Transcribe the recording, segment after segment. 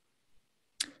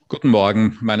Guten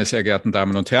Morgen, meine sehr geehrten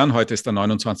Damen und Herren. Heute ist der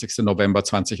 29. November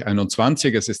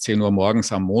 2021. Es ist 10 Uhr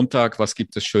morgens am Montag. Was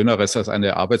gibt es Schöneres, als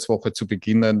eine Arbeitswoche zu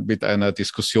beginnen mit einer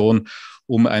Diskussion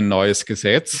um ein neues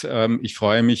Gesetz? Ich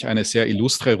freue mich, eine sehr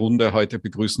illustre Runde heute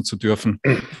begrüßen zu dürfen,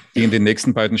 die in den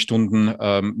nächsten beiden Stunden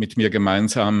mit mir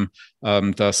gemeinsam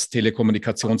das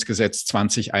Telekommunikationsgesetz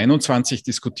 2021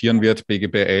 diskutieren wird,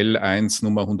 BGBL 1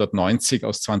 Nummer 190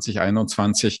 aus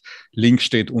 2021. Link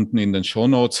steht unten in den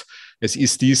Shownotes. Es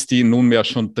ist dies die nunmehr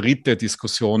schon dritte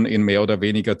Diskussion in mehr oder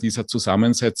weniger dieser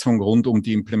Zusammensetzung rund um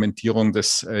die Implementierung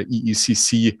des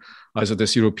EECC, also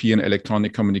des European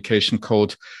Electronic Communication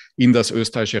Code, in das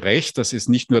österreichische Recht. Das ist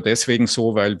nicht nur deswegen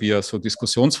so, weil wir so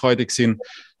diskussionsfreudig sind,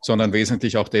 sondern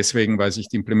wesentlich auch deswegen, weil sich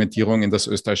die Implementierung in das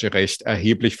österreichische Recht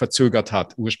erheblich verzögert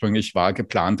hat. Ursprünglich war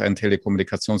geplant ein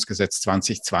Telekommunikationsgesetz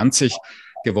 2020.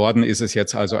 Geworden ist es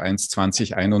jetzt also eins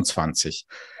 2021.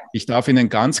 Ich darf Ihnen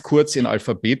ganz kurz in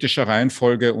alphabetischer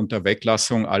Reihenfolge unter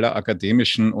Weglassung aller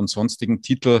akademischen und sonstigen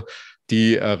Titel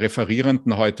die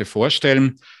Referierenden heute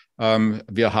vorstellen.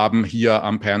 Wir haben hier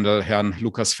am Panel Herrn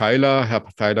Lukas Feiler. Herr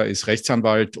Feiler ist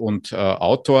Rechtsanwalt und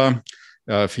Autor,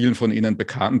 vielen von Ihnen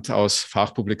bekannt aus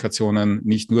Fachpublikationen,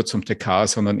 nicht nur zum TK,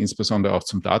 sondern insbesondere auch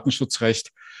zum Datenschutzrecht.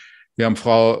 Wir haben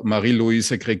Frau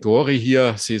Marie-Louise Gregori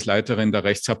hier. Sie ist Leiterin der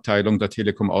Rechtsabteilung der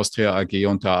Telekom Austria AG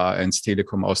und der A1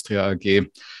 Telekom Austria AG.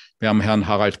 Wir haben Herrn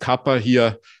Harald Kapper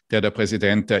hier, der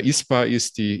Präsident der ISPA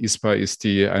ist. Die ISPA ist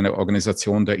eine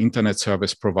Organisation der Internet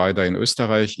Service Provider in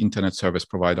Österreich. Internet Service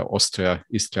Provider Austria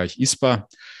ist gleich ISPA.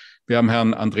 Wir haben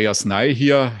Herrn Andreas Ney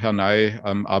hier. Herr Ney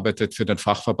arbeitet für den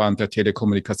Fachverband der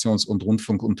Telekommunikations- und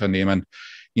Rundfunkunternehmen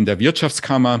in der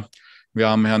Wirtschaftskammer. Wir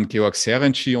haben Herrn Georg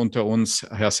Serenci unter uns.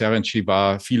 Herr Serenci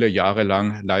war viele Jahre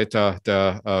lang Leiter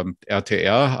der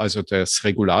RTR, also des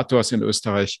Regulators in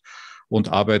Österreich, und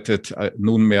arbeitet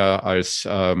nunmehr als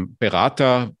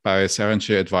Berater bei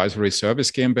Serenci Advisory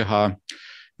Service GmbH.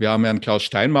 Wir haben Herrn Klaus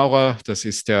Steinmaurer, das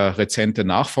ist der rezente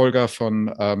Nachfolger von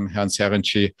Herrn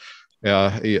Serenci.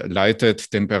 Er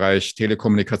leitet den Bereich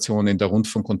Telekommunikation in der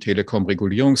Rundfunk- und Telekom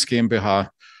Regulierungs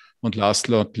GmbH. Und last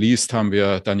not least haben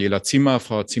wir Daniela Zimmer.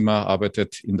 Frau Zimmer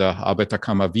arbeitet in der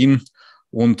Arbeiterkammer Wien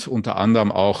und unter anderem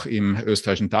auch im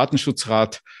österreichischen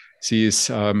Datenschutzrat. Sie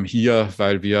ist hier,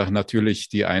 weil wir natürlich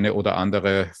die eine oder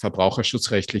andere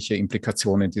verbraucherschutzrechtliche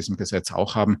Implikation in diesem Gesetz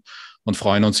auch haben und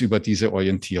freuen uns über diese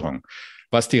Orientierung.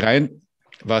 Was die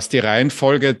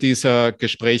Reihenfolge dieser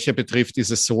Gespräche betrifft,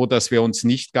 ist es so, dass wir uns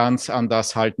nicht ganz an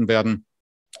das halten werden,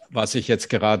 was ich jetzt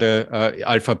gerade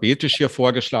alphabetisch hier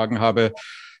vorgeschlagen habe,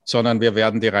 sondern wir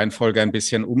werden die Reihenfolge ein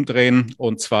bisschen umdrehen,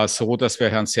 und zwar so, dass wir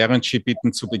Herrn Serenci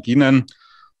bitten zu beginnen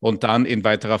und dann in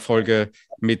weiterer Folge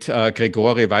mit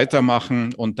Gregori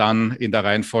weitermachen und dann in der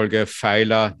Reihenfolge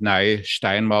Feiler, Ney,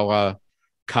 Steinmaurer,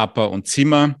 Kapper und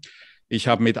Zimmer. Ich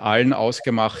habe mit allen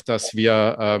ausgemacht, dass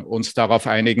wir uns darauf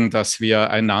einigen, dass wir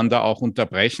einander auch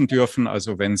unterbrechen dürfen.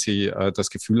 Also wenn Sie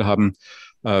das Gefühl haben,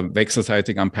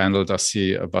 wechselseitig am Panel, dass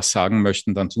Sie was sagen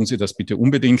möchten, dann tun Sie das bitte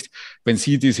unbedingt. Wenn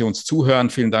Sie, die Sie uns zuhören,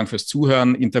 vielen Dank fürs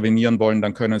Zuhören, intervenieren wollen,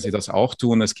 dann können Sie das auch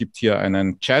tun. Es gibt hier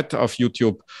einen Chat auf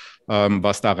YouTube.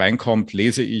 Was da reinkommt,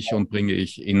 lese ich und bringe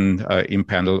ich im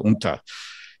Panel unter.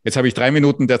 Jetzt habe ich 3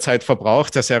 Minuten der Zeit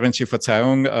verbraucht. Herr Serenci,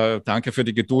 Verzeihung, danke für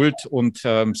die Geduld und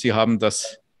Sie haben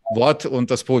das Wort und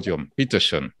das Podium. Bitte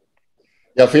schön.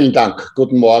 Ja, vielen Dank.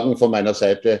 Guten Morgen von meiner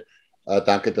Seite.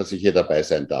 Danke, dass ich hier dabei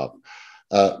sein darf.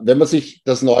 Wenn man sich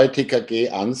das neue TKG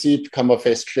ansieht, kann man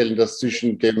feststellen, dass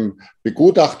zwischen dem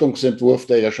Begutachtungsentwurf,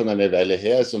 der ja schon eine Weile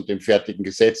her ist, und dem fertigen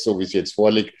Gesetz, so wie es jetzt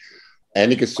vorliegt,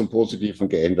 einiges zum Positiven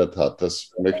geändert hat.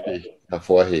 Das möchte ich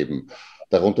hervorheben.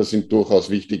 Darunter sind durchaus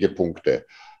wichtige Punkte.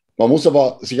 Man muss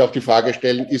aber sich auch die Frage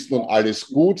stellen, ist nun alles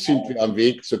gut? Sind wir am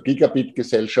Weg zur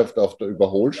Gigabit-Gesellschaft auf der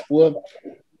Überholspur?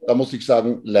 Da muss ich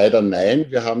sagen, leider nein.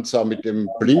 Wir haben zwar mit dem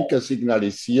Blinker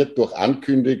signalisiert durch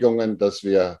Ankündigungen, dass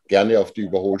wir gerne auf die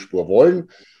Überholspur wollen,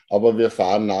 aber wir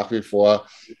fahren nach wie vor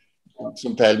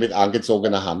zum Teil mit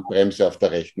angezogener Handbremse auf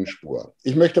der rechten Spur.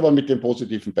 Ich möchte aber mit den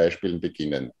positiven Beispielen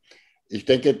beginnen. Ich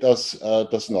denke, dass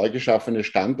das neu geschaffene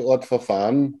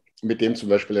Standortverfahren, mit dem zum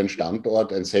Beispiel ein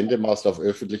Standort, ein Sendemast auf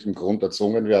öffentlichem Grund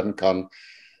erzwungen werden kann,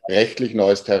 rechtlich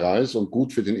neues Terrain ist und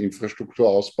gut für den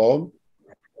Infrastrukturausbau.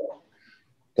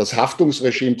 Das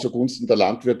Haftungsregime zugunsten der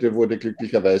Landwirte wurde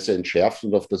glücklicherweise entschärft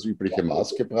und auf das übliche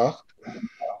Maß gebracht.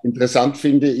 Interessant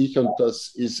finde ich, und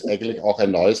das ist eigentlich auch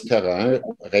ein neues Terrain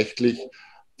rechtlich,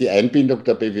 die Einbindung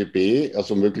der BWB,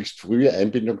 also möglichst frühe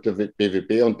Einbindung der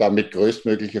BWB und damit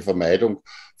größtmögliche Vermeidung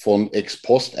von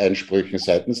Ex-Post-Einsprüchen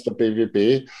seitens der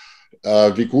BWB.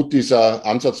 Wie gut dieser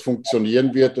Ansatz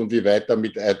funktionieren wird und wie weit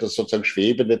damit das sozusagen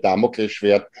schwebende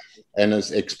Damoklesschwert eines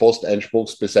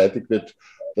Ex-Post-Einspruchs beseitigt wird,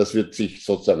 Das wird sich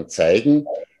sozusagen zeigen.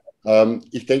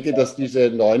 Ich denke, dass diese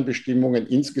neuen Bestimmungen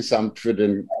insgesamt für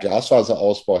den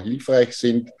Glasfaserausbau hilfreich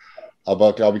sind,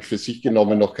 aber, glaube ich, für sich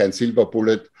genommen noch kein Silver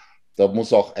Bullet. Da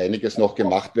muss auch einiges noch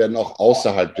gemacht werden, auch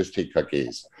außerhalb des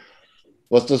TKGs.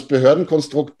 Was das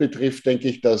Behördenkonstrukt betrifft, denke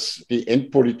ich, dass die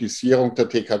Entpolitisierung der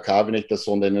TKK, wenn ich das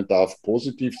so nennen darf,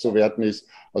 positiv zu werten ist.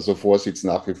 Also Vorsitz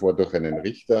nach wie vor durch einen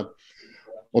Richter.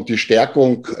 Und die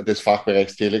Stärkung des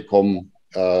Fachbereichs Telekom,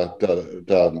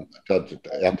 der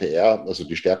RTR, also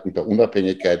die Stärkung der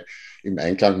Unabhängigkeit im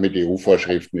Einklang mit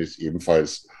EU-Vorschriften ist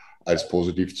ebenfalls als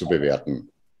positiv zu bewerten.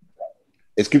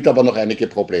 Es gibt aber noch einige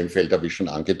Problemfelder, wie schon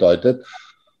angedeutet.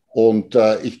 Und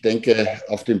ich denke,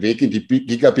 auf dem Weg in die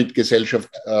Gigabit-Gesellschaft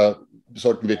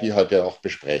sollten wir die heute auch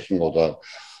besprechen. Oder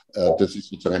das ist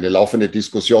sozusagen eine laufende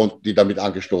Diskussion, die damit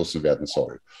angestoßen werden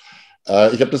soll.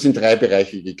 Ich habe das in 3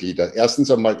 Bereiche gegliedert. Erstens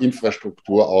einmal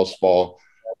Infrastrukturausbau,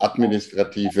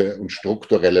 administrative und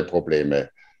strukturelle Probleme.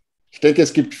 Ich denke,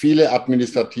 es gibt viele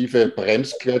administrative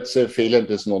Bremsklötze,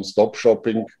 fehlendes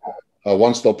Non-Stop-Shopping,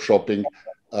 One-Stop-Shopping.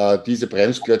 Diese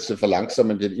Bremsklötze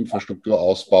verlangsamen den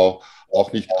Infrastrukturausbau.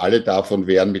 Auch nicht alle davon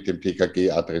wären mit dem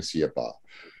TKG adressierbar.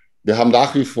 Wir haben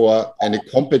nach wie vor eine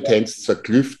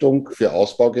Kompetenzzerklüftung für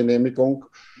Ausbaugenehmigung.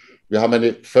 Wir haben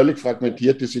eine völlig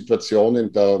fragmentierte Situation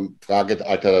in der Frage der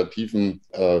alternativen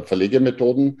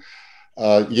Verlegemethoden.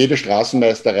 Jede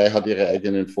Straßenmeisterei hat ihre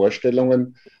eigenen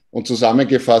Vorstellungen. Und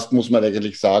zusammengefasst muss man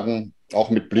eigentlich sagen, auch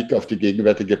mit Blick auf die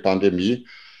gegenwärtige Pandemie,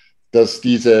 dass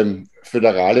diese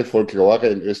föderale Folklore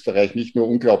in Österreich nicht nur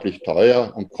unglaublich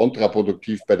teuer und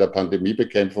kontraproduktiv bei der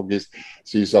Pandemiebekämpfung ist,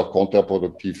 sie ist auch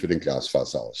kontraproduktiv für den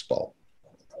Glasfaserausbau.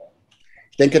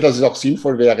 Ich denke, dass es auch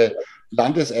sinnvoll wäre,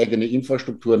 landeseigene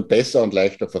Infrastrukturen besser und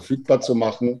leichter verfügbar zu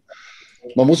machen.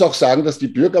 Man muss auch sagen, dass die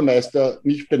Bürgermeister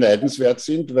nicht beneidenswert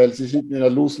sind, weil sie sind in einer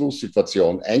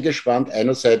Lose-Lose-Situation. Eingespannt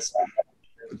einerseits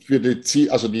für die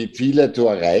Ziele zu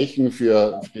erreichen,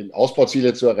 für die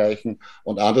Ausbauziele zu erreichen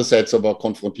und andererseits aber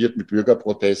konfrontiert mit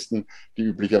Bürgerprotesten, die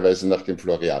üblicherweise nach dem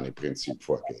Floriani-Prinzip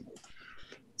vorgehen.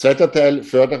 Zweiter Teil,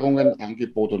 Förderungen,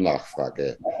 Angebot und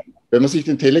Nachfrage. Wenn man sich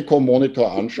den Telekom-Monitor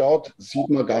anschaut, sieht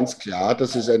man ganz klar,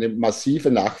 dass es eine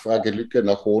massive Nachfragelücke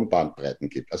nach hohen Bandbreiten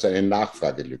gibt, also eine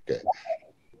Nachfragelücke.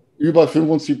 Über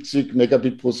 75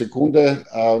 Megabit pro Sekunde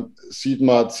sieht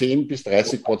man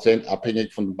 10-30%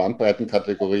 abhängig von der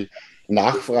Bandbreitenkategorie.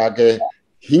 Nachfrage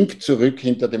hinkt zurück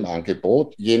hinter dem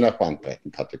Angebot, je nach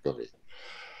Bandbreitenkategorie.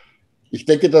 Ich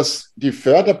denke, dass die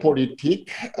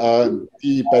Förderpolitik,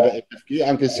 die bei der FFG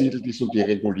angesiedelt ist und die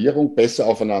Regulierung besser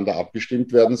aufeinander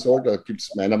abgestimmt werden soll. Da gibt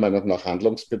es meiner Meinung nach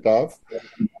Handlungsbedarf.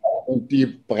 Und die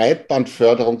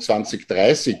Breitbandförderung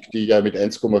 2030, die ja mit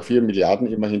 1,4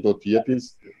 Milliarden immerhin dotiert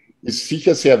ist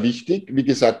sicher sehr wichtig. Wie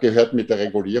gesagt, gehört mit der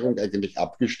Regulierung eigentlich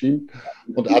abgestimmt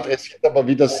und adressiert aber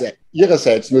wieder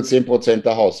ihrerseits nur 10%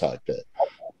 der Haushalte.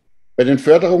 Bei den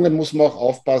Förderungen muss man auch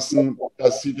aufpassen,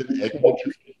 dass sie den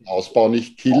eigenwirtschaftlichen Ausbau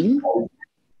nicht killen.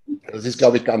 Das ist,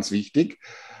 glaube ich, ganz wichtig.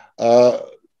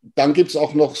 Dann gibt es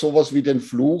auch noch sowas wie den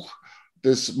Fluch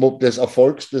des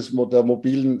Erfolgs des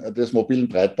mobilen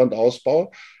Breitbandausbaus.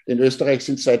 In Österreich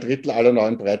sind 2/3 aller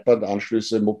neuen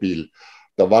Breitbandanschlüsse mobil.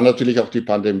 Da war natürlich auch die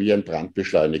Pandemie ein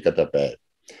Brandbeschleuniger dabei.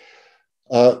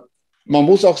 Man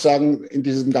muss auch sagen, in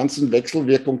diesem ganzen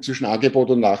Wechselwirkung zwischen Angebot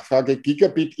und Nachfrage,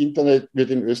 Gigabit-Internet wird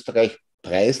in Österreich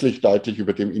preislich deutlich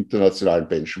über dem internationalen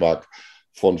Benchmark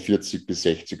von 40 bis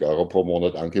 60 Euro pro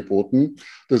Monat angeboten.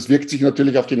 Das wirkt sich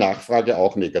natürlich auf die Nachfrage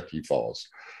auch negativ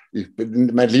aus.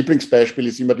 Mein Lieblingsbeispiel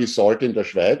ist immer die Salt in der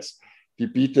Schweiz. Die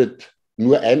bietet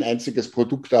nur ein einziges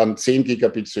Produkt an, 10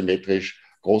 Gigabit symmetrisch,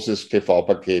 großes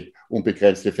TV-Paket,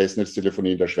 unbegrenzte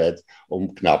Festnetztelefonie in der Schweiz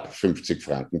um knapp 50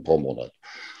 Franken pro Monat.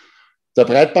 Der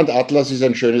Breitbandatlas ist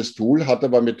ein schönes Tool, hat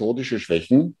aber methodische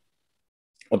Schwächen.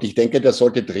 Und ich denke, der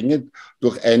sollte dringend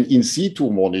durch ein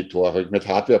In-Situ-Monitoring mit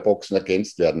Hardwareboxen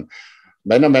ergänzt werden.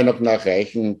 Meiner Meinung nach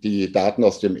reichen die Daten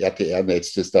aus dem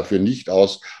RTR-Netz dafür nicht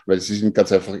aus, weil sie sind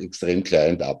ganz einfach extrem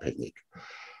clientabhängig.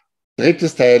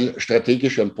 Drittes Teil,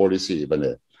 strategische und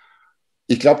Policy-Ebene.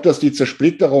 Ich glaube, dass die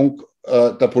Zersplitterung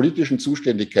der politischen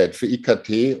Zuständigkeit für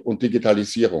IKT und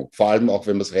Digitalisierung, vor allem auch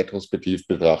wenn man es retrospektiv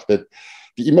betrachtet,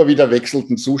 die immer wieder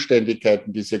wechselnden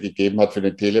Zuständigkeiten, die es ja gegeben hat für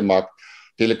den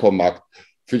Telekom-Markt,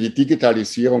 für die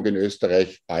Digitalisierung in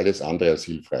Österreich alles andere als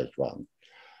hilfreich waren.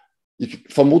 Ich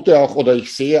vermute auch oder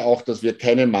ich sehe auch, dass wir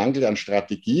keinen Mangel an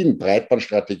Strategien,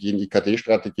 Breitbandstrategien,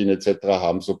 IKT-Strategien etc.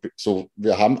 haben.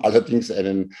 Wir haben allerdings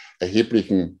einen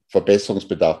erheblichen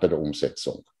Verbesserungsbedarf bei der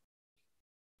Umsetzung.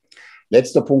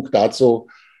 Letzter Punkt dazu.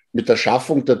 Mit der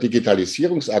Schaffung der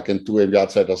Digitalisierungsagentur im Jahr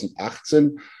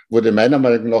 2018 wurde meiner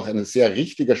Meinung nach ein sehr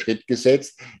richtiger Schritt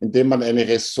gesetzt, indem man eine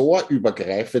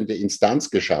ressortübergreifende Instanz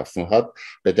geschaffen hat,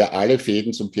 bei der alle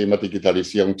Fäden zum Thema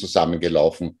Digitalisierung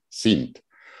zusammengelaufen sind.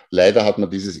 Leider hat man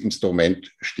dieses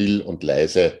Instrument still und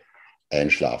leise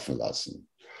einschlafen lassen.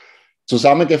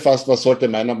 Zusammengefasst, was sollte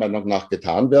meiner Meinung nach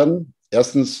getan werden?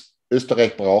 Erstens,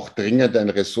 Österreich braucht dringend ein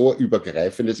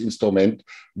ressortübergreifendes Instrument,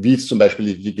 wie es zum Beispiel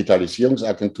die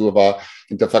Digitalisierungsagentur war.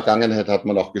 In der Vergangenheit hat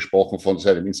man auch gesprochen von so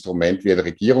einem Instrument wie ein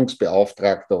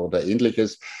Regierungsbeauftragter oder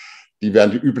ähnliches. Die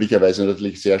werden üblicherweise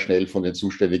natürlich sehr schnell von den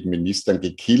zuständigen Ministern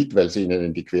gekillt, weil sie ihnen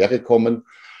in die Quere kommen.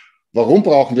 Warum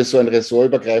brauchen wir so ein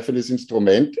ressortübergreifendes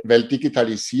Instrument? Weil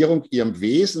Digitalisierung ihrem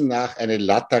Wesen nach eine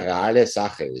laterale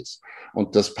Sache ist.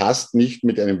 Und das passt nicht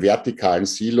mit einem vertikalen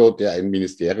Silo, der ein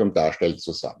Ministerium darstellt,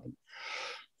 zusammen.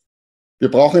 Wir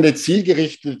brauchen eine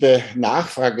zielgerichtete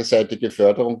nachfrageseitige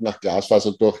Förderung nach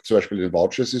Glasfaser durch zum Beispiel ein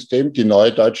Vouchersystem. Die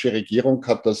neue deutsche Regierung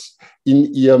hat das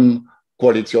in ihrem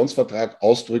Koalitionsvertrag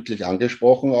ausdrücklich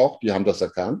angesprochen auch. Die haben das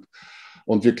erkannt.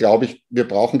 Und wir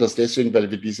brauchen das deswegen,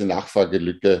 weil wir diese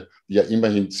Nachfragelücke, die ja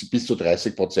immerhin bis zu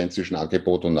 30% zwischen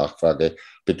Angebot und Nachfrage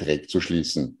beträgt, zu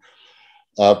schließen.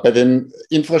 Bei den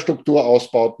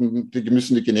Infrastrukturausbauten,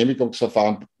 müssen die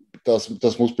Genehmigungsverfahren,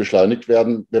 das muss beschleunigt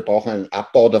werden. Wir brauchen einen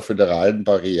Abbau der föderalen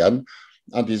Barrieren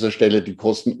an dieser Stelle. Die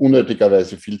kosten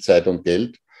unnötigerweise viel Zeit und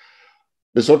Geld.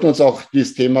 Wir sollten uns auch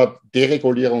das Thema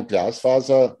Deregulierung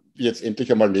Glasfaser jetzt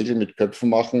endlich einmal Nägel mit Köpfen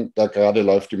machen. Da gerade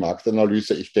läuft die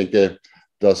Marktanalyse. Ich denke,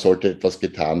 da sollte etwas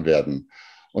getan werden.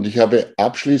 Und ich habe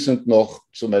abschließend noch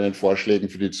zu meinen Vorschlägen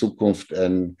für die Zukunft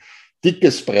ein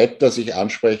dickes Brett, das ich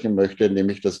ansprechen möchte,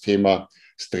 nämlich das Thema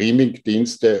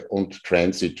Streaming-Dienste und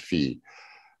Transit-Fee.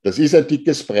 Das ist ein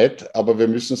dickes Brett, aber wir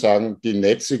müssen sagen, die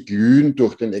Netze glühen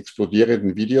durch den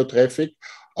explodierenden Videotraffic.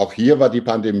 Auch hier war die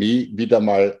Pandemie wieder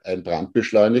mal ein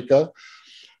Brandbeschleuniger.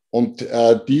 Und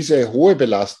diese hohe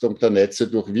Belastung der Netze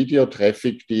durch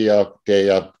Videotraffic, der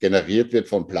ja generiert wird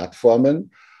von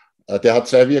Plattformen, der hat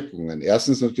zwei Wirkungen.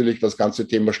 Erstens natürlich das ganze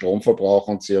Thema Stromverbrauch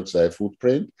und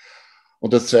CO2-Footprint.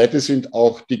 Und das Zweite sind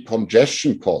auch die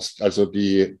Congestion Cost, also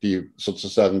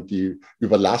sozusagen die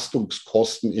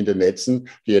Überlastungskosten in den Netzen,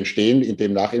 die entstehen, in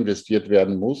dem nachinvestiert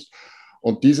werden muss.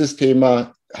 Und dieses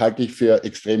Thema halte ich für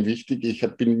extrem wichtig. Ich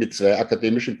bin mit 2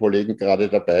 akademischen Kollegen gerade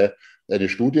dabei, eine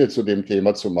Studie zu dem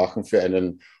Thema zu machen für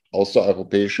einen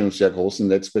außereuropäischen, sehr großen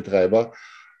Netzbetreiber.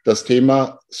 Das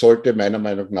Thema sollte meiner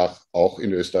Meinung nach auch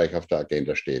in Österreich auf der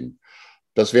Agenda stehen.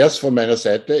 Das wäre es von meiner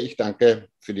Seite. Ich danke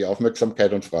für die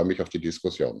Aufmerksamkeit und freue mich auf die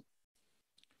Diskussion.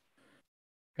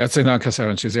 Herzlichen Dank, Herr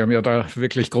Saranci. Sie haben ja da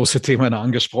wirklich große Themen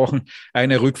angesprochen.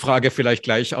 Eine Rückfrage vielleicht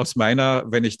gleich aus meiner,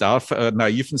 wenn ich darf,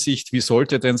 naiven Sicht. Wie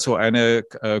sollte denn so eine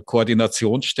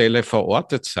Koordinationsstelle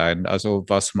verortet sein? Also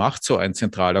was macht so ein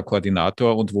zentraler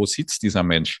Koordinator und wo sitzt dieser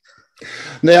Mensch?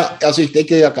 Naja, also ich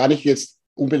denke ja gar nicht jetzt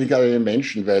unbedingt an den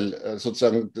Menschen, weil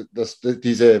sozusagen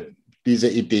diese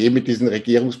Idee mit diesen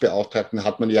Regierungsbeauftragten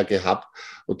hat man ja gehabt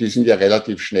und die sind ja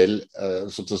relativ schnell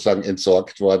sozusagen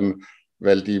entsorgt worden,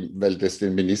 weil das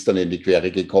den Ministern in die Quere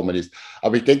gekommen ist.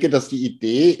 Aber ich denke, dass die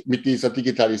Idee mit dieser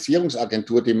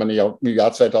Digitalisierungsagentur, die man ja im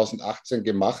Jahr 2018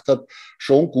 gemacht hat,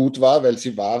 schon gut war, weil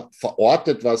sie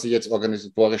verortet war sie jetzt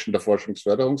organisatorisch in der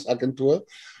Forschungsförderungsagentur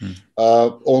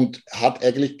und hat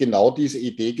eigentlich genau diese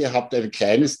Idee gehabt, ein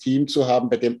kleines Team zu haben,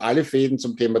 bei dem alle Fäden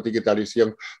zum Thema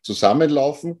Digitalisierung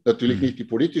zusammenlaufen. Natürlich nicht die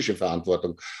politische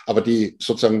Verantwortung, aber die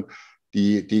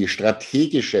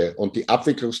strategische und die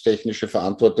abwicklungstechnische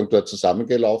Verantwortung dort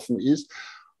zusammengelaufen ist.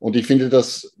 Und ich finde,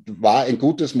 das war ein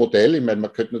gutes Modell. Ich meine,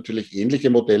 man könnte natürlich ähnliche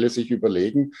Modelle sich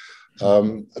überlegen,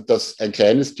 dass ein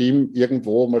kleines Team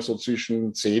irgendwo mal so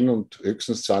zwischen 10 und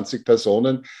höchstens 20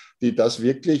 Personen, die das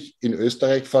wirklich in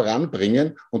Österreich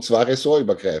voranbringen, und zwar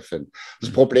ressortübergreifend.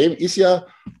 Das Problem ist ja,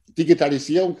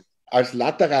 Digitalisierung als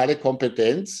laterale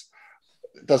Kompetenz,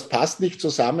 das passt nicht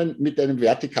zusammen mit einem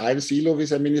vertikalen Silo, wie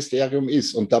es ein Ministerium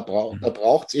ist. Und da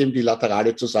braucht es eben die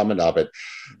laterale Zusammenarbeit.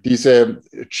 Diese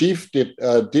Chief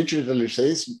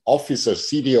Digitalization Officers,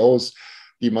 CDOs,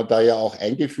 die man da ja auch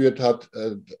eingeführt hat,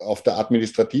 auf der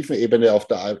administrativen Ebene, auf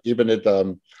der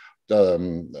Ebene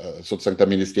sozusagen der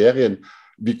Ministerien.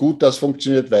 Wie gut das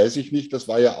funktioniert, weiß ich nicht. Das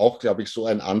war ja auch, glaube ich, so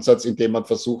ein Ansatz, in dem man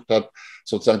versucht hat,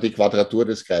 sozusagen die Quadratur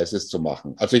des Kreises zu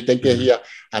machen. Also ich denke hier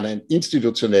an eine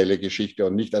institutionelle Geschichte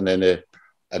und nicht an eine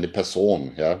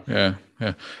Person. Ja. Ja.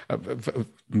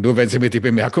 Nur wenn Sie mir die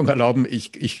Bemerkung erlauben,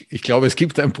 ich glaube, es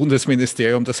gibt ein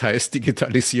Bundesministerium, das heißt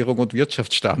Digitalisierung und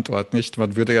Wirtschaftsstandort, nicht?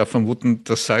 Man würde ja vermuten,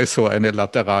 das sei so eine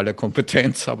laterale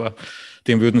Kompetenz, aber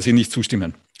dem würden Sie nicht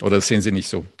zustimmen. Oder sehen Sie nicht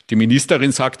so? Die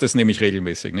Ministerin sagt das nämlich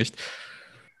regelmäßig, nicht?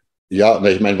 Ja, na,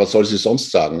 ich meine, was soll sie sonst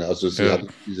sagen? Also sie Ja. hat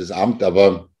dieses Amt,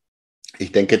 aber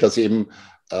ich denke, dass eben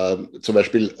zum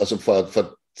Beispiel, also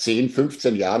vor 10,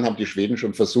 15 Jahren haben die Schweden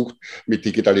schon versucht, mit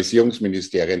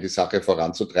Digitalisierungsministerien die Sache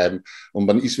voranzutreiben. Und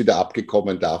man ist wieder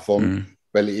abgekommen davon, Mhm.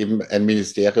 weil eben ein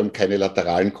Ministerium keine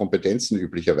lateralen Kompetenzen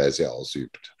üblicherweise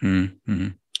ausübt. Mhm.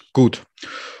 Mhm. Gut.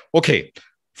 Okay.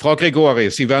 Frau Gregori,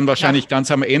 Sie werden wahrscheinlich Ja,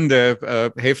 ganz am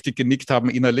Ende heftig genickt haben,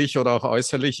 innerlich oder auch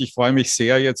äußerlich. Ich freue mich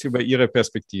sehr jetzt über Ihre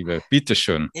Perspektive. Bitte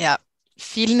schön. ja,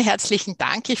 vielen herzlichen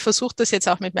Dank. Ich versuche das jetzt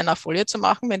auch mit meiner Folie zu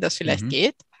machen, wenn das vielleicht Mhm.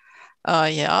 geht.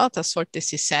 Ja, das sollte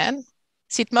sie sein.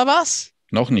 Sieht man was?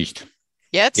 Noch nicht.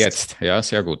 Jetzt? Jetzt, ja,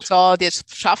 sehr gut. So,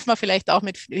 jetzt schaffen wir vielleicht auch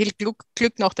mit viel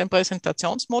Glück noch den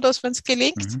Präsentationsmodus, wenn es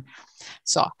gelingt. Mhm.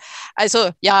 So, also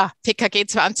ja, TKG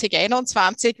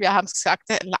 2021, wir haben es gesagt,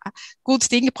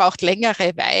 gut Ding braucht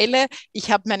längere Weile.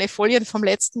 Ich habe meine Folien vom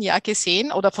letzten Jahr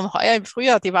gesehen oder von heuer im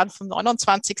Frühjahr, die waren vom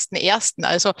 29.01.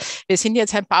 Also wir sind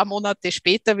jetzt ein paar Monate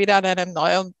später wieder an einem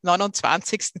neuen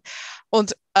 29.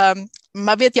 Und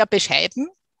man wird ja bescheiden.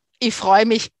 Ich freue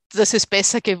mich, dass es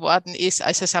besser geworden ist,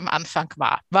 als es am Anfang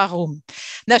war. Warum?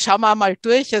 Na, schauen wir mal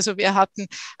durch. Also wir hatten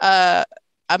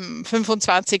am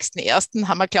 25.01.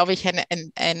 haben wir, glaube ich, eine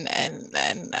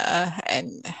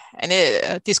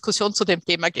Diskussion zu dem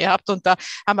Thema gehabt. Und da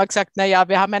haben wir gesagt, naja,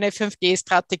 wir haben eine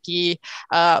 5G-Strategie.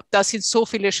 Da sind so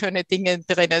viele schöne Dinge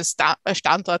drinnen.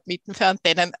 Standortmieten für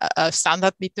Antennen,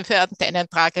 Standardmieten für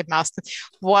Antennentragemasten.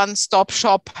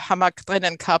 One-Stop-Shop haben wir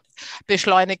drinnen gehabt.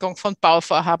 Beschleunigung von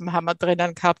Bauvorhaben haben wir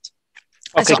drinnen gehabt.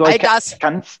 Also Gregor, all das.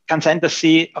 kann sein, dass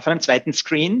Sie auf einem zweiten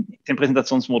Screen den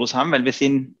Präsentationsmodus haben, weil wir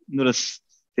sehen nur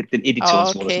den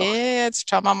Editionsmodus noch. Okay, jetzt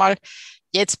schauen wir mal.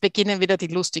 Jetzt beginnen wieder die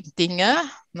lustigen Dinge.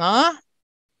 Na?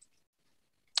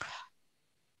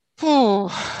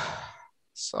 Puh.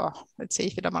 So, jetzt sehe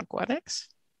ich wieder mal gar nichts.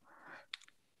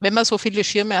 Wenn man so viele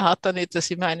Schirme hat, dann ist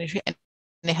das immer eine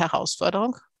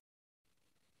Herausforderung.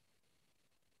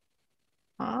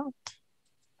 Ja.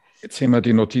 Jetzt sehen wir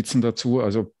die Notizen dazu.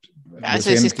 Also wir Also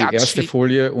es sehen ist die ganz erste schlimm.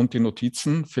 Folie und die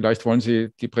Notizen. Vielleicht wollen Sie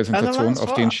die Präsentation Also,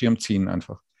 auf den Schirm ziehen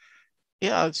einfach.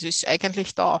 Ja, es ist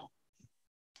eigentlich da.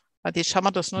 Aber jetzt schauen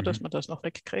wir das nur, dass wir das noch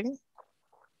wegkriegen.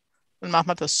 Dann machen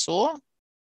wir das so.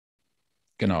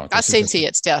 Genau. Das sehen Sie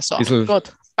jetzt, ja, so. Bisschen,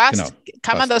 Gut, passt. genau,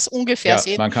 Kann man passt. das ungefähr Ja,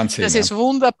 sehen? man kann es sehen. Das ist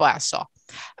wunderbar so.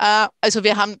 Also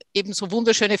wir haben eben so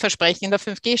wunderschöne Versprechen in der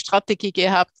 5G-Strategie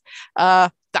gehabt.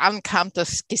 Dann kam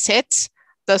das Gesetz,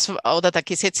 oder der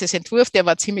Gesetzesentwurf, der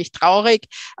war ziemlich traurig.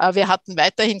 Wir hatten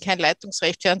weiterhin kein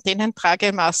Leitungsrecht für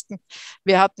Antennentragemasten.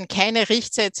 Wir hatten keine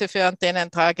Richtsätze für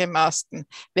Antennentragemasten.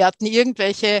 Wir hatten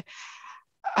irgendwelche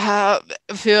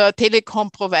für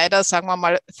Telekom-Provider, sagen wir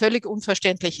mal, völlig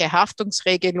unverständliche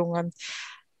Haftungsregelungen.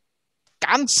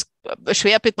 Ganz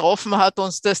schwer betroffen hat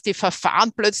uns, dass die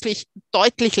Verfahren plötzlich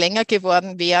deutlich länger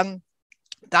geworden wären.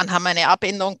 Dann haben wir eine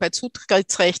Abänderung bei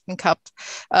Zutrittsrechten gehabt.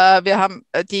 Wir haben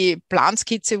die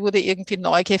Planskizze wurde irgendwie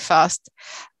neu gefasst.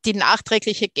 Die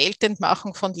nachträgliche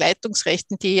Geltendmachung von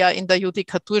Leitungsrechten, die ja in der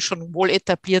Judikatur schon wohl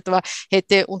etabliert war,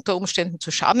 hätte unter Umständen zu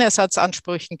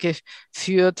Schadenersatzansprüchen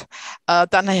geführt.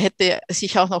 Dann hätte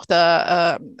sich auch noch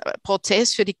der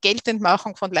Prozess für die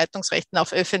Geltendmachung von Leitungsrechten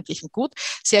auf öffentlichem Gut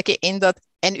sehr geändert.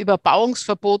 Ein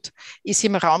Überbauungsverbot ist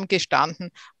im Raum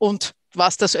gestanden und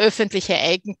was das öffentliche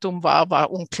Eigentum war,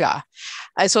 war unklar.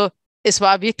 Also es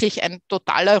war wirklich ein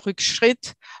totaler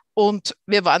Rückschritt und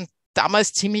wir waren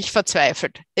damals ziemlich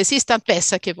verzweifelt. Es ist dann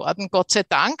besser geworden, Gott sei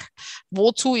Dank.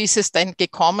 Wozu ist es denn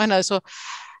gekommen? Also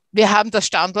wir haben das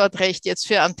Standortrecht jetzt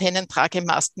für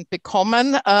Antennentragemasten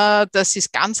bekommen. Das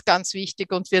ist ganz, ganz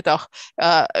wichtig und wird auch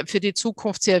für die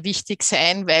Zukunft sehr wichtig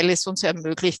sein, weil es uns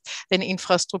ermöglicht, den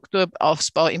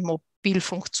Infrastrukturaufbau im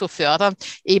Mobilfunk zu fördern,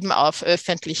 eben auf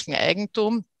öffentlichem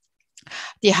Eigentum.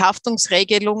 Die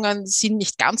Haftungsregelungen sind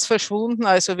nicht ganz verschwunden.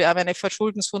 Also wir haben eine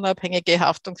verschuldensunabhängige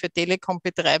Haftung für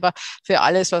Telekom-Betreiber für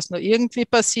alles, was nur irgendwie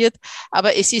passiert.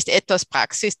 Aber es ist etwas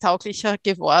praxistauglicher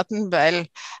geworden, weil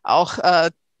auch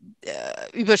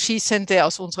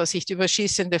aus unserer Sicht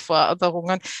überschießende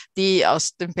Forderungen, die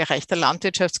aus dem Bereich der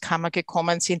Landwirtschaftskammer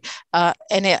gekommen sind,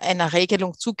 einer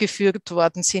Regelung zugefügt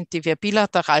worden sind, die wir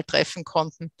bilateral treffen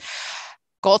konnten.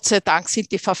 Gott sei Dank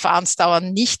sind die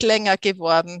Verfahrensdauern nicht länger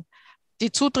geworden.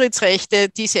 Die Zutrittsrechte,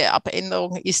 diese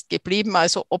Abänderung ist geblieben.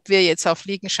 Also ob wir jetzt auf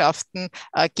Liegenschaften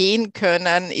gehen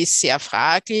können, ist sehr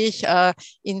fraglich.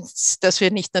 Dass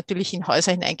wir nicht natürlich in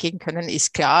Häuser hineingehen können,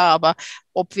 ist klar. Aber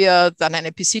Ob wir dann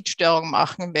eine Besitzstörung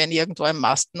machen, wenn irgendwo ein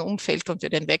Masten umfällt und wir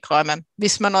den wegräumen,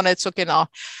 wissen wir noch nicht so genau.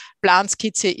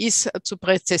 Planskizze ist zu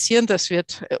präzisieren, das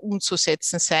wird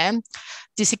umzusetzen sein.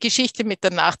 Diese Geschichte mit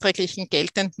der nachträglichen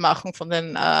Geltendmachung von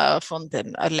den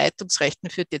Leitungsrechten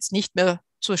führt jetzt nicht mehr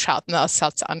zu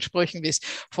Schadenersatzansprüchen, wie es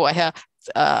vorher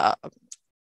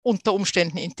unter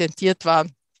Umständen intendiert war.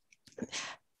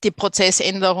 Die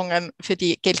Prozessänderungen für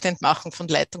die Geltendmachung von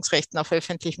Leitungsrechten auf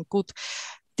öffentlichem Gut,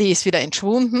 die ist wieder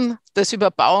entschwunden. Das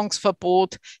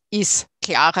Überbauungsverbot ist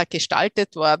klarer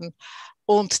gestaltet worden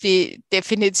und die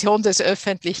Definition des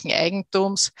öffentlichen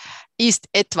Eigentums ist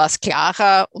etwas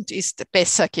klarer und ist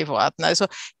besser geworden. Also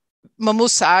man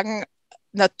muss sagen,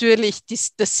 natürlich,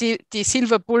 die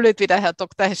Silver Bullet, wie der Herr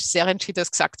Dr. Serenci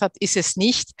das gesagt hat, ist es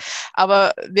nicht.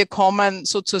 Aber wir kommen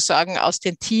sozusagen aus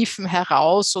den Tiefen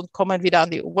heraus und kommen wieder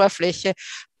an die Oberfläche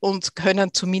und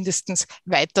können zumindest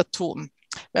weiter tun.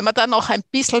 Wenn wir dann noch ein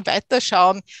bisschen weiter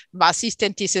schauen, was ist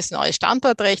denn dieses neue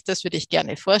Standortrecht? Das würde ich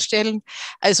gerne vorstellen.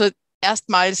 Also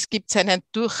erstmals gibt es einen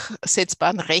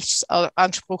durchsetzbaren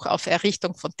Rechtsanspruch auf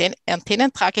Errichtung von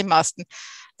Antennentragemasten.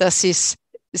 Das ist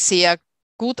sehr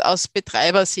gut aus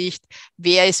Betreibersicht.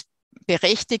 Wer ist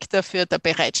berechtigt dafür? Der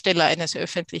Bereitsteller eines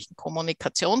öffentlichen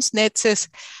Kommunikationsnetzes.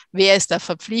 Wer ist der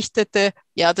Verpflichtete?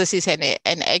 Ja, das ist ein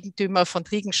Eigentümer von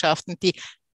Liegenschaften, die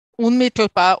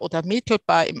unmittelbar oder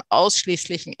mittelbar im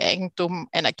ausschließlichen Eigentum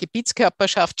einer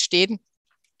Gebietskörperschaft stehen.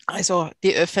 Also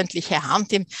die öffentliche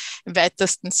Hand im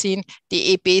weitesten Sinn.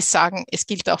 Die EBs sagen, es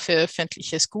gilt auch für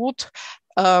öffentliches Gut.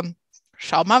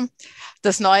 Schauen wir.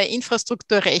 Das neue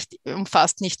Infrastrukturrecht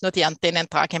umfasst nicht nur die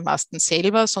Antennentragemasten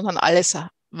selber, sondern alles,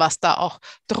 was da auch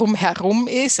drumherum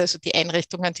ist, also die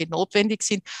Einrichtungen, die notwendig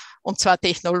sind, und zwar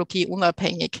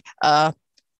technologieunabhängig.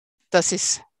 Das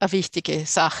ist eine wichtige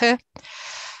Sache.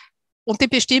 Und die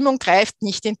Bestimmung greift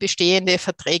nicht in bestehende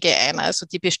Verträge ein. Also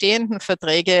die bestehenden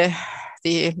Verträge,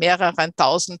 die mehreren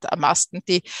tausend Masten,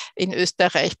 die in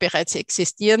Österreich bereits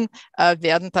existieren,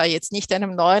 werden da jetzt nicht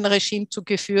einem neuen Regime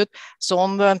zugeführt,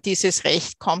 sondern dieses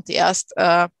Recht kommt erst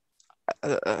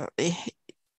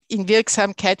in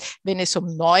Wirksamkeit, wenn es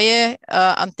um neue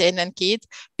Antennen geht,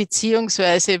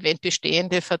 beziehungsweise wenn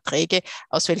bestehende Verträge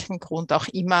aus welchem Grund auch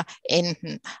immer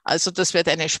enden. Also das wird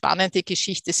eine spannende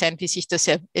Geschichte sein, wie sich das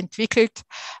entwickelt.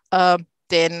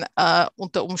 Denn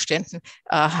unter Umständen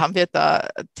haben wir da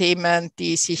Themen,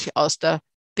 die sich aus der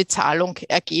Bezahlung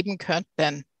ergeben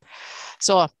könnten.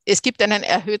 So, es gibt einen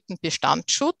erhöhten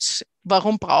Bestandsschutz.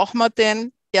 Warum braucht man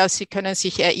den? Ja, Sie können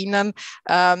sich erinnern,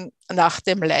 nach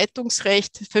dem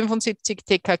Leitungsrecht 75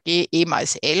 TKG,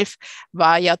 ehemals 11,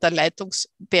 war ja der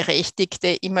Leitungsberechtigte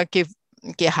immer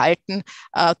gehalten,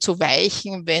 zu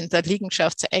weichen, wenn der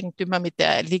Liegenschaftseigentümer mit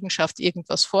der Liegenschaft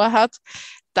irgendwas vorhat.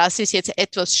 Das ist jetzt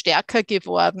etwas stärker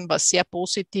geworden, was sehr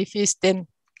positiv ist, denn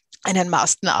einen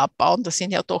Masten abbauen, das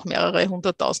sind ja doch mehrere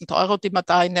 100.000 Euro, die man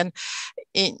da in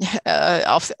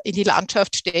die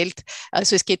Landschaft stellt.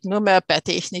 Also es geht nur mehr bei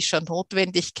technischer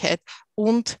Notwendigkeit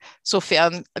und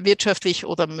sofern wirtschaftlich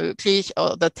oder möglich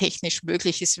oder technisch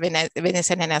möglich ist, wenn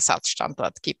es einen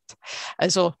Ersatzstandort gibt.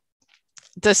 Also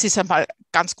das ist einmal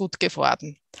ganz gut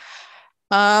geworden.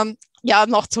 Ja,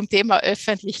 noch zum Thema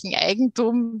öffentlichen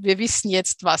Eigentum. Wir wissen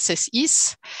jetzt, was es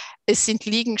ist. Es sind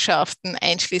Liegenschaften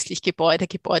einschließlich Gebäude,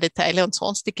 Gebäudeteile und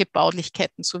sonstige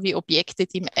Baulichkeiten sowie Objekte,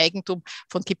 die im Eigentum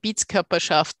von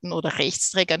Gebietskörperschaften oder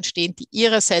Rechtsträgern stehen, die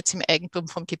ihrerseits im Eigentum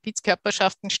von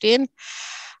Gebietskörperschaften stehen.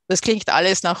 Das klingt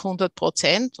alles nach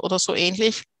 100% oder so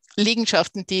ähnlich.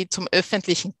 Liegenschaften, die zum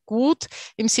öffentlichen Gut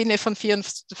im Sinne von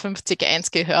 54.1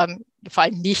 gehören,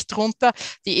 fallen nicht drunter.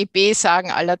 Die EB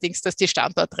sagen allerdings, dass die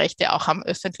Standortrechte auch am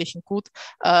öffentlichen Gut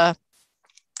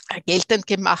geltend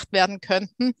gemacht werden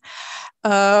könnten.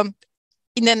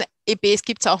 In den EBs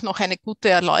gibt es auch noch eine gute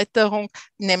Erläuterung,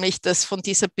 nämlich dass von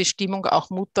dieser Bestimmung auch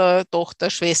Mutter, Tochter,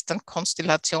 Schwestern,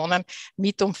 Konstellationen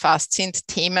mit umfasst sind,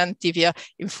 Themen, die wir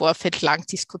im Vorfeld lang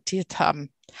diskutiert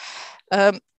haben.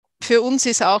 Für uns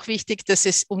ist auch wichtig, dass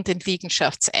es um den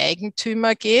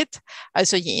Liegenschaftseigentümer geht,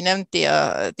 also jenen,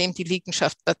 dem die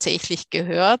Liegenschaft tatsächlich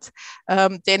gehört.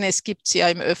 Denn es gibt ja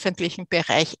im öffentlichen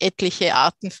Bereich etliche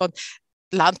Arten von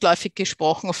landläufig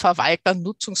gesprochen Verwaltern,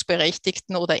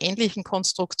 Nutzungsberechtigten oder ähnlichen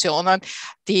Konstruktionen,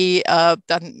 die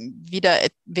dann wieder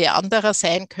wer anderer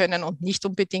sein können und nicht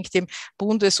unbedingt im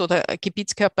Bundes- oder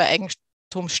Gebietskörpereigentum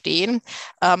stehen.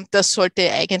 Das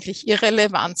sollte eigentlich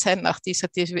irrelevant sein nach dieser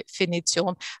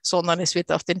Definition, sondern es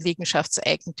wird auf den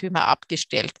Liegenschaftseigentümer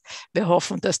abgestellt. Wir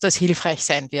hoffen, dass das hilfreich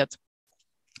sein wird.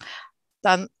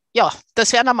 Dann, ja,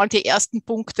 das wären einmal die ersten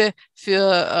Punkte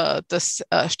für das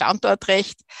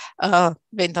Standortrecht.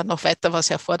 Wenn dann noch weiter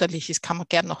was erforderlich ist, kann man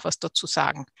gern noch was dazu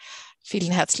sagen.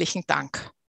 Vielen herzlichen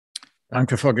Dank.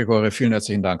 Danke, Frau Gregore, vielen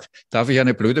herzlichen Dank. Darf ich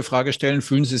eine blöde Frage stellen?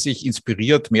 Fühlen Sie sich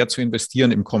inspiriert, mehr zu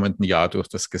investieren im kommenden Jahr durch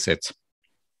das Gesetz?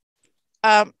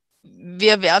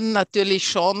 Wir werden natürlich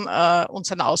schon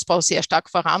unseren Ausbau sehr stark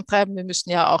vorantreiben. Wir müssen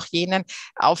ja auch jenen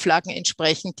Auflagen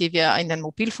entsprechen, die wir in den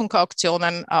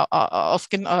Mobilfunkauktionen,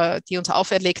 die uns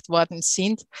auferlegt worden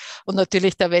sind. Und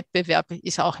natürlich der Wettbewerb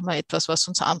ist auch immer etwas, was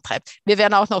uns antreibt. Wir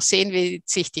werden auch noch sehen, wie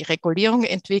sich die Regulierung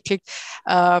entwickelt.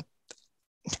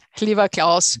 Lieber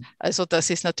Klaus, also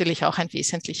das ist natürlich auch ein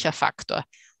wesentlicher Faktor,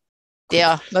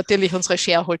 der natürlich unsere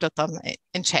Shareholder dann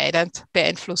entscheidend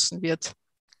beeinflussen wird.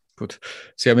 Gut.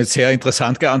 Sie haben jetzt sehr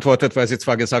interessant geantwortet, weil Sie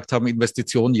zwar gesagt haben,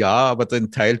 Investition ja, aber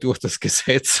den Teil durch das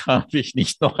Gesetz habe ich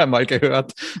nicht noch einmal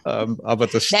gehört. Aber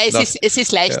das Nein, es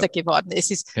ist leichter geworden.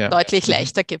 Es ist deutlich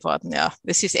leichter geworden, ja.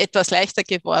 Es ist etwas leichter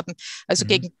geworden. Also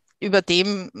gegenüber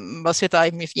dem, was wir da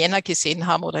im Jänner gesehen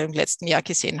haben oder im letzten Jahr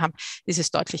gesehen haben, ist es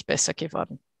deutlich besser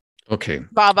geworden. Okay.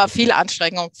 War aber viel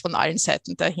Anstrengung von allen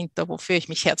Seiten dahinter, wofür ich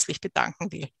mich herzlich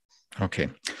bedanken will. Okay.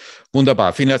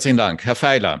 Wunderbar. Vielen herzlichen Dank. Herr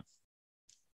Feiler.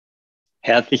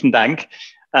 Herzlichen Dank.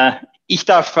 Ich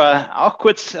darf auch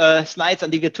kurz Slides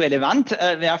an die virtuelle Wand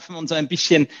werfen und so ein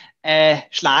bisschen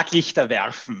Schlaglichter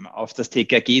werfen auf das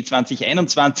TKG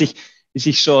 2021, wie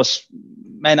sich so aus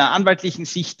meiner anwaltlichen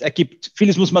Sicht ergibt.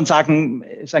 Vieles muss man sagen,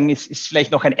 es ist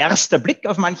vielleicht noch ein erster Blick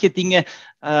auf manche Dinge,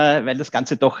 weil das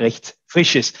Ganze doch recht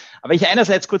frisch ist. Aber ich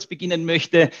einerseits kurz beginnen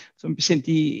möchte, so ein bisschen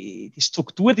die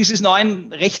Struktur dieses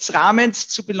neuen Rechtsrahmens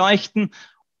zu beleuchten,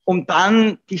 um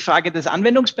dann die Frage des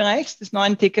Anwendungsbereichs des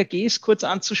neuen TKGs kurz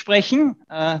anzusprechen.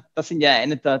 Das sind ja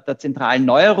eine der zentralen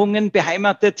Neuerungen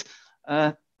beheimatet.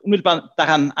 Unmittelbar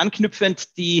daran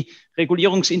anknüpfend die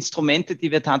Regulierungsinstrumente, die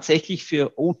wir tatsächlich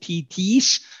für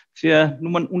OTTs, für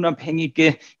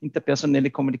nummernunabhängige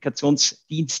interpersonelle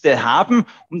Kommunikationsdienste haben,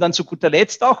 um dann zu guter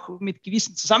Letzt auch mit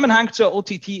gewissem Zusammenhang zur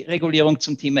OTT-Regulierung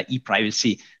zum Thema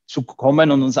E-Privacy zu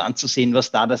kommen und uns anzusehen,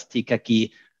 was da das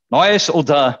TKG Neues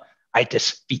oder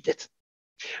Altes bietet.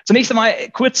 Zunächst einmal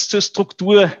kurz zur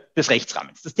Struktur des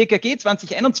Rechtsrahmens. Das TKG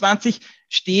 2021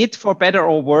 steht for better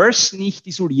or worse nicht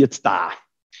isoliert da.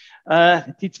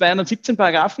 Die 217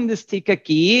 Paragraphen des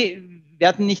TKG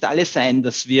werden nicht alles sein,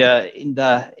 dass wir in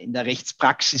der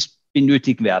Rechtspraxis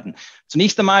benötigt werden.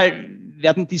 Zunächst einmal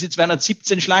werden diese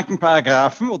 217 schlanken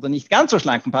Paragraphen oder nicht ganz so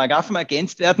schlanken Paragraphen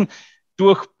ergänzt werden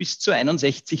durch bis zu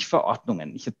 61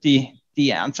 Verordnungen. Ich habe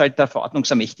die Anzahl der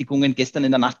Verordnungsermächtigungen gestern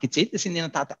in der Nacht gezählt. Es sind in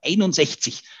der Tat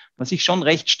 61, was ich schon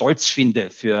recht stolz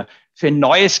finde für ein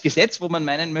neues Gesetz, wo man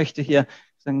meinen möchte, hier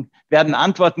werden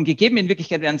Antworten gegeben. In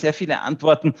Wirklichkeit werden sehr viele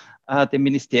Antworten dem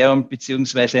Ministerium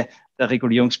beziehungsweise der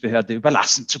Regulierungsbehörde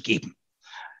überlassen zu geben.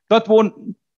 Dort,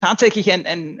 wo tatsächlich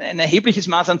ein erhebliches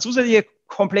Maß an zusätzlicher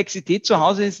Komplexität zu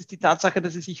Hause ist, ist die Tatsache,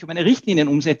 dass es sich um eine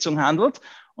Richtlinienumsetzung handelt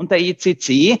und der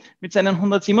ECC mit seinen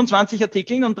 127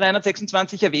 Artikeln und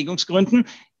 326 Erwägungsgründen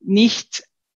nicht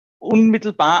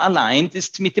unmittelbar allein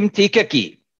ist mit dem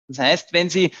TKG. Das heißt, wenn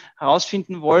Sie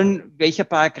herausfinden wollen, welcher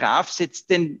Paragraph setzt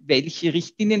denn welche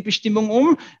Richtlinienbestimmung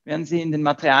um, werden Sie in den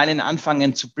Materialien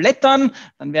anfangen zu blättern,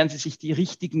 dann werden Sie sich die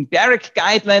richtigen BEREC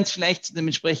Guidelines vielleicht zu dem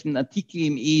entsprechenden Artikel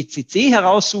im ECC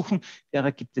heraussuchen.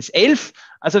 Derer gibt es 11.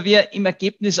 Also wir im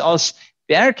Ergebnis aus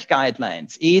BEREC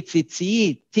Guidelines,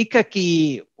 ECC,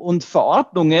 TKG und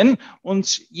Verordnungen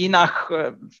uns je nach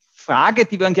Frage,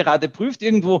 die man gerade prüft,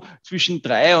 irgendwo zwischen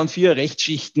 3 und 4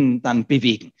 Rechtsschichten dann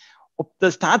bewegen. Ob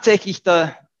das tatsächlich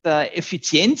der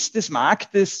Effizienz des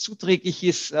Marktes zuträglich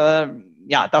ist,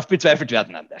 darf bezweifelt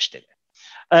werden an der Stelle.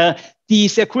 Die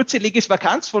sehr kurze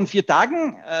Legisvakanz von 4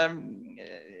 Tagen,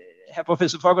 Herr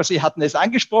Professor Forger, Sie hatten es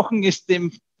angesprochen, ist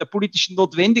der politischen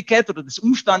Notwendigkeit oder des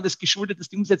Umstandes geschuldet, dass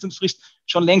die Umsetzungsfrist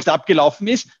schon längst abgelaufen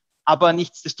ist, aber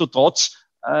nichtsdestotrotz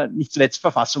nicht zuletzt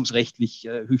verfassungsrechtlich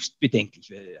höchst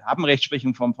bedenklich. Wir haben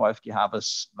Rechtsprechung vom VfGH,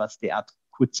 was derart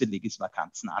kurze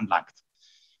Legisvakanzen anlangt.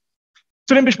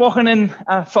 Zu den besprochenen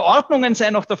Verordnungen sei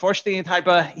noch der Vollständigkeit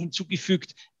halber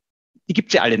hinzugefügt, die gibt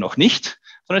es ja alle noch nicht,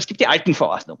 sondern es gibt die alten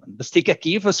Verordnungen. Das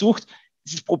TKG versucht,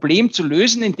 dieses Problem zu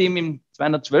lösen, indem im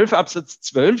 212 Absatz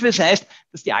 12 es heißt,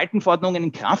 dass die alten Verordnungen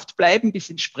in Kraft bleiben, bis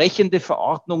entsprechende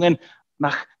Verordnungen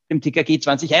nach dem TKG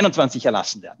 2021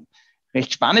 erlassen werden.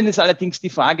 Recht spannend ist allerdings die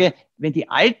Frage, wenn die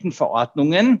alten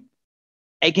Verordnungen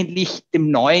eigentlich dem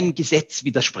neuen Gesetz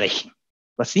widersprechen.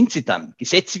 Was sind sie dann?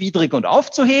 Gesetzwidrig und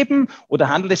aufzuheben? Oder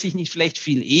handelt es sich nicht vielleicht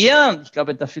viel eher, und ich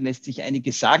glaube, dafür lässt sich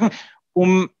einiges sagen,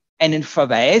 um einen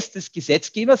Verweis des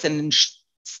Gesetzgebers, einen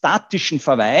statischen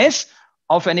Verweis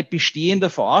auf eine bestehende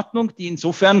Verordnung, die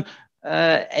insofern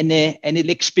eine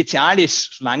Lex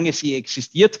Specialis, solange sie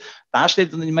existiert,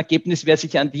 darstellt und im Ergebnis, wer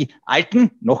sich an die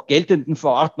alten, noch geltenden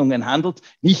Verordnungen handelt,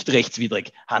 nicht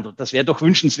rechtswidrig handelt. Das wäre doch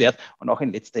wünschenswert und auch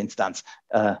in letzter Instanz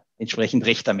entsprechend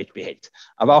Recht damit behält.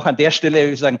 Aber auch an der Stelle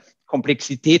würde ich sagen,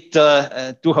 Komplexität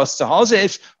durchaus zu Hause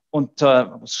ist. Und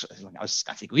aus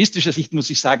ganz egoistischer Sicht muss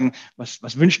ich sagen,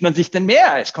 was wünscht man sich denn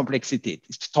mehr als Komplexität?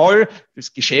 Ist toll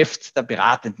fürs Geschäft der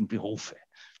beratenden Berufe.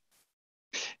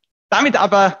 Damit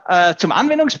aber zum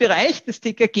Anwendungsbereich des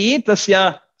TKG, das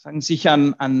ja sich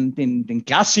an den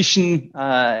klassischen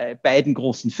beiden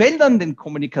großen Feldern, den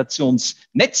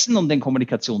Kommunikationsnetzen und den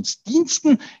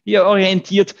Kommunikationsdiensten hier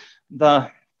orientiert. In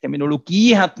der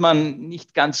Terminologie hat man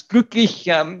nicht ganz glücklich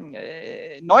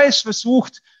Neues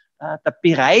versucht. Der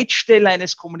Bereitsteller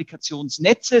eines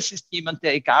Kommunikationsnetzes ist jemand,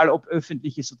 der, egal ob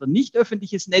öffentliches oder nicht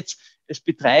öffentliches Netz, es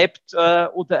betreibt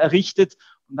oder errichtet.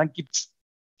 Und dann gibt es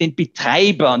den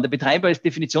Betreiber. Und der Betreiber ist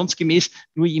definitionsgemäß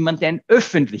nur jemand, der ein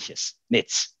öffentliches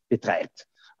Netz betreibt.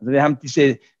 Also wir haben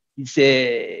diese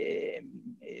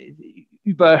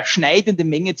überschneidende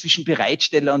Menge zwischen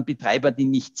Bereitsteller und Betreiber, die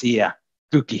nicht sehr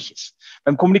glücklich ist.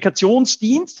 Beim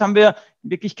Kommunikationsdienst haben wir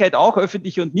in Wirklichkeit auch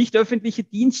öffentliche und nicht öffentliche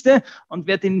Dienste. Und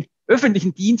wer den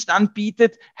öffentlichen Dienst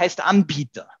anbietet, heißt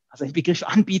Anbieter. Also im Begriff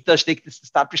Anbieter steckt das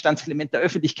Tatbestandselement der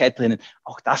Öffentlichkeit drinnen.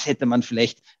 Auch das hätte man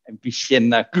vielleicht ein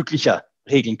bisschen glücklicher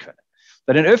regeln können.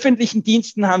 Bei den öffentlichen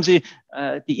Diensten haben Sie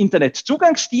die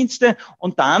Internetzugangsdienste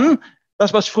und dann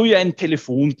das, was früher ein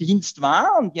Telefondienst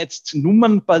war und jetzt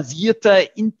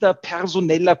nummernbasierter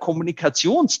interpersoneller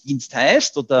Kommunikationsdienst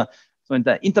heißt oder so in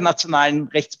der internationalen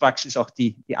Rechtspraxis auch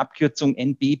die Abkürzung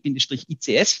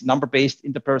NB-ICS, Number-Based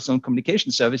Interpersonal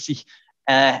Communication Service, sich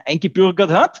eingebürgert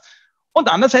hat. Und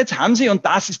andererseits haben Sie, und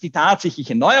das ist die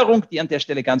tatsächliche Neuerung, die an der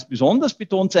Stelle ganz besonders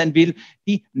betont sein will,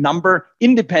 die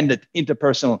Number-Independent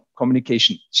Interpersonal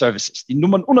Communication Services, die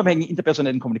nummernunabhängigen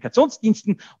interpersonellen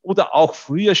Kommunikationsdiensten oder auch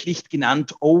früher schlicht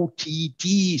genannt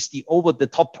OTTs, die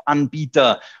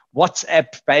Over-the-Top-Anbieter,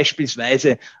 WhatsApp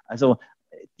beispielsweise, also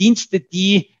Dienste,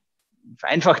 die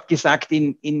vereinfacht gesagt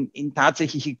in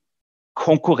tatsächliche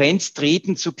Konkurrenz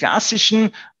treten zu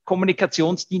klassischen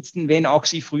Kommunikationsdiensten, wenn auch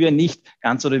sie früher nicht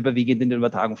ganz oder überwiegend in der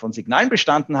Übertragung von Signalen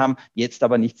bestanden haben, jetzt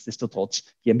aber nichtsdestotrotz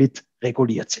hiermit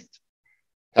reguliert sind.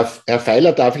 Herr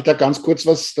Feiler, darf ich da ganz kurz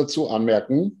was dazu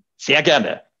anmerken? Sehr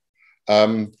gerne.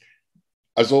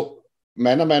 Also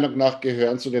meiner Meinung nach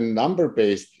gehören zu den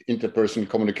Number-Based Interpersonal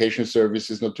Communication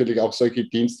Services natürlich auch solche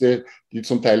Dienste, die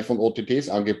zum Teil von OTTs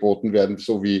angeboten werden,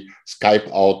 so wie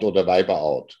Skype Out oder Viber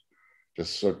Out.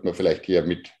 Das sollte man vielleicht hier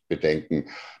mit bedenken.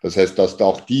 Das heißt, dass da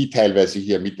auch die teilweise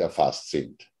hier mit erfasst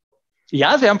sind.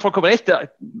 Ja, Sie haben vollkommen recht.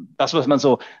 Das, was man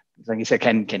so sagen, ist ja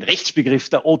kein Rechtsbegriff,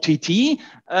 der OTT.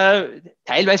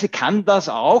 Teilweise kann das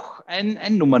auch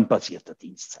ein nummernbasierter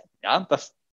Dienst sein. Ja,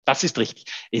 das ist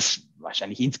richtig. Ist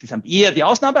wahrscheinlich insgesamt eher die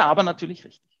Ausnahme, aber natürlich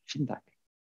richtig. Vielen Dank.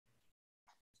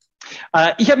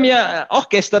 Ich habe mir auch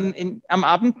gestern am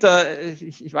Abend,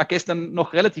 ich war gestern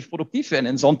noch relativ produktiv für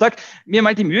einen Sonntag, mir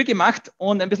mal die Mühe gemacht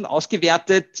und ein bisschen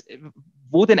ausgewertet,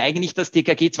 wo denn eigentlich das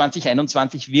TKG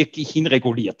 2021 wirklich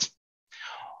hinreguliert.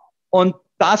 Und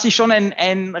da sich schon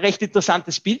ein recht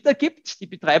interessantes Bild ergibt, die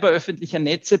Betreiber öffentlicher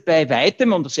Netze bei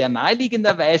weitem und sehr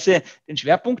naheliegenderweise den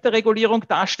Schwerpunkt der Regulierung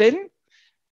darstellen.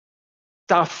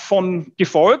 Davon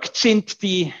gefolgt sind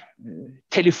die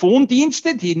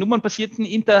Telefondienste, die nummernbasierten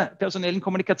interpersonellen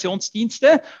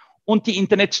Kommunikationsdienste und die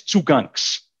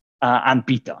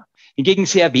Internetzugangsanbieter. Hingegen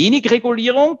sehr wenig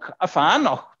Regulierung erfahren,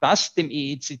 auch das dem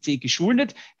EECC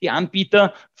geschuldet, die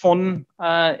Anbieter von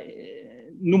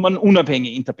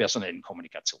nummernunabhängigen interpersonellen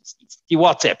Kommunikationsdiensten, die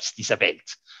WhatsApps dieser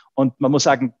Welt. Und man muss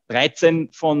sagen, 13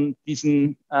 von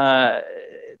diesen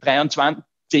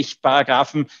 23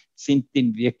 Paragraphen sind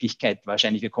in Wirklichkeit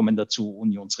wahrscheinlich, wir kommen dazu,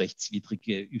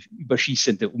 unionsrechtswidrige,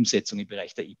 überschießende Umsetzung im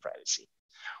Bereich der E-Privacy.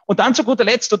 Und dann zu guter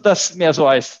Letzt, und das mehr so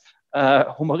als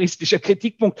humoristischer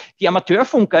Kritikpunkt, die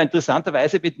Amateurfunker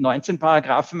interessanterweise mit 19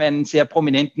 Paragraphen einen sehr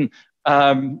prominenten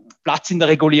Platz in der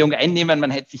Regulierung einnehmen.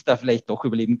 Man hätte sich da vielleicht doch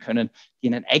überlegen können, die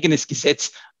in ein eigenes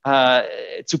Gesetz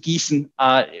zu gießen.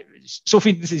 So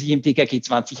finden sie sich im TKG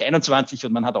 2021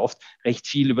 und man hat oft recht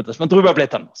viel, über das man drüber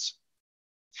blättern muss.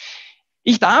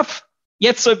 Ich darf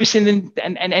jetzt so ein bisschen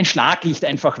ein Schlaglicht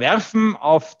einfach werfen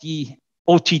auf die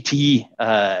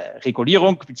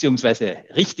OTT-Regulierung, beziehungsweise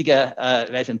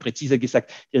richtigerweise und präziser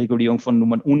gesagt, die Regulierung von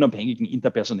nummernunabhängigen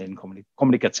interpersonellen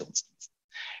Kommunikationsdiensten.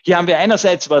 Hier haben wir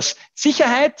einerseits, was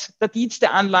Sicherheit der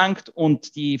Dienste anlangt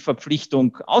und die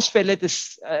Verpflichtung, Ausfälle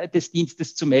des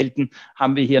Dienstes zu melden,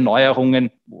 haben wir hier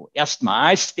Neuerungen, wo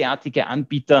erstmals derartige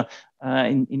Anbieter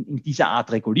in dieser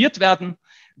Art reguliert werden.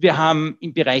 Wir haben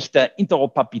im Bereich der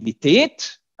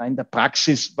Interoperabilität in der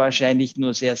Praxis wahrscheinlich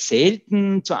nur sehr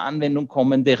selten zur Anwendung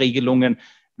kommende Regelungen,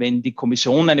 wenn die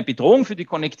Kommission eine Bedrohung für die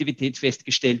Konnektivität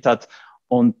festgestellt hat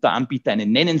und der Anbieter eine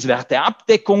nennenswerte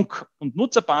Abdeckung und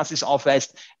Nutzerbasis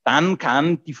aufweist, dann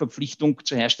kann die Verpflichtung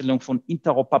zur Herstellung von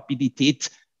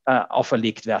Interoperabilität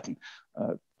auferlegt werden.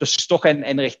 Das ist doch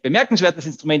ein recht bemerkenswertes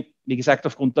Instrument, wie gesagt,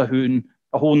 aufgrund der hohen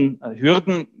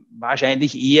Hürden,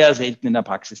 wahrscheinlich eher selten in der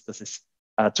Praxis, dass es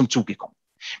zum Zuge kommt.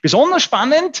 Besonders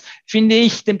spannend finde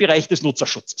ich den Bereich des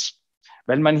Nutzerschutzes,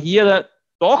 weil man hier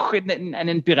doch in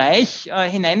einen Bereich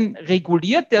hinein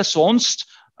reguliert, der sonst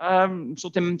so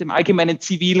dem allgemeinen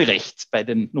Zivilrecht bei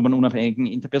den nummernunabhängigen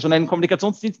interpersonellen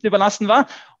Kommunikationsdiensten überlassen war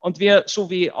und wir,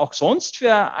 so wie auch sonst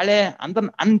für alle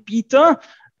anderen Anbieter,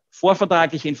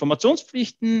 vorvertragliche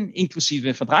Informationspflichten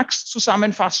inklusive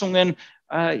Vertragszusammenfassungen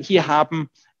hier haben,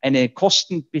 eine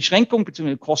Kostenbeschränkung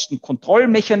bzw.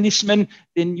 Kostenkontrollmechanismen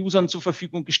den Usern zur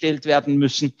Verfügung gestellt werden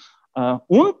müssen.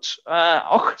 Und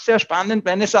auch sehr spannend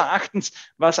meines Erachtens,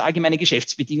 was allgemeine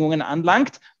Geschäftsbedingungen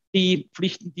anlangt, die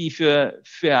Pflichten, die für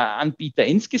Anbieter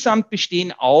insgesamt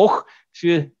bestehen, auch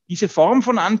für diese Form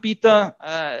von Anbieter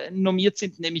normiert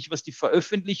sind, nämlich was die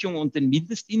Veröffentlichung und den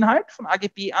Mindestinhalt von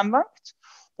AGB anlangt.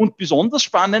 Und besonders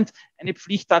spannend, eine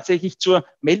Pflicht tatsächlich zur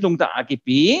Meldung der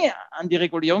AGB an die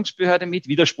Regulierungsbehörde mit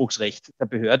Widerspruchsrecht der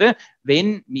Behörde,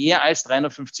 wenn mehr als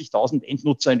 350.000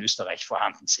 Endnutzer in Österreich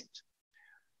vorhanden sind.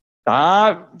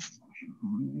 Da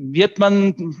wird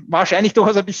man wahrscheinlich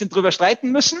durchaus ein bisschen drüber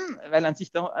streiten müssen, weil an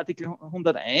sich der Artikel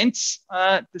 101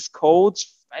 des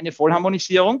Codes eine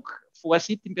Vollharmonisierung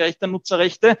vorsieht im Bereich der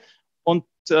Nutzerrechte. Und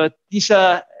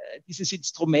dieses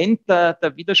Instrument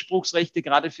der Widerspruchsrechte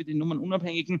gerade für die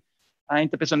nummernunabhängigen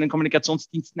interpersonellen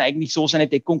Kommunikationsdiensten eigentlich so seine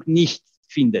Deckung nicht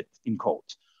findet im Code.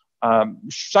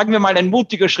 Sagen wir mal ein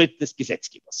mutiger Schritt des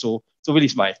Gesetzgebers. So will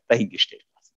ich es mal dahingestellt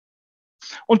lassen.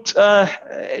 Und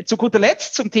zu guter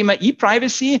Letzt zum Thema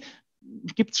E-Privacy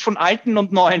gibt es von alten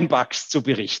und neuen Bugs zu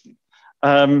berichten.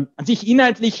 An sich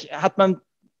inhaltlich hat man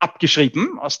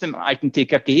abgeschrieben aus dem alten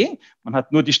TKG. Man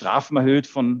hat nur die Strafen erhöht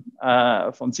von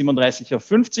 37 auf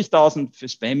 50.000 für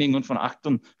Spamming und von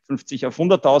 58 auf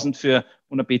 100.000 für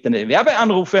unerbetene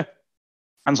Werbeanrufe.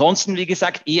 Ansonsten, wie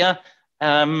gesagt, eher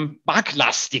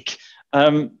buglastig.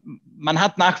 Man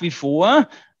hat nach wie vor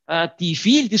die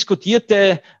viel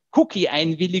diskutierte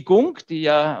Cookie-Einwilligung, die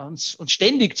ja uns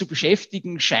ständig zu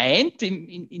beschäftigen scheint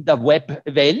in der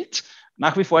Web-Welt,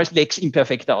 nach wie vor als Lex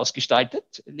Imperfecta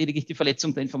ausgestaltet. Lediglich die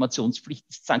Verletzung der Informationspflicht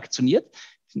ist sanktioniert.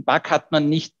 Diesen Bug hat man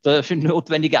nicht für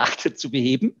notwendig erachtet zu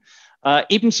beheben.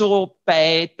 Ebenso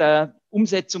bei der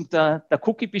Umsetzung der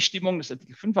Cookie-Bestimmung, das ist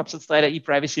Artikel 5 Absatz 3 der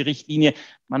E-Privacy-Richtlinie,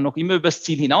 man noch immer übers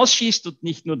Ziel hinausschießt und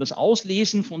nicht nur das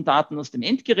Auslesen von Daten aus dem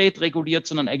Endgerät reguliert,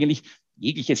 sondern eigentlich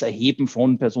jegliches Erheben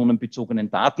von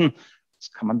personenbezogenen Daten.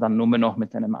 Das kann man dann nur mehr noch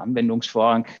mit einem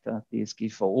Anwendungsvorrang der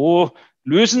DSGVO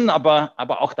lösen, aber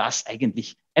auch das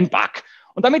eigentlich ein Bug.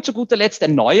 Und damit zu guter Letzt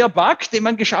ein neuer Bug, den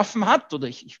man geschaffen hat, oder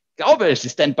ich glaube, es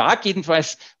ist ein Bug,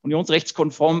 jedenfalls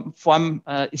unionsrechtskonform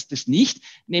ist es nicht,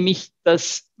 nämlich,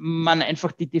 dass man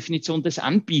einfach die Definition des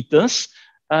Anbieters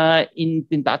in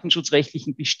den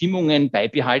datenschutzrechtlichen Bestimmungen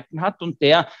beibehalten hat und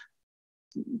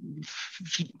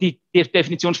die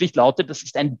Definition schlicht lautet, das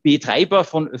ist ein Betreiber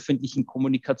von öffentlichen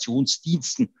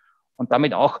Kommunikationsdiensten und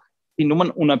damit auch die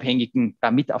Nummernunabhängigen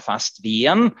damit erfasst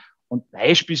wären und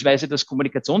beispielsweise das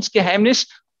Kommunikationsgeheimnis,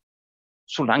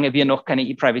 solange wir noch keine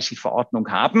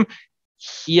E-Privacy-Verordnung haben,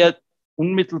 hier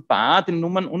unmittelbar den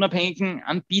nummernunabhängigen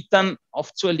Anbietern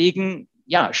aufzuerlegen,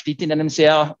 ja, steht in einem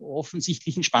sehr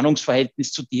offensichtlichen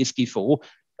Spannungsverhältnis zu DSGVO,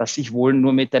 das sich wohl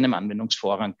nur mit einem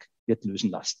Anwendungsvorrang wird lösen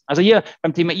lassen. Also hier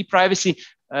beim Thema E-Privacy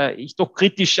ich doch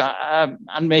kritisch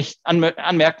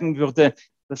anmerken würde,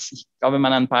 dass ich glaube,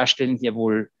 man an ein paar Stellen hier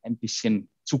wohl ein bisschen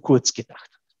zu kurz gedacht hat.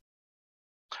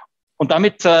 Und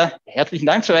damit herzlichen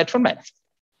Dank soweit von meiner Seite.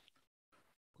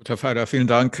 Gut, Herr Feider, vielen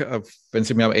Dank. Wenn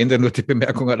Sie mir am Ende nur die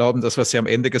Bemerkung erlauben, das, was Sie am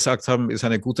Ende gesagt haben, ist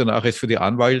eine gute Nachricht für die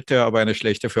Anwälte, aber eine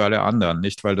schlechte für alle anderen,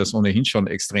 nicht? Weil das ohnehin schon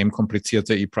extrem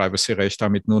komplizierte E-Privacy-Recht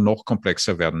damit nur noch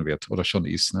komplexer werden wird oder schon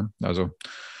ist. Ne? Also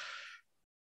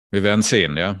wir werden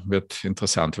sehen, ja, wird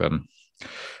interessant werden.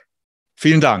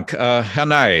 Vielen Dank. Herr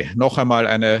Ney, noch einmal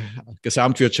eine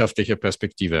gesamtwirtschaftliche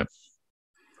Perspektive.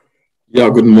 Ja,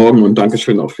 guten Morgen und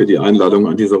Dankeschön auch für die Einladung,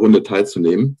 an dieser Runde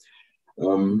teilzunehmen.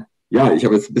 Ja, ich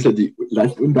habe jetzt ein bisschen die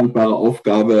leicht undankbare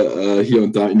Aufgabe, hier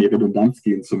und da in die Redundanz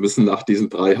gehen zu müssen nach diesen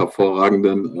 3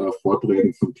 hervorragenden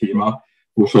Vorträgen zum Thema,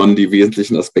 wo schon die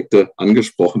wesentlichen Aspekte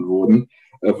angesprochen wurden.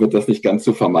 Wird das nicht ganz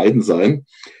zu vermeiden sein.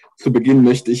 Zu Beginn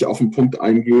möchte ich auf einen Punkt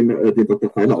eingehen, den Dr.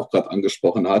 Feiler auch gerade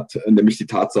angesprochen hat, nämlich die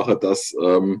Tatsache, dass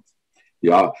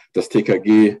das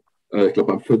TKG ich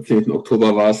glaube am 14.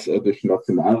 Oktober war es, durch den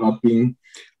Nationalrat ging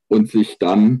und sich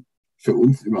dann für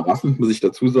uns überraschend, muss ich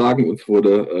dazu sagen, uns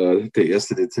wurde der 1.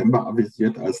 Dezember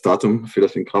avisiert als Datum für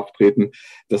das Inkrafttreten,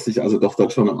 dass sich also doch dann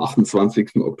schon am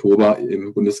 28. Oktober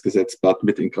im Bundesgesetzblatt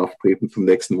mit Inkrafttreten zum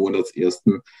nächsten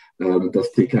Monatsersten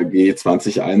das TKG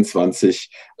 2021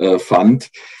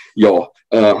 fand. Ja,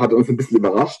 hat uns ein bisschen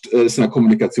überrascht. Ist in der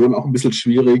Kommunikation auch ein bisschen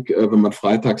schwierig, wenn man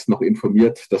freitags noch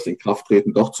informiert, dass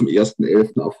Inkrafttreten doch zum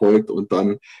 1.11. erfolgt und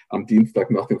dann am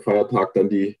Dienstag nach dem Feiertag dann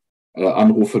die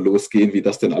Anrufe losgehen, wie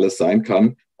das denn alles sein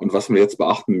kann und was man jetzt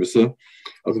beachten müsse.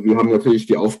 Also wir haben natürlich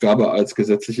die Aufgabe als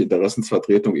gesetzliche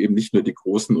Interessensvertretung eben nicht nur die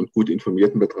großen und gut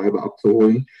informierten Betreiber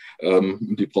abzuholen.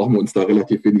 Die brauchen wir uns da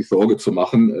relativ wenig Sorge zu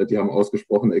machen. Die haben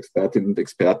ausgesprochene Expertinnen und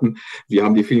Experten. Wir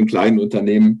haben die vielen kleinen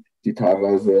Unternehmen, die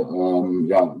teilweise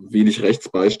wenig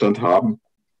Rechtsbeistand haben.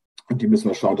 Und die müssen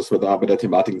wir schauen, dass wir da bei der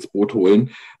Thematik ins Boot holen.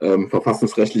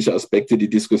 Verfassungsrechtliche Aspekte, die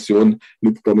Diskussion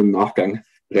nützt dann im Nachgang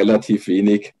relativ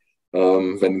wenig,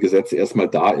 wenn ein Gesetz erstmal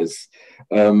da ist.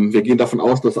 Wir gehen davon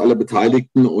aus, dass alle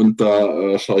Beteiligten, und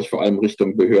da schaue ich vor allem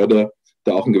Richtung Behörde,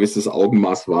 da auch ein gewisses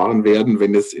Augenmaß wahren werden,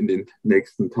 wenn es in den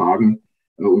nächsten Tagen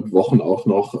und Wochen auch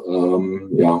noch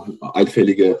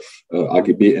allfällige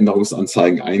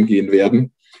AGB-Änderungsanzeigen eingehen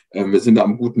werden. Wir sind da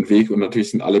am guten Weg und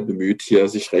natürlich sind alle bemüht, hier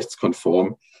sich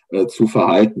rechtskonform zu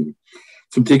verhalten.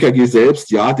 Zum TKG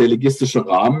selbst, ja, der legistische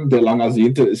Rahmen, der lang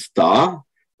ersehnte, ist da.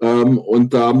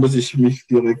 Und da muss ich mich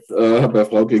direkt bei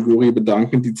Frau Gregori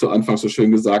bedanken, die zu Anfang so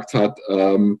schön gesagt hat,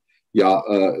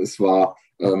 es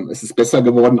ist besser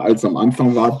geworden, als am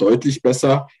Anfang war, deutlich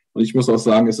besser. Und ich muss auch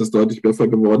sagen, es ist deutlich besser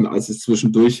geworden, als es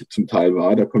zwischendurch zum Teil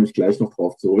war. Da komme ich gleich noch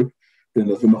drauf zurück. Denn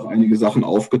da sind noch einige Sachen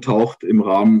aufgetaucht im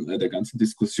Rahmen der ganzen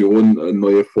Diskussion,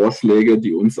 neue Vorschläge,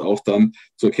 die uns auch dann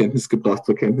zur Kenntnis gebracht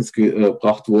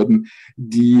wurden,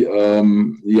 die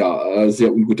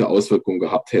sehr ungute Auswirkungen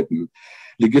gehabt hätten.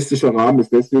 Logistischer Rahmen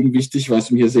ist deswegen wichtig, weil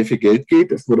es um hier sehr viel Geld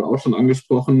geht. Es wurde auch schon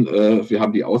angesprochen. Wir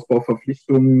haben die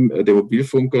Ausbauverpflichtungen der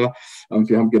Mobilfunker.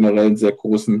 Wir haben generell einen sehr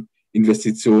großen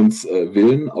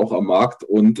Investitionswillen, auch am Markt.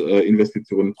 Und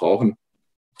Investitionen brauchen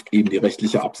eben die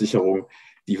rechtliche Absicherung,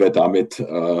 die wir damit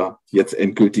jetzt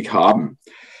endgültig haben.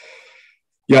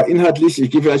 Ja, inhaltlich, ich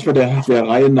gehe vielleicht mal der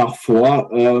Reihe nach vor,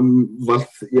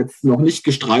 was jetzt noch nicht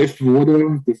gestreift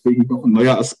wurde, deswegen noch ein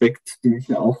neuer Aspekt, den ich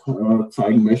hier auch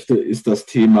zeigen möchte, ist das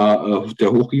Thema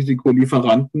der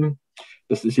Hochrisikolieferanten.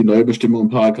 Das ist die neue Bestimmung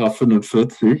in §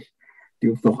 45, die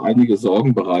uns noch einige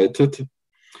Sorgen bereitet.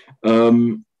 Ich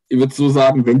würde so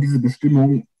sagen, wenn diese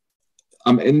Bestimmung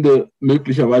am Ende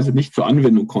möglicherweise nicht zur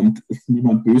Anwendung kommt, ist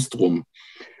niemand böse drum.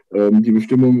 Die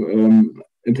Bestimmung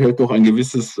enthält doch ein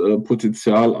gewisses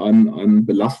Potenzial an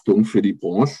Belastung für die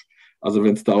Branche. Also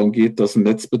wenn es darum geht, dass ein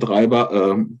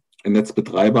Netzbetreiber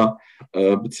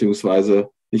beziehungsweise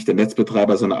nicht der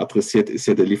Netzbetreiber, sondern adressiert ist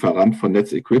ja der Lieferant von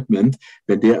Netzequipment,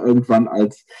 wenn der irgendwann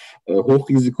als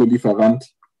Hochrisikolieferant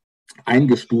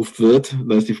eingestuft wird,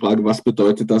 dann ist die Frage, was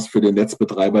bedeutet das für den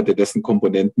Netzbetreiber, der dessen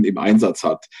Komponenten im Einsatz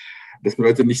hat? Das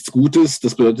bedeutet nichts Gutes.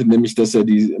 Das bedeutet nämlich, dass er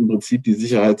im Prinzip die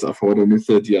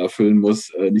Sicherheitserfordernisse, die er erfüllen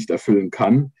muss, nicht erfüllen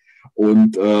kann.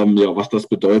 Und was das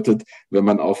bedeutet, wenn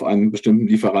man auf einen bestimmten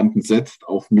Lieferanten setzt,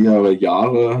 auf mehrere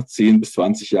Jahre, 10 bis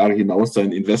 20 Jahre hinaus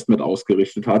sein Investment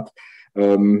ausgerichtet hat,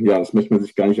 das möchte man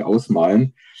sich gar nicht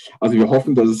ausmalen. Also wir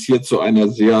hoffen, dass es hier zu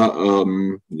einer zu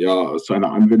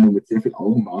einer Anwendung mit sehr viel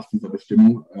Augenmaß dieser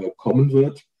Bestimmung kommen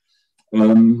wird.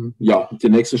 Der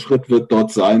nächste Schritt wird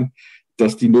dort sein,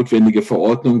 dass die notwendige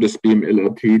Verordnung des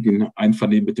BMLRT, die in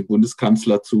Einvernehmen mit dem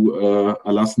Bundeskanzler zu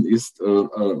erlassen ist,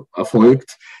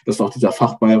 erfolgt, dass auch dieser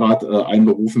Fachbeirat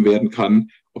einberufen werden kann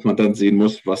und man dann sehen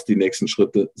muss, was die nächsten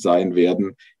Schritte sein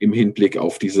werden im Hinblick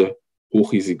auf diese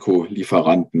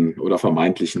Hochrisikolieferanten oder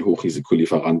vermeintlichen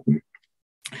Hochrisikolieferanten.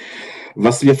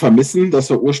 Was wir vermissen,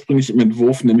 das war ursprünglich im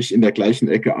Entwurf nämlich in der gleichen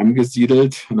Ecke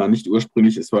angesiedelt, nicht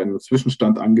ursprünglich, es war in einem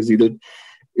Zwischenstand angesiedelt,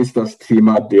 ist das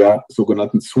Thema der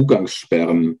sogenannten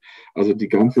Zugangssperren. Also die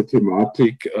ganze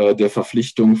Thematik der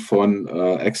Verpflichtung von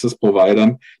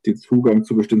Access-Providern, den Zugang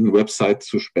zu bestimmten Websites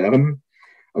zu sperren.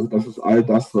 Also das ist all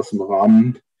das, was im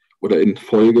Rahmen oder in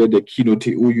Folge der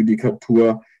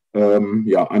Kino-TU-Judikatur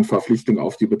an Verpflichtung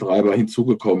auf die Betreiber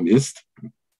hinzugekommen ist.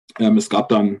 Es gab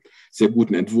dann einen sehr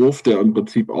guten Entwurf, der im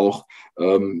Prinzip auch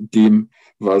dem,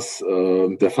 was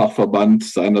der Fachverband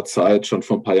seinerzeit schon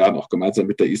vor ein paar Jahren auch gemeinsam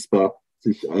mit der ISPA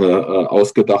sich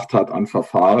ausgedacht hat an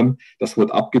Verfahren. Das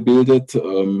wurde abgebildet.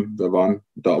 Wir waren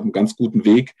da auf einem ganz guten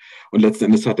Weg. Und letzten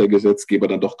Endes hat der Gesetzgeber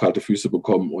dann doch kalte Füße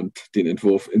bekommen und den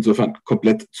Entwurf insofern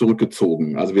komplett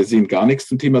zurückgezogen. Also wir sehen gar nichts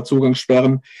zum Thema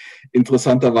Zugangssperren.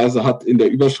 Interessanterweise hat in der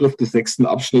Überschrift des 6.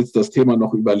 Abschnitts das Thema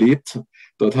noch überlebt.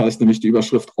 Dort heißt nämlich die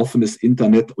Überschrift offenes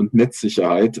Internet und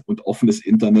Netzsicherheit. Und offenes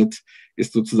Internet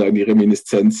ist sozusagen die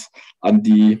Reminiszenz an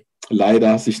die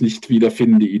leider sich nicht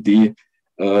wiederfindende Idee,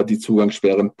 die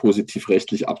Zugangssperren positiv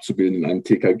rechtlich abzubilden in einem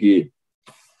TKG.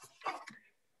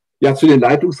 Ja, zu den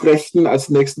Leitungsrechten als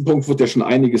nächsten Punkt wird ja schon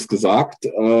einiges gesagt.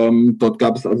 Dort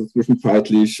gab es also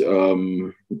zwischenzeitlich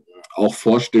auch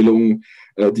Vorstellungen,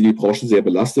 die die Branche sehr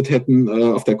belastet hätten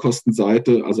auf der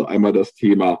Kostenseite. Also einmal das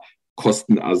Thema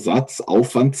Kostenersatz,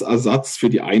 Aufwandsersatz für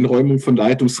die Einräumung von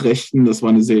Leitungsrechten. Das war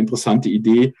eine sehr interessante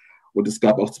Idee. Und es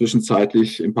gab auch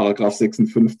zwischenzeitlich im Paragraph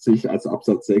 56 als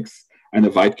Absatz 6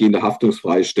 eine weitgehende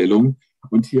Haftungsfreistellung.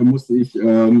 Und hier muss ich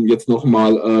jetzt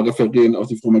nochmal referieren auf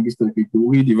die Frau Magister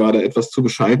Grigori. Die war da etwas zu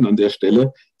bescheiden an der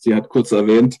Stelle. Sie hat kurz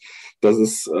erwähnt, dass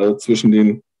es zwischen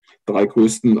den 3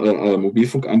 größten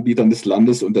Mobilfunkanbietern des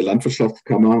Landes und der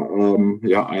Landwirtschaftskammer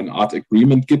eine Art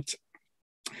Agreement gibt.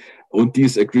 Und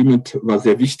dieses Agreement war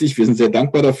sehr wichtig. Wir sind sehr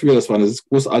dankbar dafür. Das war eine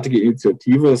großartige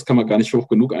Initiative. Das kann man gar nicht hoch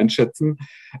genug einschätzen.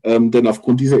 Denn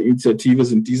aufgrund dieser Initiative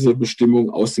sind diese Bestimmungen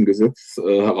aus dem Gesetz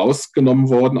herausgenommen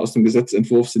worden. Aus dem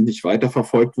Gesetzentwurf sind nicht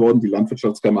weiterverfolgt worden. Die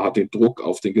Landwirtschaftskammer hat den Druck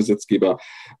auf den Gesetzgeber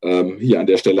hier an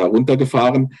der Stelle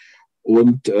heruntergefahren.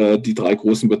 Und die 3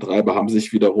 großen Betreiber haben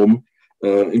sich wiederum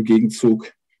im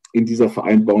Gegenzug in dieser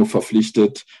Vereinbarung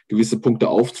verpflichtet, gewisse Punkte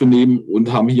aufzunehmen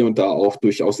und haben hier und da auch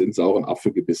durchaus in sauren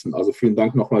Apfel gebissen. Also vielen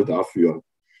Dank nochmal dafür.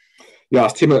 Ja,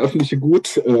 das Thema öffentliche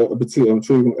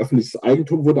öffentliches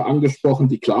Eigentum wurde angesprochen,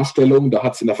 die Klarstellung, da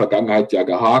hat es in der Vergangenheit ja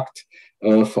gehakt,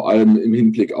 vor allem im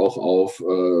Hinblick auch auf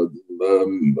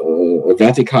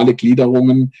vertikale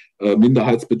Gliederungen,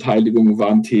 Minderheitsbeteiligungen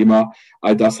waren Thema.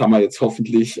 All das haben wir jetzt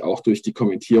hoffentlich auch durch die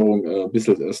Kommentierung ein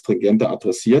bisschen stringenter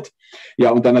adressiert.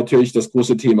 Ja, und dann natürlich das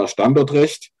große Thema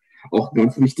Standortrecht, auch ein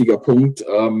ganz wichtiger Punkt.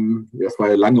 Das war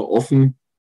ja lange offen,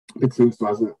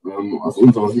 beziehungsweise aus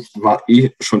unserer Sicht war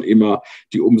schon immer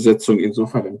die Umsetzung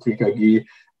insofern im TKG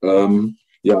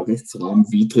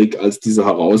rechtsrahmenwidrig, als diese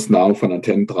Herausnahme von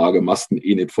Antennentragemasten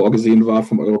nicht vorgesehen war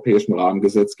vom europäischen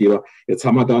Rahmengesetzgeber. Jetzt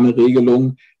haben wir da eine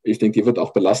Regelung. Ich denke, die wird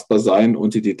auch belastbar sein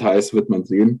und die Details wird man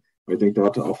sehen. Ich denke, da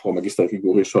hat auch Frau Magister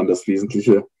Grigori schon das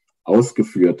Wesentliche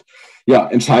ausgeführt. Ja,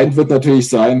 entscheidend wird natürlich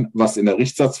sein, was in der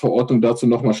Richtsatzverordnung dazu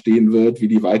nochmal stehen wird, wie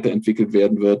die weiterentwickelt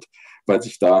werden wird, weil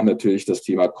sich da natürlich das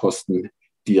Thema Kosten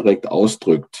direkt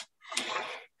ausdrückt.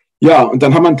 Ja, und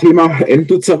dann haben wir ein Thema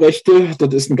Endnutzerrechte.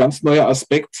 Das ist ein ganz neuer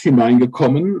Aspekt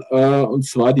hineingekommen, und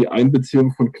zwar die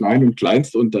Einbeziehung von Klein- und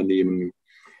Kleinstunternehmen.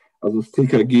 Also das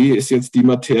TKG ist jetzt die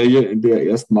Materie, in der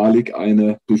erstmalig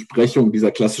eine Durchbrechung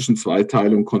dieser klassischen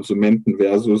Zweiteilung Konsumenten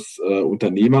versus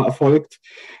Unternehmer erfolgt,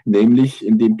 nämlich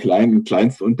indem Klein- und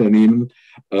Kleinstunternehmen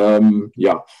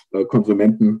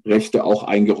Konsumentenrechte auch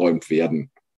eingeräumt werden.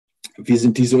 Wie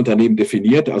sind diese Unternehmen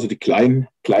definiert? Also die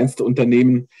kleinste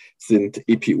Unternehmen sind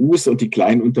EPUs und die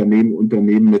kleinen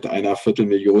Unternehmen mit einer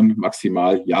Viertelmillion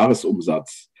maximal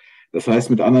Jahresumsatz. Das heißt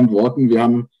mit anderen Worten, wir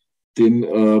haben den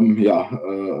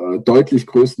deutlich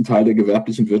größten Teil der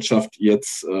gewerblichen Wirtschaft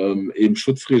jetzt im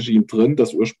Schutzregime drin,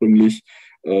 das ursprünglich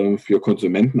für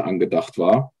Konsumenten angedacht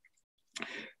war.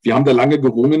 Wir haben da lange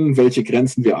gerungen, welche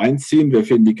Grenzen wir einziehen. Wir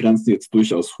finden die Grenzen jetzt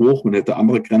durchaus hoch. Man hätte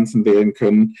andere Grenzen wählen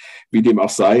können, wie dem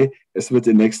auch sei. Es wird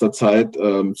in nächster Zeit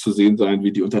zu sehen sein,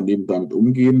 wie die Unternehmen damit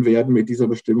umgehen werden mit dieser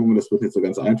Bestimmung. Das wird nicht so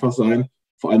ganz einfach sein.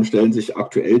 Vor allem stellen sich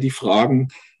aktuell die Fragen,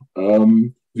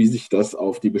 wie sich das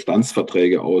auf die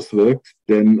Bestandsverträge auswirkt.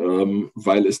 Denn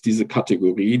weil es diese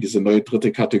Kategorie, diese neue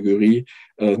 3. Kategorie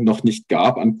noch nicht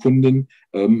gab an Kunden,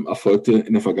 erfolgte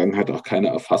in der Vergangenheit auch keine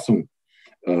Erfassung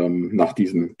nach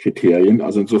diesen Kriterien.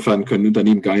 Also insofern können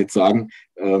Unternehmen gar nicht sagen,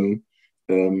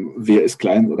 wer ist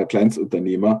Klein- oder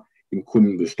Kleinstunternehmer im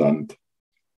Kundenbestand.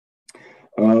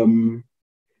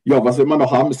 Was wir immer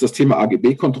noch haben, ist das Thema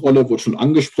AGB-Kontrolle, wurde schon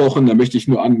angesprochen. Da möchte ich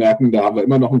nur anmerken, da haben wir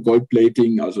immer noch ein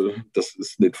Goldplating. Also das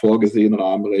ist nicht vorgesehen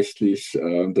rahmenrechtlich.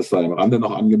 Das sei am Rande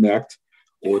noch angemerkt.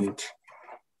 Und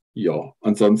ja,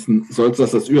 ansonsten soll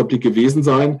es das Überblick gewesen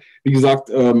sein. Wie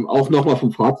gesagt, auch nochmal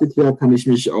vom Fazit her kann ich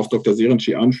mich auch Dr.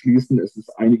 Serenci anschließen. Es ist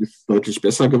einiges deutlich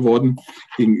besser geworden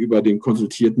gegenüber dem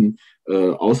konsultierten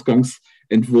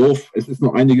Ausgangsentwurf. Es ist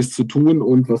noch einiges zu tun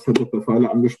und was Herr Dr.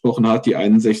 Feiler angesprochen hat, die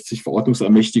 61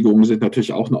 Verordnungsermächtigungen sind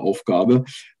natürlich auch eine Aufgabe,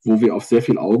 wo wir auf sehr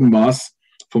viel Augenmaß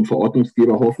vom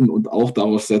Verordnungsgeber hoffen und auch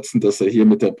darauf setzen, dass er hier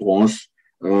mit der Branche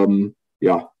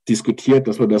diskutiert,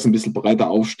 dass wir das ein bisschen breiter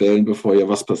aufstellen, bevor ja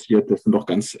was passiert. Das sind doch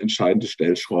ganz entscheidende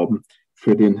Stellschrauben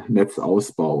für den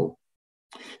Netzausbau.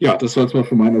 Ja, das soll es mal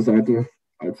von meiner Seite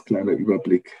als kleiner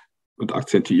Überblick und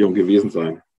Akzentierung gewesen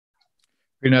sein.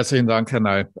 Vielen herzlichen Dank, Herr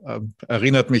Ney.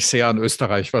 Erinnert mich sehr an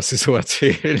Österreich, was Sie so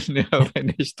erzählen, ja,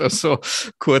 wenn ich das so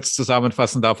kurz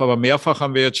zusammenfassen darf. Aber mehrfach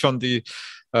haben wir jetzt schon die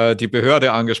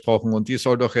Behörde angesprochen und die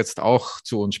soll doch jetzt auch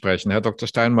zu uns sprechen. Herr Dr.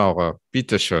 Steinmaurer,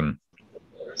 bitteschön.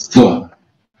 So,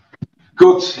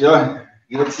 gut, ja,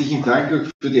 herzlichen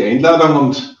Dank für die Einladung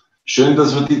und schön,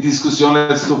 dass wir die Diskussion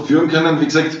jetzt so führen können. Wie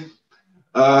gesagt,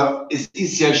 es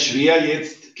ist ja schwer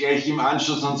jetzt gleich im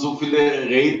Anschluss an so viele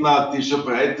Redner, die schon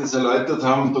Breites erläutert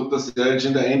haben, Dr. Seric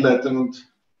in der Einleitung und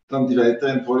dann die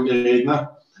weiteren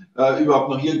Folgeredner, überhaupt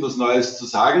noch irgendwas Neues zu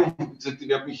sagen. Wie gesagt, ich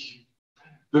werde mich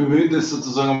bemühen, das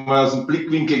sozusagen mal aus dem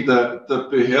Blickwinkel der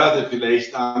Behörde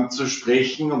vielleicht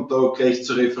anzusprechen und da gleich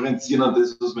zu referenzieren an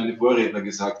das, was meine Vorredner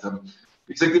gesagt haben.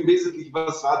 Wie gesagt, im Wesentlichen,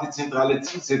 was war die zentrale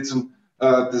Zielsetzung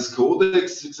des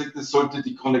Kodex? Wie gesagt, es sollte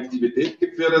die Konnektivität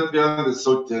gefördert werden, es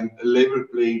sollte ein Level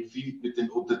Playing Field mit den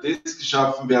OTTs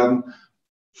geschaffen werden,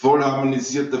 voll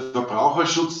harmonisierter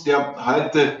Verbraucherschutz, der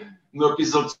heute nur ein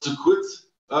bisschen zu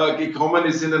kurz gekommen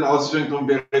ist in den Ausführungen, darum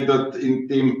wäre dort in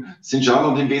dem Sinn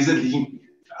schauen und im Wesentlichen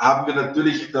haben wir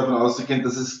natürlich davon ausgehen,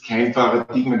 dass es kein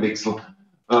Paradigmenwechsel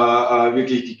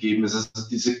wirklich gegeben ist. Also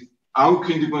diese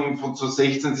Ankündigungen von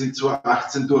 2016 sind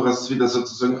 2018 durchaus wieder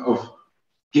sozusagen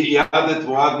geerdet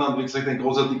worden und wie gesagt, ein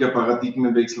großartiger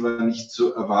Paradigmenwechsel war nicht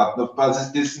zu erwarten. Auf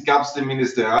Basis dessen gab es den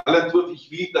Ministerialentwurf.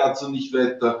 Ich will dazu nicht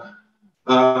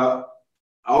weiter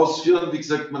ausführen. Wie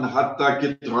gesagt, man hat da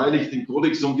getreulich den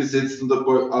Kodex umgesetzt und der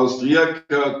Austriac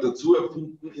dazu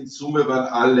erfunden. In Summe waren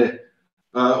alle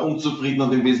unzufrieden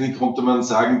und im Wesentlichen konnte man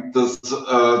sagen, dass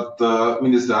der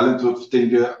Ministerialentwurf,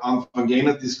 den wir Anfang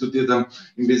Jänner diskutiert haben,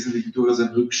 im Wesentlichen durchaus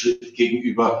ein Rückschritt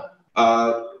gegenüber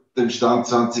dem Stand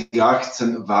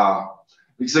 2018 war.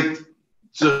 Wie gesagt,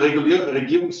 zur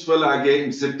Regierungsvorlage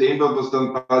im September, was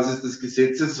dann Basis des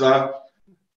Gesetzes war,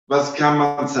 was kann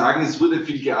man sagen? Es wurde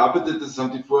viel gearbeitet, das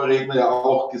haben die Vorredner ja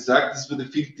auch gesagt, es wurde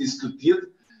viel diskutiert,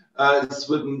 es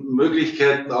wurden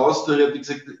Möglichkeiten austariert. Wie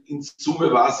gesagt, in Summe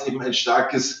war es eben ein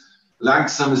starkes,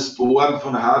 langsames Bohren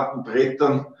von harten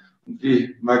Brettern und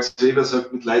wie Max Weber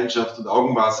sagt, mit Leidenschaft und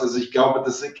Augenmaß. Also ich glaube,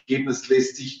 das Ergebnis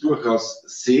lässt sich durchaus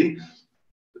sehen.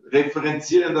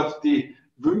 Referenzierend auf die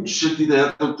Wünsche, die der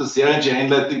Herr Dr. Seric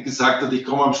einleitend gesagt hat, ich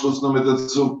komme am Schluss nochmal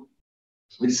dazu,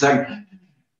 würde ich sagen,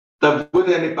 da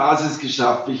wurde eine Basis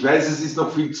geschaffen. Ich weiß, es ist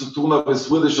noch viel zu tun, aber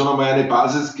es wurde schon einmal eine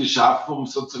Basis geschaffen, um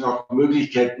sozusagen auch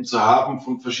Möglichkeiten zu haben,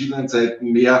 von verschiedenen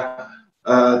Seiten mehr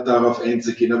darauf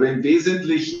einzugehen. Aber im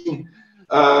Wesentlichen,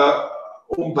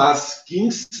 um was ging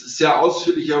es? Sehr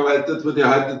ausführlich erweitert wurde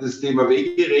heute das Thema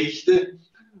Wegerechte.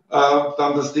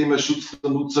 Dann das Thema Schutz der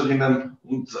Nutzerinnen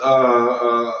und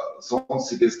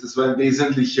Sonstiges. Das war ein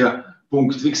wesentlicher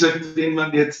Punkt. Wie gesagt, wenn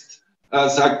man jetzt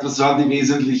sagt, was waren die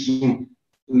wesentlichen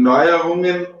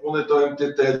Neuerungen, ohne da im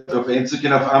Detail darauf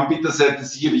einzugehen, auf Anbieterseite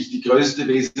sicherlich die größte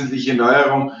wesentliche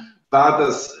Neuerung war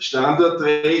das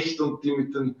Standardrecht und die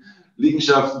mit den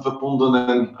Liegenschaften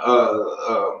verbundenen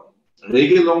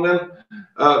Regelungen.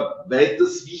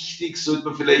 Weiters wichtig sollte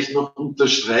man vielleicht noch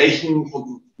unterstreichen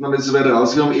und man ist so weiter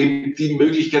rausgekommen, eben die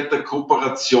Möglichkeit der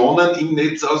Kooperationen im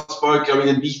Netzausbau, glaube ich,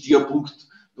 ein wichtiger Punkt.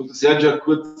 Dr. Seric hat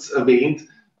kurz erwähnt,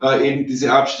 eben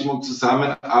diese Abstimmung,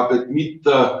 Zusammenarbeit mit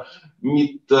der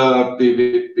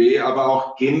BWB, aber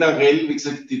auch generell, wie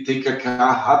gesagt, die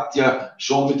TKK hat ja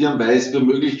schon mit ihrem Weißbuch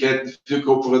Möglichkeiten für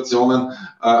Kooperationen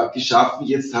geschaffen.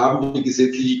 Jetzt haben wir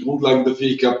gesetzliche Grundlagen dafür.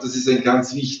 Ich glaube, das ist ein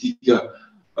ganz wichtiger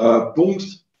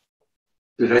Punkt.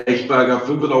 Bereich Paragraph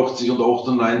 85 und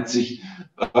 98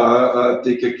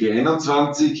 TKG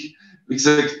 21. Wie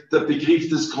gesagt, der Begriff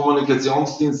des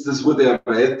Kommunikationsdienstes wurde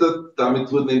erweitert.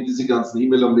 Damit wurden eben diese ganzen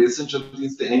E-Mail- und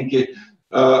Messenger-Dienste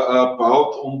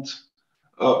eingebaut und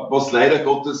was leider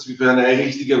Gottes, wie Herr Ney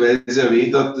richtigerweise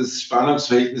erwähnt hat, das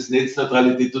Spannungsverhältnis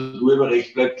Netzneutralität und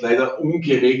Urheberrecht bleibt leider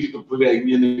ungeregelt, obwohl wir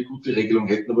eigentlich eine gute Regelung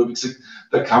hätten. Aber wie gesagt,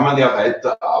 da kann man ja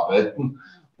weiterarbeiten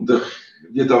und da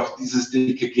wird auch dieses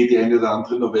TKG die eine oder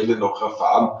andere Novelle noch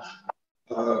erfahren.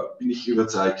 Bin ich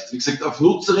überzeugt. Wie gesagt, auf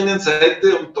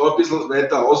Nutzerinnenseite, um da ein bisschen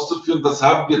weiter auszuführen, was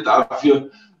haben wir dafür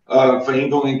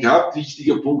Veränderungen gehabt?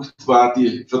 Wichtiger Punkt war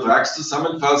die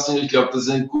Vertragszusammenfassung. Ich glaube, das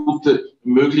ist eine gute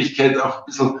Möglichkeit, auch ein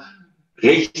bisschen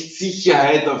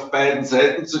Rechtssicherheit auf beiden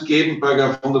Seiten zu geben.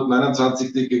 Paragraph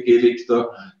 129 TKG legt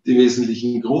da die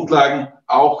wesentlichen Grundlagen,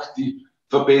 auch die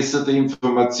verbesserte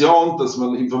Information, dass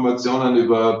man Informationen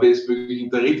über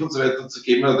bestmöglichen Tarif und so weiter zu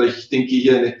geben hat. Ich denke,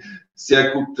 hier eine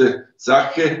sehr gute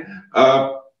Sache.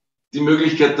 Die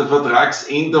Möglichkeit der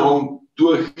Vertragsänderung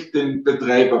durch den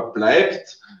Betreiber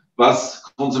bleibt, was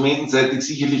konsumentenseitig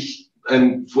sicherlich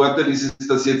ein Vorteil ist,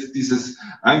 dass jetzt dieses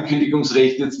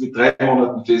Ankündigungsrecht jetzt mit 3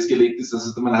 Monaten festgelegt ist.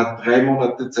 Also man hat 3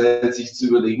 Monate Zeit, sich zu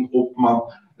überlegen, ob man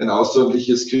ein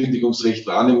außerordentliches Kündigungsrecht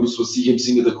wahrnehmen muss, was sicher im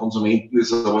Sinne der Konsumenten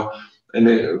ist, aber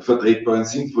eine vertretbare und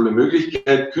sinnvolle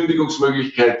Möglichkeit.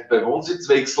 Kündigungsmöglichkeit bei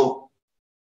Wohnsitzwechsel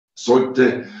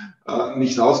sollte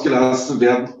nicht ausgelassen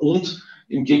werden und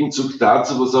im Gegenzug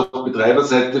dazu, was auf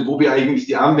Betreiberseite, wo wir eigentlich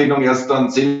die Anwendung erst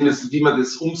dann sehen müssen, wie wir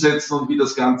das umsetzen und wie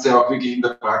das Ganze auch wirklich in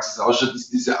der Praxis ausschaut,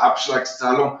 ist diese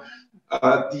Abschlagszahlung,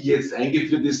 die jetzt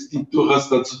eingeführt ist, die durchaus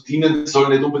dazu dienen soll,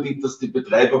 nicht unbedingt, dass die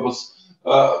Betreiber was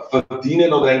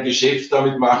verdienen oder ein Geschäft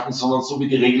damit machen, sondern so wie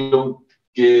die Regelung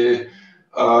gestellt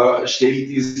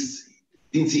ist,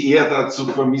 dient sie eher dazu,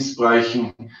 vor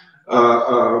Missbräuchen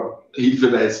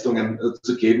Hilfeleistungen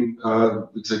zu geben.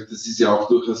 Wie gesagt, das ist ja auch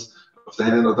durchaus auf der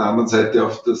einen oder anderen Seite,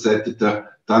 auf der Seite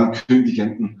der dann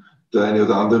Kündigenden, der eine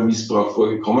oder andere Missbrauch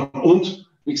vorgekommen. Und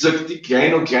wie gesagt, die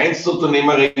Klein- und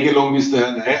Kleinstunternehmerregelung, wie es der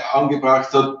Herr Ney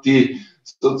angebracht hat, die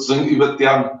sozusagen über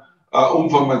deren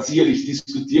Umfang man sicherlich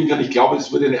diskutieren kann. Ich glaube,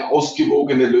 es wurde eine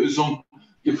ausgewogene Lösung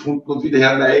gefunden und wie der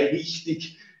Herr Ney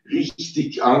richtig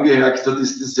angehakt hat,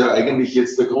 ist das ja eigentlich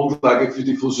jetzt der Grundlage für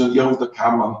die Fusionierung der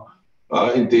Kammern.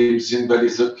 In dem Sinn, weil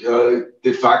ich sage,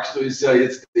 de facto ist ja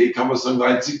jetzt, kann man sagen,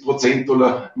 90%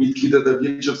 aller Mitglieder der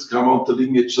Wirtschaftskammer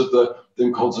unterliegen jetzt schon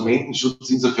dem Konsumentenschutz.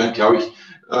 Insofern glaube ich,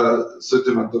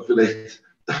 sollte man da vielleicht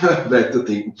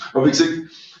weiterdenken. Aber wie gesagt,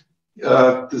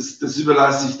 das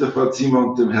überlasse ich der Frau Zimmer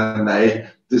und dem Herrn Ney,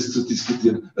 das zu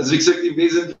diskutieren. Also wie gesagt, im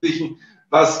Wesentlichen,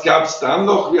 was gab es dann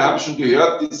noch? Wir haben schon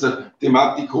gehört, dieser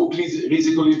Thematik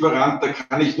Hochrisikolieferant, da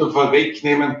kann ich nur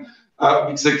vorwegnehmen,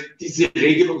 wie gesagt, diese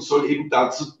Regelung soll eben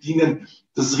dazu dienen,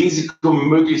 das Risiko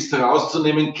möglichst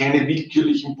herauszunehmen, keine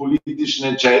willkürlichen politischen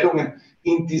Entscheidungen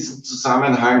in diesem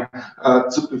Zusammenhang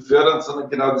zu befördern, sondern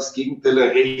genau das Gegenteil, ein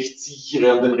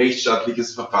rechtssichere und ein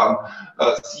rechtsstaatliches Verfahren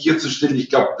sicherzustellen.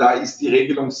 Ich glaube, da ist die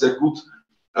Regelung sehr gut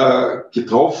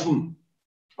getroffen.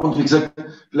 Und wie gesagt,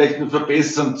 vielleicht nur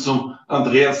verbessern zum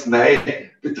Andreas Ney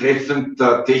betreffend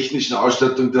der technischen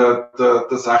Ausstattung der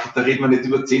Sache. Da reden wir nicht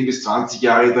über 10 bis 20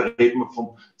 Jahre, da reden wir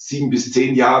von 7 bis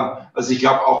 10 Jahren. Also ich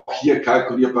glaube, auch hier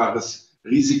kalkulierbares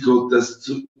Risiko, das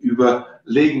zu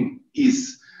überlegen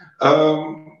ist.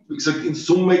 Wie gesagt, in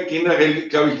Summe generell,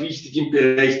 glaube ich, wichtig im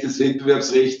Bereich des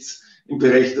Wettbewerbsrechts, im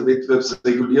Bereich der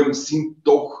Wettbewerbsregulierung sind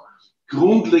doch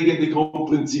grundlegende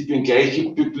Grundprinzipien gleich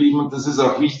geblieben und das ist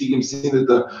auch wichtig im Sinne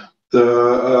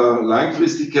der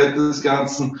Langfristigkeit des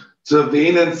Ganzen. Zu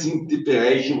erwähnen sind die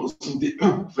Bereiche, wo es um die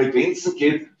Frequenzen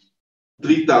geht.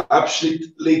 Dritter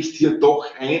Abschnitt legt hier doch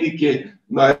einige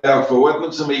neue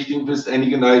Verordnungsermächtigungen fest,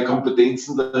 einige neue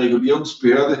Kompetenzen der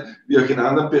Regulierungsbehörde, wie auch in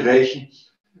anderen Bereichen,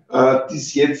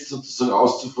 dies jetzt sozusagen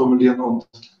auszuformulieren und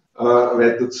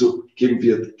weiterzugeben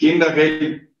wird.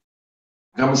 Generell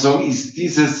kann man sagen, ist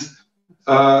dieses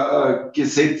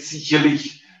Gesetz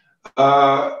sicherlich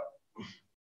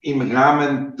im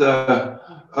Rahmen der,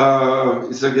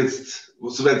 ich sage jetzt,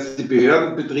 soweit es die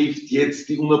Behörden betrifft, jetzt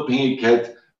die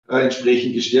Unabhängigkeit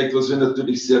entsprechend gestärkt, was wir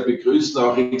natürlich sehr begrüßen,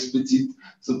 auch explizit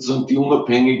sozusagen die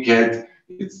Unabhängigkeit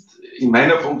jetzt in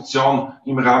meiner Funktion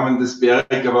im Rahmen des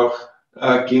BEREC, aber auch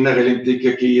generell im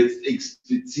TKG jetzt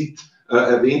explizit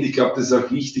erwähnt. Ich glaube, das ist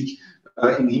auch wichtig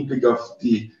im Hinblick auf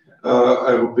die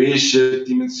europäische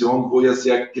Dimension, wo ja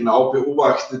sehr genau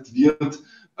beobachtet wird,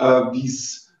 wie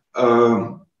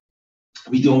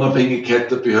die Unabhängigkeit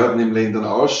der Behörden in Ländern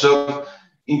ausschaut.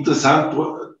 Interessant,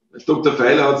 Dr.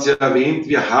 Feiler hat es ja erwähnt,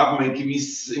 wir haben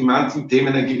in manchen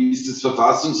Themen ein gewisses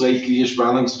verfassungsrechtliches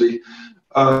Spannungsfeld.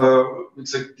 Wie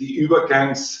gesagt, die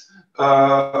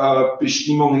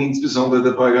Übergangsbestimmungen, insbesondere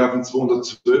der Paragraphen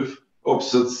 212,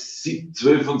 Absatz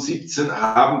 12 und 17,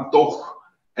 haben doch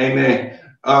eine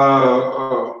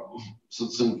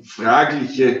sozusagen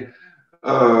fragliche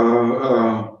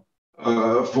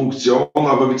Funktion,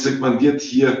 aber wie gesagt, man wird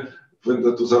hier, wenn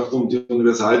es auch um die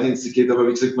Universaldienste geht, aber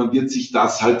wie gesagt, man wird sich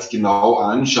das halt genau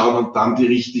anschauen und dann die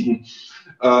richtigen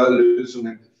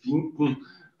Lösungen finden.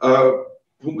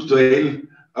 Punktuell,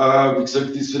 wie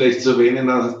gesagt, ist vielleicht zu erwähnen,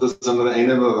 dass an der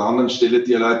einen oder anderen Stelle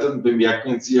die erläuterten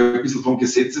Bemerkungen sich ein bisschen vom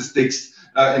Gesetzestext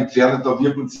entfernen, da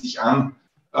wird man sich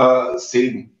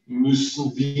ansehen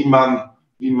müssen, wie man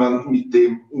mit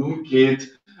dem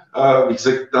umgeht. Wie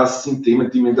gesagt, das sind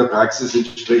Themen, die man in der Praxis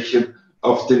entsprechend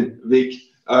auf den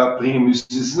Weg bringen müssen.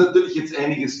 Es ist natürlich jetzt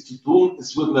einiges zu tun.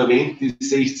 Es wurden erwähnt, die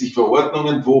 60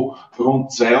 Verordnungen, wo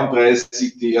rund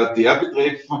 32 die RTR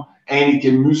betreffen.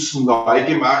 Einige müssen neu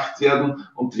gemacht werden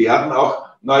und werden auch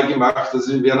neu gemacht.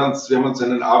 Also wir werden uns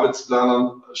einen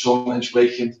Arbeitsplan schon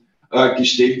entsprechend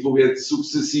gestellt, wo wir jetzt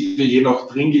sukzessive je nach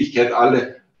Dringlichkeit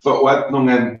alle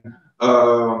Verordnungen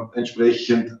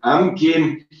entsprechend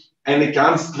angehen. Eine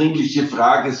ganz dringliche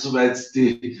Frage, soweit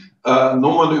die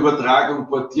Nummernübertragung,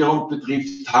 Portierung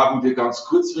betrifft, haben wir ganz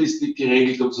kurzfristig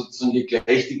geregelt, um sozusagen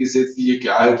gleich die gesetzliche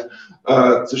Klarheit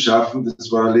zu schaffen.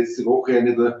 Das war letzte Woche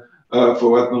eine der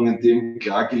Verordnungen, die eben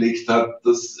klargelegt hat,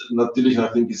 dass natürlich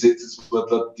nach dem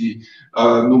Gesetzesvorschlag die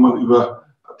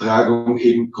Nummernübertragung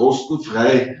eben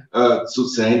kostenfrei zu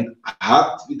sein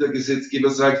hat, wie der Gesetzgeber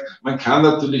sagt. Man kann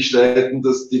natürlich streiten,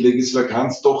 dass die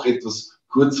Legisvakanz doch etwas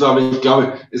kurz war, aber ich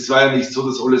glaube, es war ja nicht so,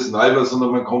 dass alles neu war,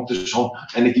 sondern man konnte schon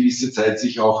eine gewisse Zeit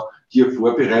sich auch hier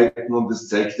vorbereiten, und es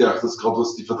zeigt ja auch, dass gerade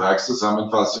was die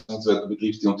Vertragszusammenfassung und so weiter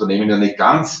betrifft, die Unternehmen ja nicht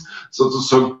ganz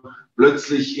sozusagen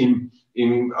plötzlich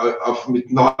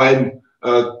mit neuen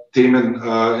Themen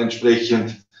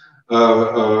entsprechend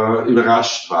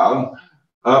überrascht waren.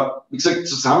 Wie gesagt,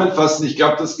 zusammenfassend, ich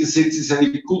glaube, das Gesetz ist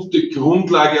eine gute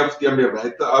Grundlage, auf der wir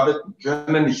weiterarbeiten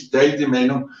können. Ich teile die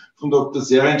Meinung von Dr.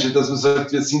 Seringer, dass man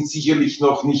sagt, wir sind sicherlich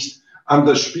noch nicht an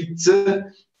der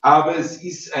Spitze, aber es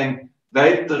ist ein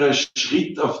weiterer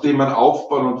Schritt, auf dem man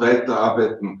aufbauen und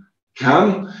weiterarbeiten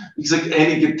kann. Wie gesagt,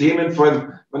 einige Themen, vor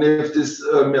allem, wenn ich auf das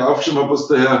mir aufschreiben habe, was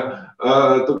der Herr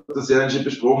Dr. Seringer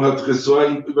besprochen hat,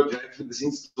 ressortübergreifendes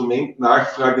Instrument,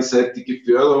 nachfrageseitige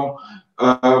Förderung,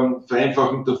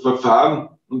 Vereinfachung der Verfahren.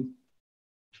 Und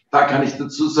da kann ich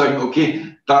dazu sagen,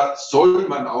 okay, da soll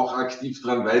man auch aktiv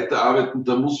dran weiterarbeiten.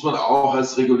 Da muss man auch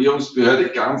als Regulierungsbehörde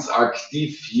ganz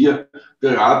aktiv hier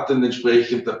beratend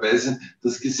entsprechend dabei sein.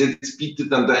 Das Gesetz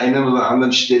bietet an der einen oder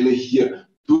anderen Stelle hier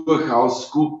durchaus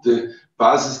gute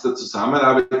Basis der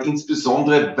Zusammenarbeit,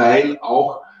 insbesondere weil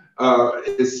auch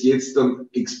es jetzt einen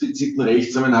expliziten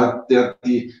Rechtsrahmen hat, der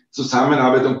die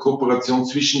Zusammenarbeit und Kooperation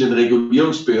zwischen den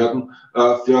Regulierungsbehörden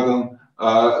fördern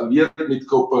wird mit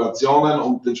Kooperationen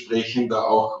und entsprechender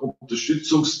auch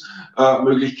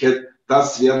Unterstützungsmöglichkeit.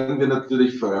 Das werden wir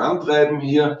natürlich vorantreiben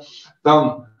hier.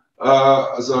 Dann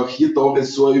also auch hier da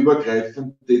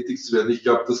ressortübergreifend tätig zu werden. Ich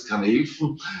glaube, das kann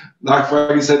helfen.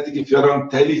 Nachfrageseitige Förderung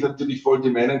teile ich natürlich voll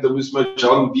die Meinung, da müssen wir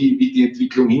schauen, wie die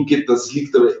Entwicklung hingeht. Das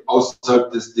liegt aber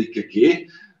außerhalb des TKG.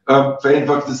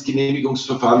 Vereinfachtes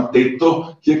Genehmigungsverfahren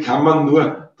DETTO. Hier kann man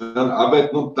nur daran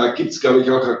arbeiten, und da gibt es, glaube ich,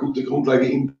 auch eine gute Grundlage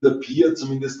in der PIA,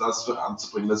 zumindest das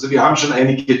voranzubringen. Also wir haben schon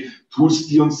einige Tools,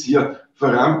 die uns hier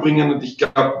voranbringen, und ich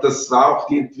glaube, das war auch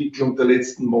die Entwicklung der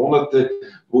letzten Monate,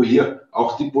 wo hier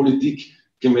auch die Politik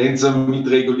gemeinsam mit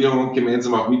Regulierung und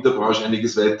gemeinsam auch mit der Branche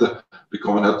einiges weiter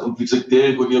bekommen hat. Und wie gesagt, die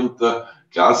Regulierung der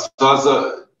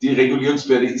Glasfaser, die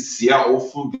Regulierungsbehörde ist sehr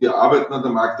offen. Wir arbeiten an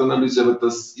der Marktanalyse, aber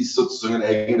das ist sozusagen ein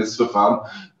eigenes Verfahren.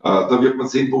 Da wird man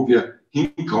sehen, wo wir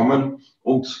hinkommen.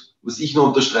 Und was ich noch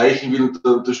unterstreichen will, und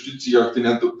da unterstütze ich auch den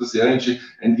Herrn Dr. Seringer,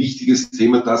 ein wichtiges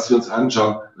Thema, das wir uns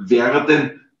anschauen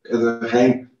werden.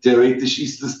 Rein theoretisch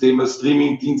ist das Thema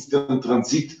Streaming-Dienste und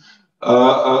Transit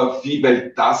viel,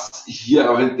 weil das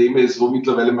hier auch ein Thema ist, wo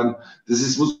mittlerweile muss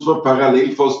man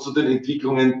parallel fast zu den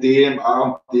Entwicklungen DMA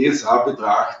und DSA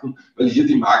betrachten, weil hier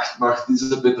die Marktmacht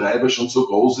dieser Betreiber schon so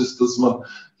groß ist, dass man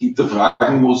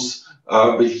hinterfragen muss,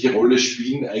 welche Rolle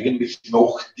spielen eigentlich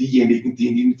noch diejenigen, die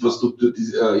in die Infrastruktur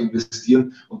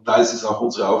investieren. Und da ist es auch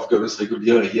unsere Aufgabe als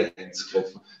Regulierer, hier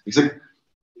einzugreifen. Wie gesagt,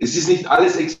 es ist nicht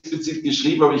alles explizit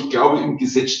geschrieben, aber ich glaube, im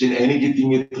Gesetz stehen einige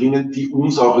Dinge drinnen, die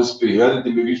uns auch als Behörde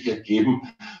die Möglichkeit geben,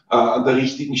 an der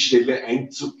richtigen Stelle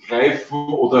einzugreifen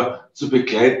oder zu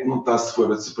begleiten und das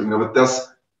vorwärts zu bringen. Aber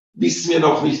das wissen wir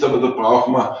noch nicht, aber da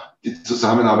brauchen wir die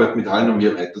Zusammenarbeit mit allen, um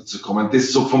hier weiterzukommen.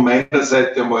 Das so von meiner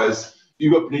Seite einmal als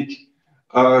Überblick.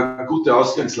 Gute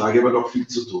Ausgangslage, aber noch viel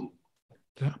zu tun.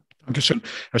 Ja. Dankeschön.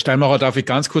 Herr Steinmaurer, darf ich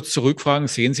ganz kurz zurückfragen,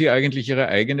 sehen Sie eigentlich Ihre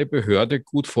eigene Behörde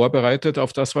gut vorbereitet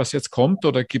auf das, was jetzt kommt,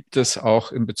 oder gibt es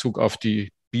auch in Bezug auf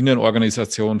die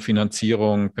Bienenorganisation,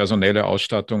 Finanzierung, personelle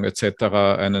Ausstattung etc.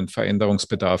 einen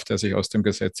Veränderungsbedarf, der sich aus dem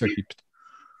Gesetz ergibt?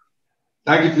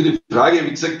 Danke für die Frage.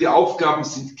 Wie gesagt, die Aufgaben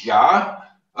sind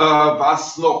klar.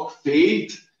 Was noch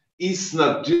fehlt, ist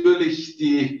natürlich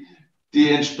die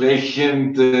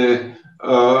entsprechende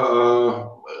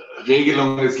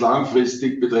Regelung jetzt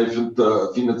langfristig betreffend der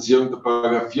Finanzierung der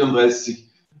 § 34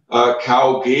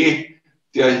 KOG,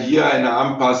 der hier einer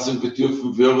Anpassung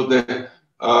bedürfen würde,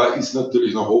 ist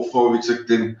natürlich noch offen. Aber wie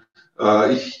gesagt,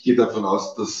 ich gehe davon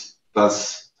aus, dass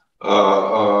das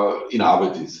in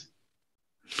Arbeit ist.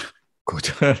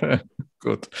 Gut,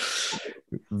 gut.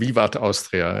 Vivat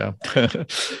Austria,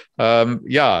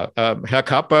 ja. Herr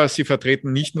Kapper, Sie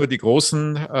vertreten nicht nur die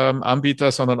großen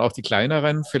Anbieter, sondern auch die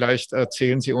kleineren. Vielleicht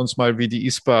erzählen Sie uns mal, wie die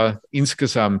ISPA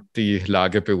insgesamt die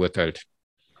Lage beurteilt.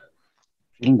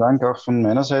 Vielen Dank auch von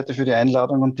meiner Seite für die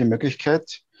Einladung und die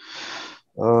Möglichkeit.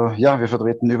 Ja, wir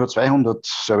vertreten über 200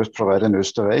 Service Provider in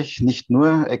Österreich, nicht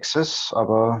nur Access,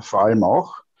 aber vor allem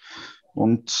auch.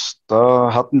 Und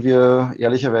da hatten wir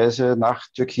ehrlicherweise nach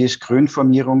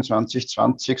Türkis-Grün-Formierung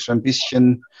 2020 so ein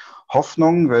bisschen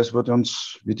Hoffnung, weil es wurde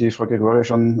uns, wie die Frau Gregory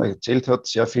schon erzählt hat,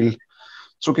 sehr viel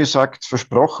zugesagt,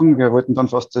 versprochen. Wir wollten dann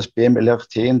fast das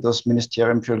BMLRT in das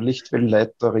Ministerium für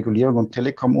Lichtwellenleiter, Regulierung und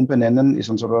Telekom umbenennen, ist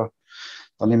uns aber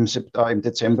dann im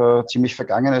Dezember ziemlich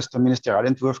vergangen, als der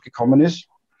Ministerialentwurf gekommen ist.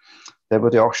 Der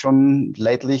wurde auch schon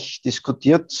leidlich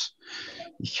diskutiert.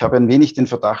 Ich habe ein wenig den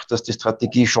Verdacht, dass die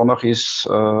Strategie schon noch ist,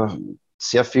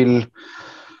 sehr viel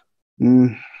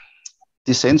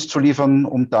Dissens zu liefern,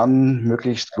 um dann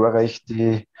möglichst glorreich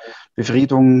die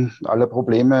Befriedung aller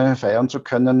Probleme feiern zu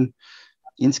können.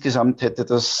 Insgesamt hätte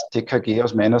das TKG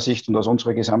aus meiner Sicht und aus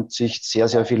unserer Gesamtsicht sehr,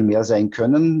 sehr viel mehr sein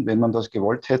können, wenn man das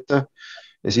gewollt hätte.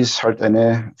 Es ist halt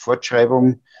eine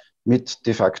Fortschreibung mit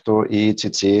de facto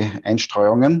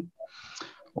EECC-Einstreuungen.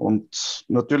 Und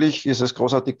natürlich ist es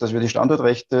großartig, dass wir die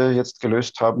Standortrechte jetzt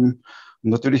gelöst haben. Und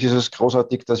natürlich ist es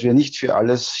großartig, dass wir nicht für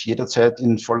alles jederzeit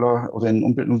in voller oder in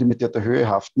unlimitierter Höhe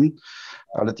haften.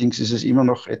 Allerdings ist es immer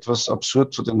noch etwas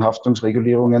absurd zu den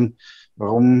Haftungsregulierungen,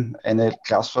 warum eine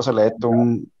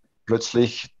Glasfaserleitung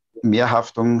plötzlich mehr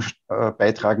Haftung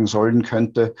beitragen sollen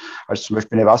könnte, als zum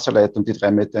Beispiel eine Wasserleitung, die 3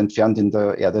 Meter entfernt in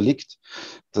der Erde liegt.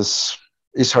 Das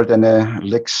ist halt eine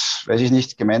Lex, weiß ich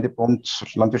nicht, Gemeindebund,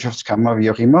 Landwirtschaftskammer,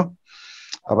 wie auch immer.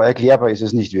 Aber erklärbar ist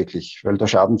es nicht wirklich, weil der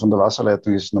Schaden von der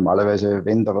Wasserleitung ist normalerweise,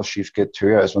 wenn da was schief geht,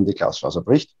 höher, als wenn die Glasfaser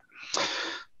bricht.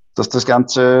 Dass das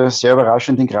Ganze sehr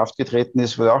überraschend in Kraft getreten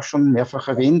ist, wurde auch schon mehrfach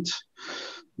erwähnt.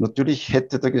 Natürlich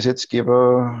hätte der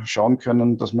Gesetzgeber schauen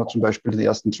können, dass man zum Beispiel den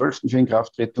 1.12. für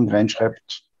Inkrafttretung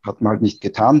reinschreibt. Hat man halt nicht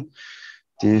getan.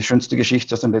 Die schönste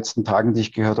Geschichte aus den letzten Tagen, die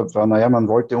ich gehört habe, war, naja, man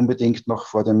wollte unbedingt noch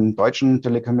vor dem deutschen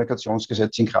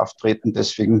Telekommunikationsgesetz in Kraft treten.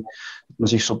 Deswegen hat man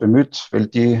sich so bemüht, weil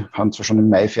die haben zwar schon im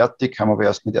Mai fertig, haben aber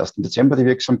erst mit 1. Dezember die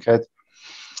Wirksamkeit.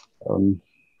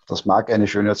 Das mag eine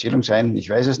schöne Erzählung sein, ich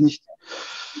weiß es nicht.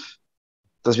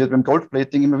 Das wird beim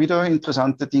Goldplating immer wieder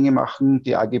interessante Dinge machen.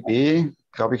 Die AGB,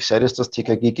 glaube ich, seit es das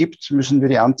TKG gibt, müssen wir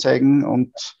die anzeigen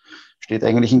und steht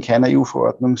eigentlich in keiner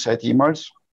EU-Verordnung seit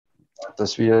jemals.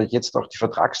 Dass wir jetzt auch die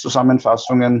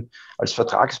Vertragszusammenfassungen als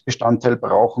Vertragsbestandteil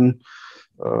brauchen,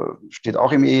 steht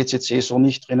auch im EECC so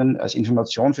nicht drinnen. Als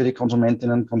Information für die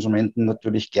Konsumentinnen und Konsumenten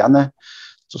natürlich gerne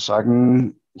zu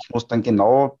sagen, ich muss dann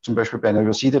genau zum Beispiel bei einer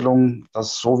Übersiedelung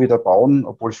das so wieder bauen,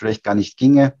 obwohl es vielleicht gar nicht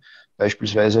ginge.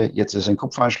 Beispielsweise, jetzt ist es ein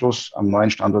Kupferanschluss, am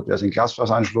neuen Standort wäre es ein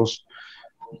Glasfaseranschluss,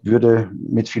 würde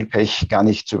mit viel Pech gar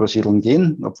nicht zu übersiedeln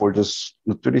gehen, obwohl das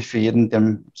natürlich für jeden,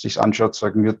 der sich anschaut,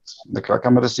 sagen wird, na klar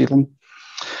kann man das siedeln.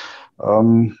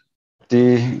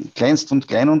 Die Kleinst- und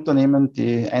Kleinunternehmen,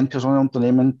 die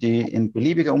Einpersonenunternehmen, die in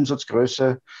beliebiger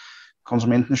Umsatzgröße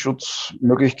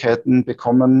Konsumentenschutzmöglichkeiten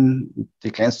bekommen, die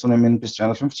Kleinstunternehmen bis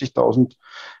 250.000.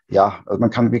 Ja, also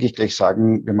man kann wirklich gleich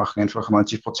sagen, wir machen einfach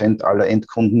 90% aller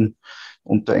Endkunden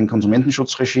unter ein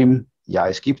Konsumentenschutzregime. Ja,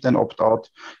 es gibt ein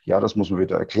Opt-out. Ja, das muss man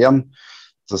wieder erklären.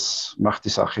 Das macht die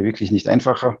Sache wirklich nicht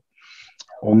einfacher.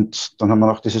 Und dann haben wir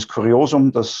noch dieses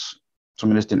Kuriosum, dass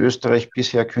zumindest in Österreich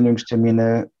bisher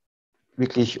Kündigungstermine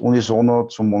wirklich unisono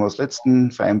zum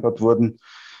Monatsletzten vereinbart wurden.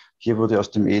 Hier wurde aus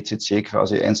dem EECC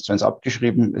quasi 1:1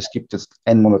 abgeschrieben. Es gibt jetzt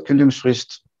 1 Monat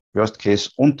Kündigungsfrist, Worst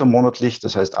Case untermonatlich,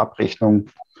 das heißt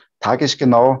Abrechnung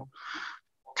tagesgenau.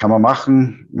 Kann man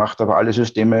machen, macht aber alle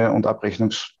Systeme und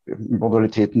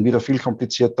Abrechnungsmodalitäten wieder viel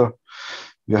komplizierter.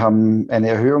 Wir haben eine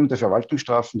Erhöhung der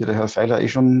Verwaltungsstrafen, die der Herr Feiler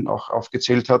schon auch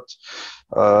aufgezählt hat.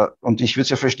 Und ich würde es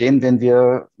ja verstehen, wenn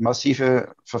wir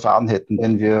massive Verfahren hätten,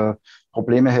 wenn wir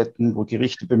Probleme hätten, wo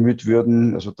Gerichte bemüht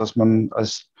würden, also dass man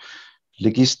als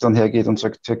Legist dann hergeht und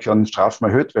sagt, wir können Strafen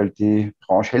erhöht, weil die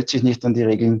Branche hält sich nicht an die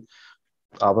Regeln.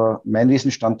 Aber mein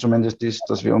Wissensstand zumindest ist,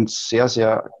 dass wir uns sehr,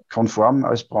 sehr konform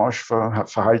als Branche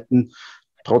verhalten.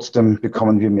 Trotzdem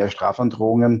bekommen wir mehr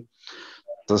Strafandrohungen.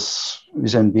 Das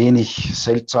ist ein wenig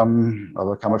seltsam,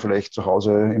 aber kann man vielleicht zu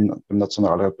Hause im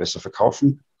Nationalrat besser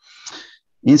verkaufen.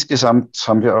 Insgesamt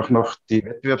haben wir auch noch die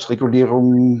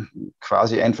Wettbewerbsregulierung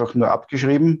quasi einfach nur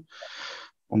abgeschrieben.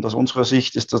 Und aus unserer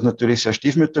Sicht ist das natürlich sehr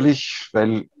stiefmütterlich,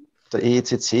 weil der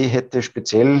EECC hätte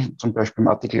speziell zum Beispiel im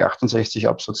Artikel 68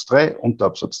 Absatz 3 und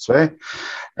Absatz 2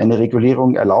 eine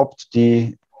Regulierung erlaubt,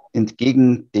 die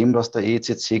entgegen dem, was der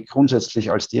EECC grundsätzlich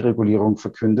als Deregulierung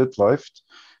verkündet, läuft,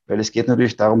 weil es geht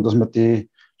natürlich darum, dass man die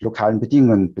lokalen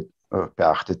Bedingungen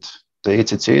beachtet. Der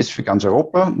EECC ist für ganz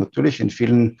Europa. Natürlich in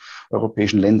vielen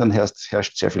europäischen Ländern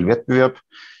herrscht sehr viel Wettbewerb.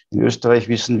 In Österreich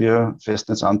wissen wir,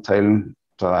 Festnetzanteil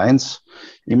der 1,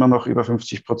 immer noch über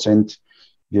 50%.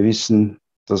 Wir wissen,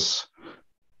 dass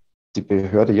die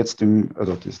Behörde jetzt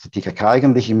also die TKK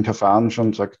eigentlich im Verfahren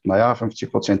schon sagt, naja,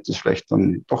 50% ist vielleicht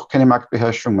dann doch keine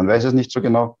Marktbeherrschung, man weiß es nicht so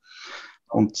genau.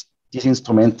 Und diese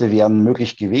Instrumente wären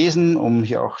möglich gewesen, um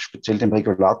hier auch speziell dem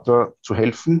Regulator zu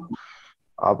helfen,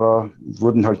 aber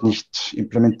wurden halt nicht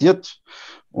implementiert.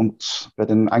 Und bei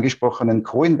den angesprochenen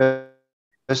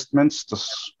Co-Investments,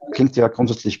 das klingt ja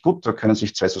grundsätzlich gut, da können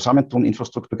sich zwei zusammentun,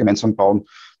 Infrastruktur gemeinsam bauen.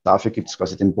 Dafür gibt es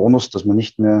quasi den Bonus, dass man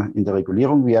nicht mehr in der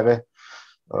Regulierung wäre.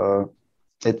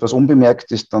 Etwas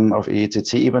unbemerkt ist dann auf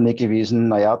EECC-Ebene gewesen,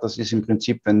 naja, das ist im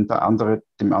Prinzip, wenn der andere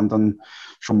dem anderen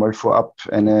schon mal vorab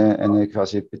eine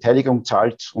quasi Beteiligung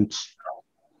zahlt und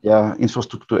der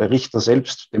Infrastrukturerrichter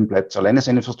selbst, dem bleibt alleine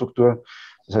seine Infrastruktur.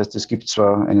 Das heißt, es gibt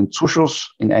zwar einen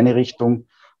Zuschuss in eine Richtung,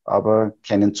 aber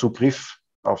keinen Zugriff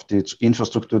auf die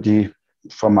Infrastruktur, die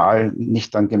formal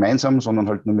nicht dann gemeinsam, sondern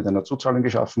halt nur mit einer Zuzahlung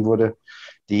geschaffen wurde.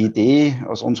 Die Idee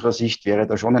aus unserer Sicht wäre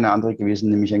da schon eine andere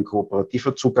gewesen, nämlich ein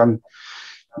kooperativer Zugang.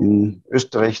 In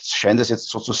Österreich scheint es jetzt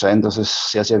so zu sein, dass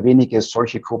es sehr, sehr wenige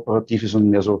solche Kooperative und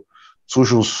mehr so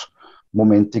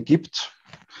Zuschussmomente gibt.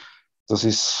 Das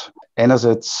ist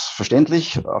einerseits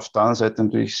verständlich, auf der anderen Seite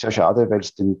natürlich sehr schade, weil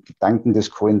es dem Gedanken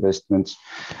des Co-Investments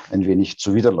ein wenig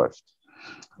zuwiderläuft.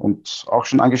 Und auch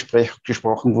schon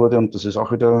angesprochen wurde, und das ist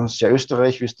auch wieder sehr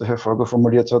Österreich, wie es der Herr Folger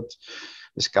formuliert hat,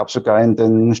 es gab sogar in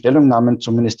den Stellungnahmen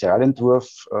zum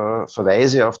Ministerialentwurf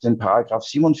Verweise auf den Paragraph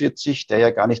 47, der ja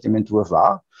gar nicht im Entwurf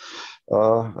war.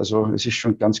 Also es ist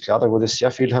schon ganz klar, da wurde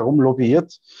sehr viel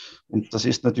herumlobbyiert. Und das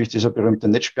ist natürlich dieser berühmte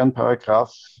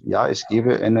Netzsperrenparagraph. Ja, es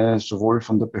gäbe eine sowohl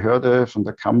von der Behörde, von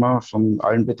der Kammer, von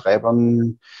allen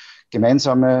Betreibern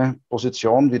gemeinsame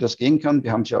Position, wie das gehen kann.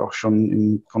 Wir haben es ja auch schon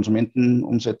im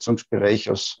Konsumentenumsetzungsbereich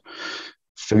als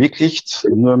verwirklicht.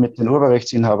 Nur mit den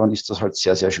Urheberrechtsinhabern ist das halt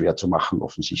sehr, sehr schwer zu machen,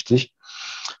 offensichtlich.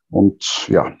 Und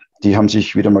ja, die haben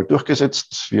sich wieder mal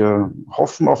durchgesetzt. Wir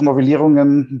hoffen auf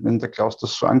Novellierungen. Wenn der Klaus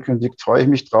das so ankündigt, freue ich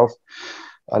mich drauf.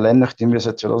 Allein nachdem wir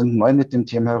seit 2009 mit dem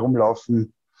Thema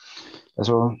herumlaufen,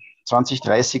 also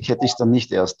 2030 hätte ich dann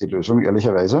nicht erst die Lösung,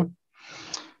 ehrlicherweise.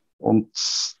 Und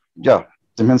ja,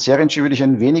 dem Herrn Serenschi würde ich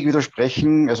ein wenig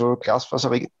widersprechen. Also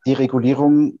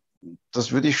Glasfaserderegulierung,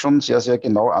 das würde ich schon sehr, sehr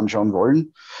genau anschauen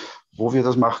wollen, wo wir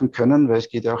das machen können, weil es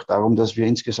geht ja auch darum, dass wir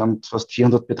insgesamt fast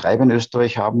 400 Betreiber in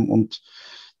Österreich haben und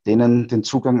denen den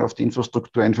Zugang auf die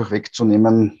Infrastruktur einfach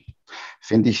wegzunehmen,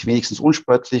 fände ich wenigstens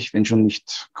unsportlich, wenn schon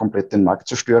nicht komplett den Markt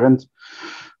zerstörend.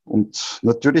 Und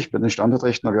natürlich bei den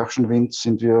Standardrechten, habe ich auch schon erwähnt,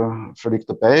 sind wir völlig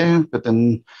dabei. Bei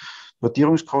den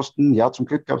Portierungskosten, ja, zum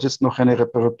Glück gab es jetzt noch eine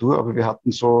Reparatur, aber wir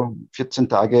hatten so 14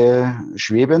 Tage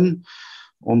Schweben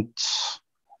und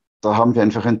da haben wir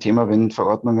einfach ein Thema, wenn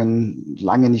Verordnungen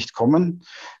lange nicht kommen.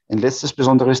 Ein letztes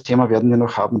besonderes Thema werden wir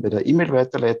noch haben bei der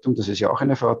E-Mail-Weiterleitung. Das ist ja auch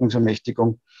eine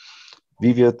Verordnungsermächtigung.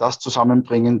 Wie wir das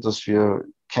zusammenbringen, dass wir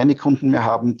keine Kunden mehr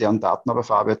haben, deren Daten aber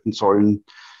verarbeiten sollen,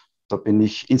 da bin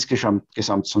ich insgesamt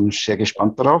sehr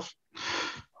gespannt darauf.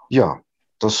 Ja,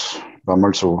 das war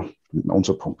mal so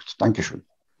unser Punkt. Dankeschön.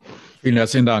 Vielen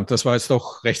herzlichen Dank. Das war jetzt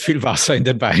doch recht viel Wasser in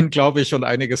den Beinen, glaube ich, und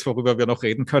einiges, worüber wir noch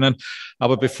reden können.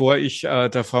 Aber bevor ich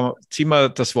der Frau Zimmer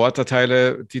das Wort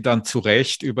erteile, die dann zu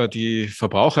Recht über die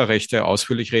Verbraucherrechte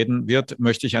ausführlich reden wird,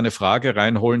 möchte ich eine Frage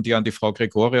reinholen, die an die Frau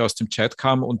Gregori aus dem Chat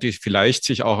kam und die vielleicht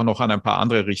sich auch noch an ein paar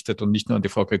andere richtet und nicht nur an die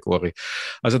Frau Gregori.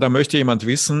 Also da möchte jemand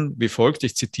wissen, wie folgt,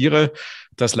 ich zitiere: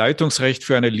 Das Leitungsrecht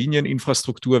für eine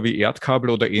Linieninfrastruktur wie Erdkabel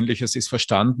oder Ähnliches ist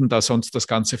verstanden, da sonst das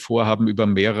ganze Vorhaben über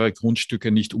mehrere Grundstücke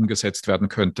nicht umgesetzt werden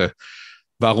könnte.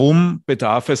 Warum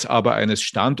bedarf es aber eines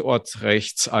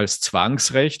Standortrechts als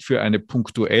Zwangsrecht für eine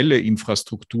punktuelle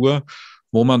Infrastruktur,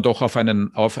 wo man doch auf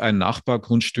ein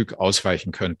Nachbargrundstück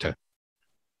ausweichen könnte?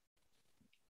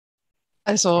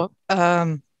 Also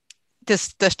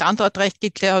das Standortrecht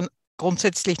gilt ja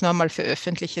grundsätzlich nur einmal für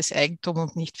öffentliches Eigentum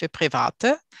und nicht für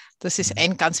private. Das ist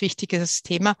ein ganz wichtiges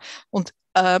Thema. Und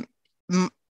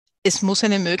es muss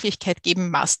eine Möglichkeit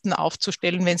geben, Masten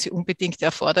aufzustellen, wenn sie unbedingt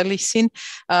erforderlich sind.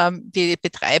 Die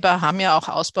Betreiber haben ja auch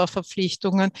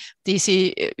Ausbauverpflichtungen, die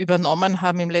sie übernommen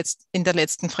haben in der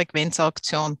letzten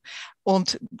Frequenzauktion.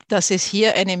 Und dass es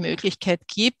hier eine Möglichkeit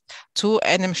gibt, zu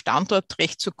einem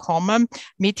Standortrecht zu kommen,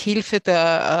 mit Hilfe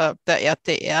der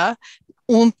RTR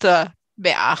unter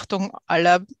Beachtung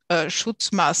aller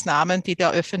Schutzmaßnahmen, die der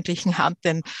öffentlichen Hand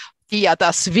die ja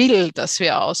das will, dass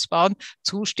wir ausbauen,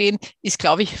 zustehen, ist,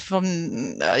 glaube ich,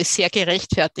 sehr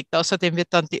gerechtfertigt. Außerdem wird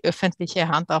dann die öffentliche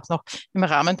Hand auch noch im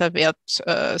Rahmen der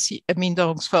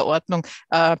Werterminderungsverordnung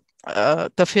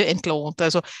dafür entlohnt.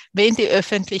 Also wenn die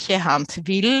öffentliche Hand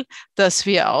will, dass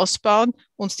wir ausbauen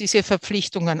uns diese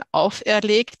Verpflichtungen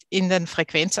auferlegt in den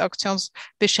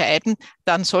Frequenzauktionsbescheiden,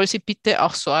 dann soll sie bitte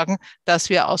auch sorgen, dass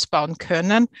wir ausbauen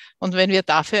können. Und wenn wir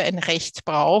dafür ein Recht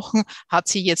brauchen, hat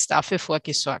sie jetzt dafür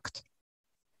vorgesorgt.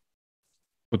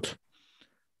 Gut.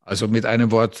 Also mit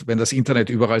einem Wort, wenn das Internet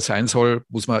überall sein soll,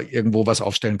 muss man irgendwo was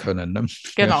aufstellen können. Ne?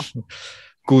 Genau. Ja.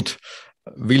 Gut.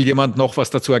 Will jemand noch was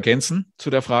dazu ergänzen zu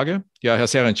der Frage? Ja, Herr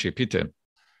Serenci, bitte.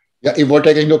 Ja, ich wollte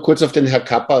eigentlich nur kurz auf den Herrn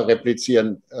Kappa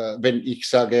replizieren. Wenn ich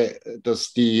sage,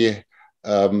 dass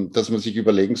man sich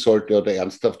überlegen sollte oder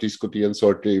ernsthaft diskutieren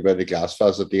sollte über eine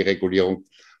Glasfaser-Deregulierung,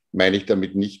 meine ich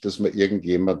damit nicht, dass man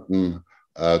irgendjemandem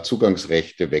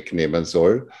Zugangsrechte wegnehmen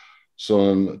soll,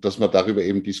 sondern dass man darüber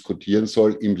eben diskutieren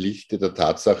soll im Lichte der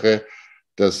Tatsache,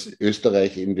 dass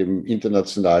Österreich in dem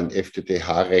internationalen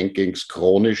FTTH-Rankings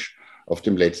chronisch auf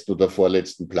dem letzten oder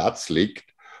vorletzten Platz liegt.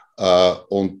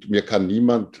 Und mir kann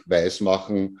niemand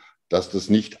weismachen, dass das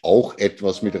nicht auch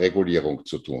etwas mit Regulierung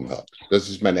zu tun hat. Das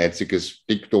ist mein einziges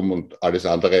Diktum und alles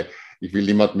andere. Ich will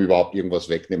niemandem überhaupt irgendwas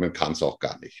wegnehmen, kann es auch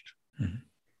gar nicht.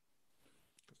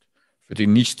 Für die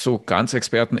nicht so ganz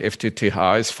Experten,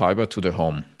 FTTH ist Fiber to the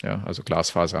Home, ja, also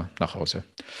Glasfaser nach Hause.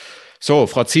 So,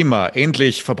 Frau Zimmer,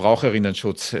 endlich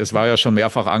Verbraucherinnenschutz. Es war ja schon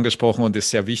mehrfach angesprochen und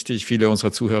ist sehr wichtig. Viele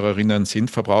unserer Zuhörerinnen sind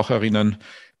Verbraucherinnen.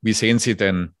 Wie sehen Sie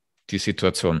denn die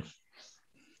Situation?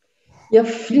 Ja,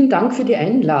 vielen Dank für die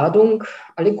Einladung.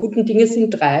 Alle guten Dinge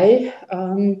sind drei.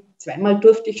 Zweimal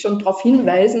durfte ich schon darauf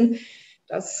hinweisen,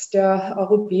 dass der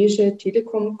Europäische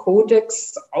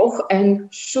Telekom-Kodex auch ein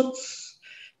Schutz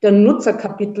der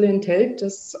Nutzerkapitel enthält,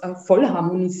 das voll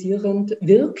harmonisierend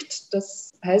wirkt.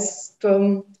 Das heißt,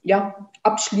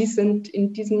 abschließend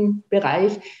in diesem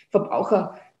Bereich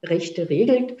Verbraucherrechte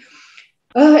regelt.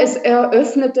 Es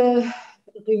eröffnete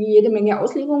jede Menge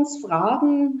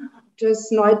Auslegungsfragen.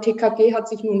 Das neue TKG hat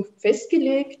sich nun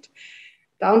festgelegt.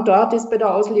 Da und dort ist bei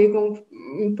der Auslegung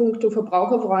in puncto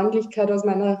Verbraucherfreundlichkeit aus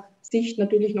meiner Sicht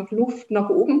natürlich noch Luft nach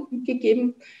oben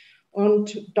gegeben.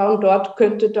 Und da und dort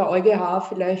könnte der EuGH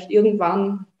vielleicht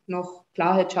irgendwann noch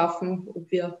Klarheit schaffen, ob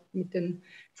wir mit den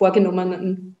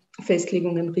vorgenommenen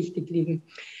Festlegungen richtig liegen.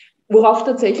 Worauf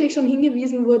tatsächlich schon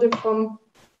hingewiesen wurde vom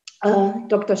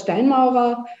Dr.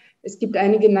 Steinmaurer, es gibt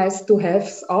einige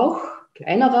Nice-to-Haves auch,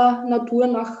 kleinerer Natur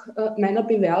nach meiner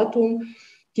Bewertung,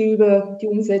 die über die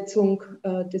Umsetzung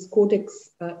des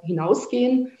Kodex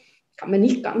hinausgehen. Ich kann mir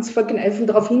nicht ganz verkneifen,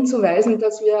 darauf hinzuweisen,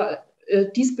 dass wir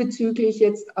diesbezüglich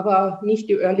jetzt aber nicht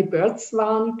die Early Birds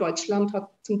waren. Deutschland hat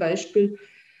zum Beispiel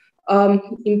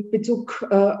in Bezug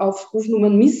auf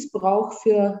Rufnummernmissbrauch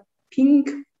für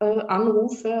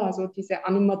Ping-Anrufe, also diese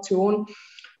Animation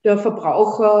der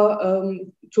Verbraucher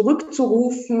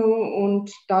zurückzurufen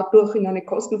und dadurch in eine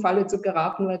Kostenfalle zu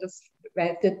geraten, weil das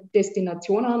weite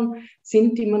Destinationen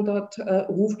sind, die man dort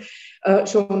ruft,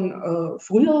 schon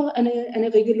früher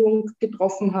eine Regelung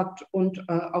getroffen hat und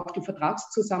auch die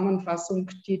Vertragszusammenfassung,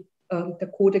 die der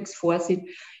Kodex vorsieht,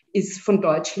 ist von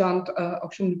Deutschland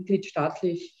auch schon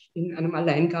mitgliedstaatlich in einem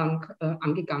Alleingang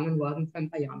angegangen worden vor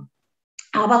ein paar Jahren.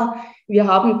 Aber wir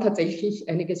haben tatsächlich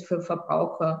einiges für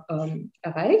Verbraucher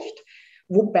erreicht.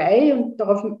 Wobei, und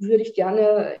darauf würde ich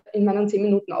gerne in meinen 10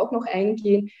 Minuten auch noch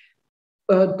eingehen,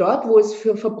 dort, wo es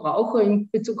für Verbraucher in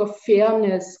Bezug auf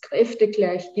Fairness,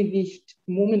 Kräftegleichgewicht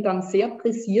momentan sehr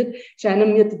pressiert,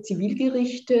 scheinen mir die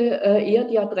Zivilgerichte eher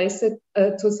die Adresse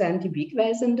zu sein, die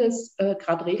Wegweisendes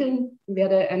gerade regeln. Ich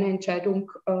werde eine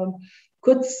Entscheidung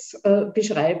kurz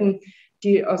beschreiben,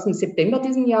 die aus dem September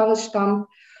diesen Jahres stammt.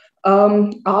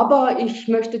 Aber ich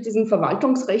möchte diesen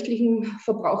verwaltungsrechtlichen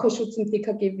Verbraucherschutz im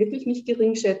TKG wirklich nicht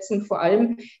gering schätzen. Vor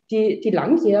allem die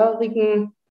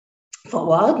langjährigen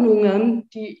Verordnungen,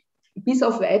 die bis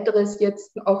auf Weiteres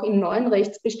jetzt auch im neuen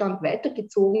Rechtsbestand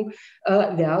weitergezogen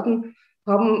werden,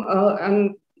 haben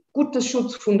ein gutes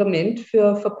Schutzfundament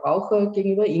für Verbraucher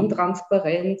gegenüber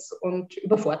Intransparenz und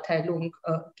Übervorteilung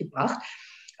gebracht.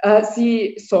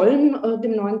 Sie sollen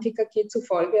dem neuen TKG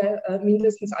zufolge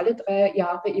mindestens alle 3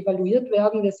 Jahre evaluiert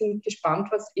werden. Wir sind gespannt,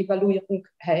 was Evaluierung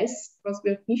heißt. Was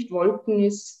wir nicht wollten,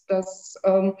 ist, dass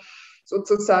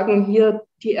sozusagen hier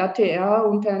die RTR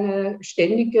unter eine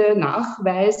ständige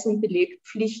Nachweis- und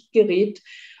Belegpflicht gerät,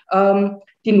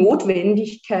 die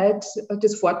Notwendigkeit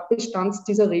des Fortbestands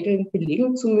dieser Regeln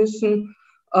belegen zu müssen,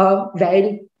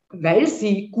 weil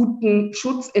sie guten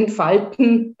Schutz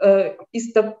entfalten,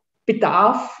 ist der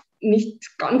Bedarf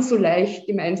nicht ganz so leicht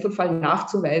im Einzelfall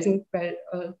nachzuweisen, weil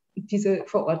diese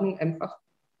Verordnung einfach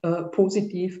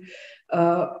positiv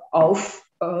auf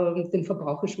den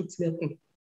Verbraucherschutz wirken.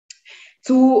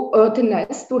 Zu den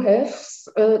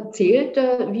Nice-to-Haves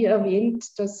zählte, wie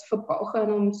erwähnt, dass Verbraucher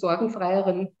einem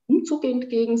sorgenfreieren Umzug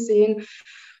entgegensehen.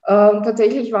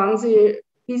 Tatsächlich waren sie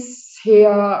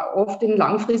bisher oft in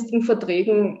langfristigen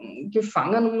Verträgen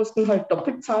gefangen und mussten halt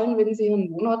doppelt zahlen, wenn sie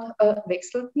ihren Wohnort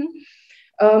wechselten.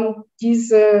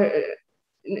 Diese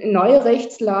neue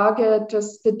Rechtslage,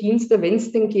 dass der Dienst, wenn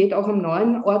es denn geht, auch am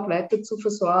neuen Ort weiter zu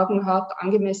versorgen hat,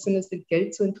 angemessenes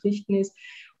Entgelt zu entrichten ist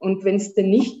und wenn es denn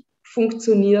nicht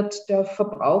funktioniert, der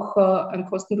Verbraucher ein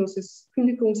kostenloses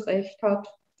Kündigungsrecht hat,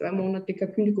 2-monatiger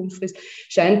Kündigungsfrist,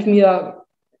 scheint mir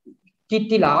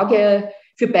die Lage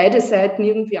für beide Seiten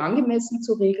irgendwie angemessen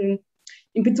zu regeln.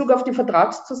 In Bezug auf die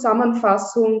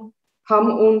Vertragszusammenfassung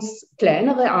haben uns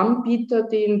kleinere Anbieter,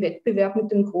 die im Wettbewerb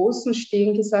mit den Großen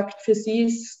stehen, gesagt, für sie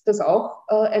ist das auch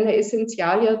eine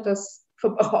Essentialie, dass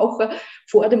Verbraucher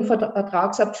vor dem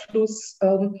Vertragsabschluss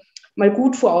mal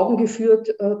gut vor Augen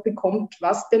geführt bekommt,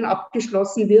 was denn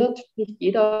abgeschlossen wird. Nicht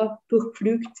jeder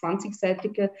durchpflügt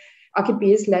 20-seitige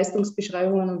AGBs,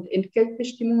 Leistungsbeschreibungen und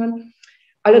Entgeltbestimmungen.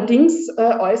 Allerdings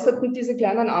äußerten diese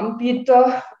kleinen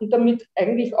Anbieter und damit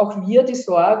eigentlich auch wir die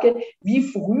Sorge, wie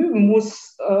früh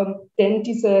muss denn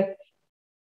diese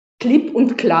klipp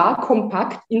und klar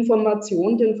kompakt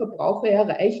Information den Verbraucher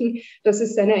erreichen, dass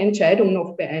es seine Entscheidung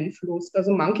noch beeinflusst.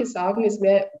 Also manche sagen, es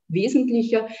wäre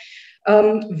wesentlicher,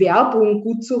 Werbung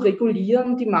gut zu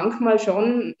regulieren, die manchmal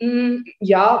schon,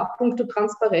 puncto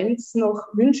Transparenz noch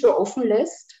Wünsche offen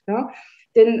lässt. Ja.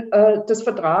 Denn das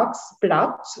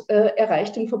Vertragsblatt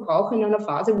erreicht den Verbraucher in einer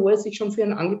Phase, wo er sich schon für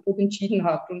ein Angebot entschieden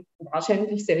hat und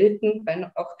wahrscheinlich selten,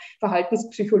 weil auch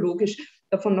verhaltenspsychologisch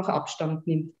davon noch Abstand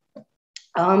nimmt.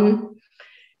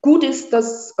 Gut ist,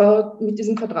 dass mit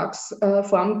diesem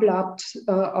Vertragsformblatt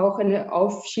auch eine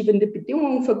aufschiebende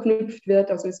Bedingung verknüpft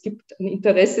wird. Also es gibt ein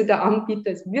Interesse der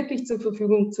Anbieter, es wirklich zur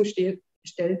Verfügung zu stellen,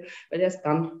 weil erst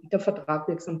dann der Vertrag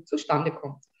wirksam zustande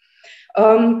kommt.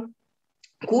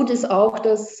 Gut ist auch,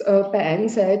 dass bei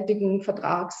einseitigen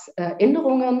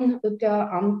Vertragsänderungen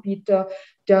der Anbieter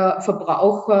der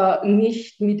Verbraucher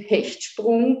nicht mit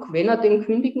Hechtsprung, wenn er den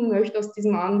kündigen möchte aus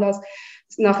diesem Anlass,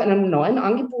 nach einem neuen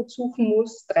Angebot suchen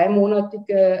muss,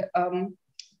 3-monatige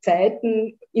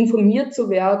Zeiten informiert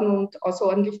zu werden und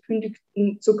außerordentlich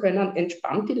kündigen zu können,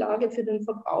 entspannt die Lage für den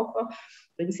Verbraucher.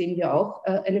 Darin sehen wir auch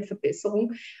eine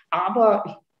Verbesserung. Aber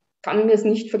ich kann mir es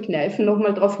nicht verkneifen,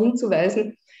 nochmal darauf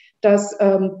hinzuweisen, dass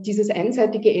dieses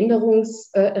einseitige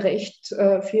Änderungsrecht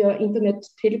für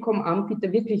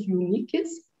Internet-Telekom-Anbieter wirklich unique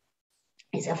ist.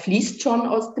 Es erfließt schon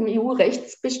aus dem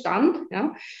EU-Rechtsbestand,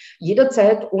 ja,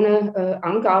 jederzeit ohne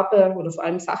Angabe oder vor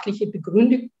allem sachliche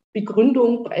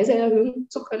Begründung Preise erhöhen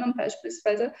zu können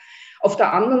beispielsweise. Auf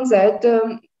der anderen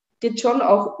Seite geht es schon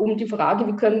auch um die Frage,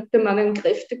 wie könnte man ein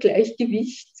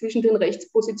Kräftegleichgewicht zwischen den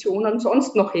Rechtspositionen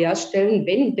sonst noch herstellen,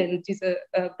 wenn denn diese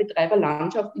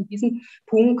Betreiberlandschaft in diesem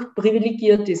Punkt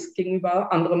privilegiert ist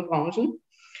gegenüber anderen Branchen.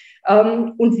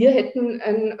 Und wir hätten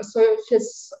ein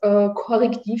solches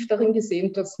Korrektiv darin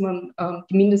gesehen, dass man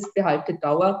die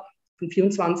Mindestbehaltedauer von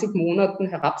 24 Monaten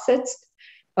herabsetzt.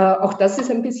 Auch das ist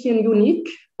ein bisschen unique.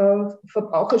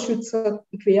 Verbraucherschützer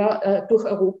quer durch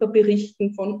Europa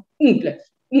berichten von ungleich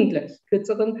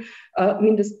kürzeren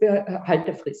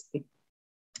Mindestbehaltefristen.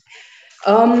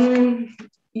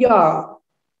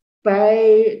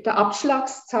 Bei der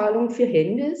Abschlagszahlung für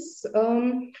Handys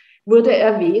wurde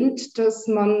erwähnt, dass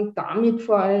man damit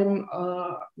vor allem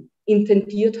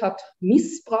intendiert hat,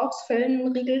 Missbrauchsfällen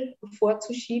einen Riegel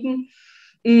vorzuschieben.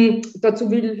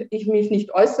 Dazu will ich mich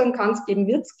nicht äußern, kann es geben,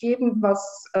 wird es geben.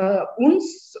 Was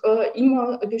uns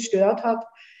immer gestört hat,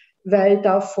 weil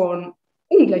davon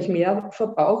ungleich mehr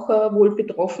Verbraucher wohl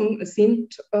betroffen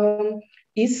sind,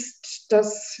 ist,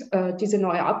 dass diese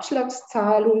neue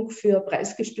Abschlagszahlung für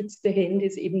preisgestützte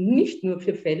Handys eben nicht nur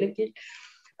für Fälle gilt,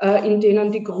 in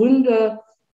denen die Gründe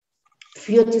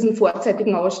für diesen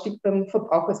vorzeitigen Ausstieg beim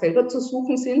Verbraucher selber zu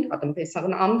suchen sind, hat einen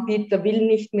besseren Anbieter, will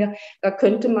nicht mehr. Da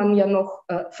könnte man ja noch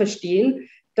verstehen,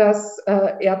 dass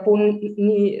er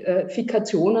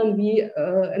Bonifikationen wie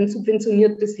ein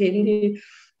subventioniertes Handy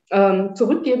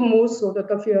zurückgeben muss oder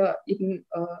dafür eben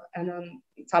einen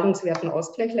zahlungswerten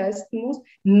Ausgleich leisten muss.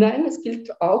 Nein, es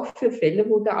gilt auch für Fälle,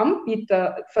 wo der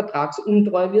Anbieter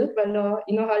vertragsuntreu wird, weil er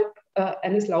innerhalb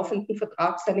eines laufenden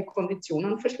Vertrags seine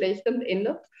Konditionen verschlechternd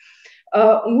ändert.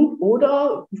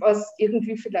 Oder, was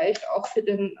irgendwie vielleicht auch für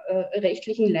den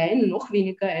rechtlichen Laien noch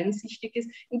weniger einsichtig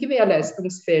ist, in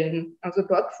Gewährleistungsfällen. Also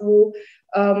dort, wo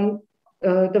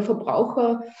der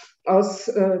Verbraucher aus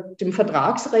dem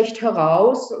Vertragsrecht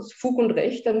heraus, aus Fug und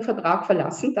Recht, einen Vertrag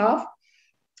verlassen darf,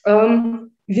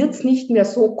 wird es nicht mehr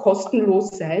so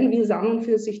kostenlos sein, wie es an und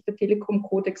für sich der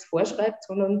Telekom-Kodex vorschreibt,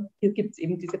 sondern hier gibt es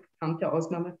eben diese bekannte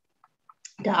Ausnahme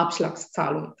der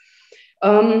Abschlagszahlung.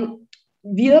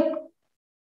 Wir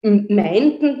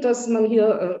meinten, dass man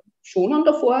hier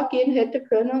schonender vorgehen hätte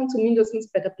können,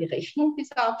 zumindest bei der Berechnung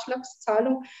dieser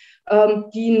Abschlagszahlung,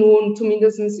 die nun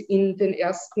zumindest in den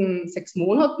ersten 6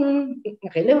 Monaten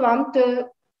relevante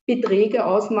Beträge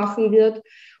ausmachen wird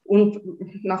und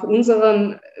nach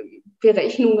unseren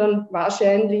Berechnungen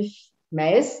wahrscheinlich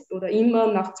meist oder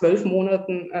immer nach 12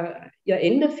 Monaten ihr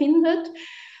Ende findet.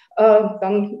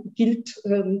 Dann gilt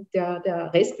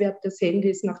der Restwert des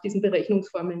Handys nach diesen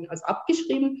Berechnungsformeln als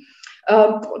abgeschrieben.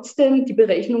 Trotzdem, die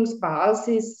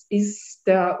Berechnungsbasis ist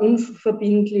der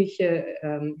unverbindliche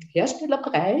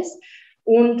Herstellerpreis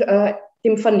und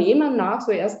dem Vernehmen nach,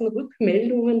 so ersten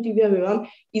Rückmeldungen, die wir hören,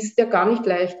 ist der gar nicht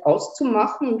leicht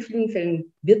auszumachen. In vielen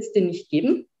Fällen wird es den nicht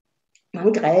geben.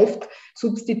 Man greift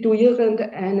substituierend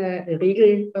eine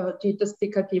Regel, die das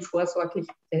TKG vorsorglich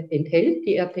enthält.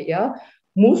 Die RTR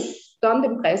muss dann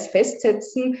den Preis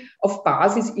festsetzen auf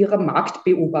Basis ihrer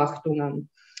Marktbeobachtungen.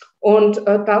 Und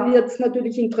da wird es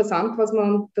natürlich interessant, was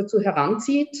man dazu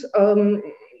heranzieht.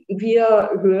 Wir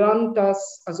hören,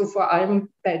 dass also vor allem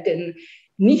bei den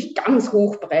nicht ganz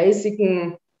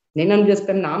hochpreisigen, nennen wir es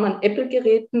beim Namen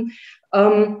Apple-Geräten,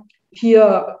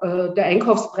 hier der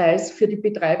Einkaufspreis für die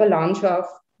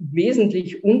Betreiberlandschaft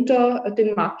wesentlich unter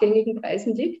den marktgängigen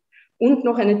Preisen liegt und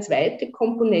noch eine zweite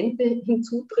Komponente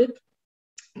hinzutritt,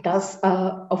 dass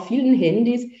auf vielen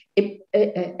Handys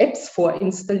Apps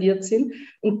vorinstalliert sind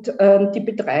und die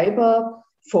Betreiber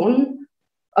von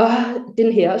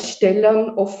den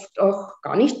Herstellern oft auch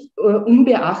gar nicht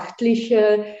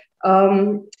unbeachtliche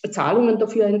Zahlungen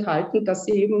dafür enthalten, dass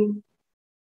sie eben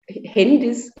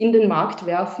Handys in den Markt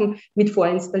werfen mit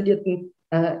vorinstallierten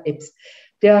Apps.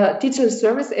 Der Digital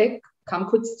Service Act kam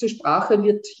kurz zur Sprache,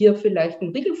 wird hier vielleicht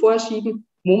einen Riegel vorschieben.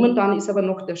 Momentan ist aber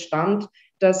noch der Stand,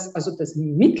 dass also das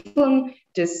Mitteln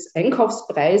des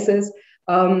Einkaufspreises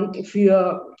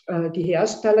für die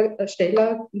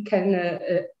Hersteller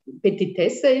keine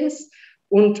Petitesse ist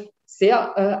und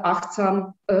sehr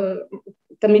achtsam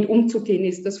damit umzugehen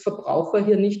ist, dass Verbraucher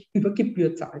hier nicht über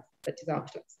Gebühr zahlen bei dieser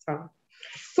Abschlagszahlung.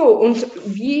 So, und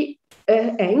wie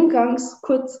eingangs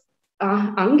kurz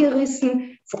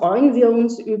angerissen, freuen wir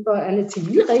uns über eine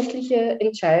zivilrechtliche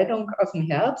Entscheidung aus dem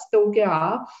Herbst. Der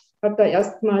OGH hat da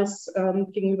erstmals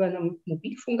gegenüber einem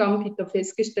Mobilfunkanbieter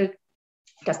festgestellt,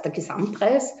 dass der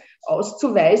Gesamtpreis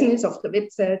auszuweisen ist auf der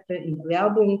Webseite, in der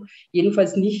Werbung,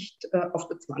 jedenfalls nicht auf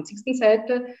der 20.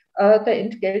 Seite der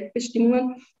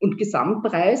Entgeltbestimmungen. Und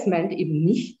Gesamtpreis meint eben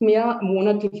nicht mehr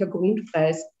monatlicher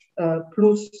Grundpreis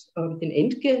plus den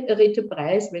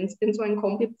Endgerätepreis, wenn es denn so ein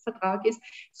Kombivertrag ist,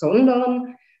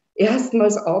 sondern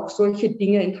erstmals auch solche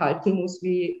Dinge enthalten muss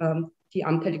wie die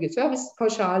anteilige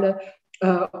Servicepauschale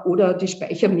oder die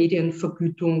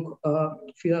Speichermedienvergütung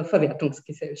für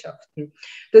Verwertungsgesellschaften.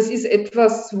 Das ist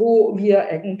etwas, wo wir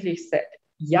eigentlich seit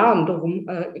Jahren darum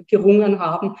gerungen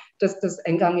haben, dass das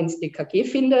Eingang ins TKG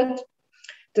findet.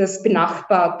 Das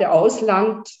benachbarte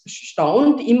Ausland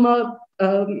staunt immer,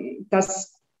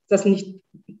 dass das nicht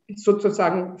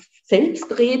sozusagen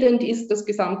selbstredend ist, dass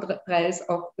Gesamtpreis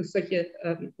auch solche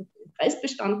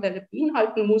Preisbestandteile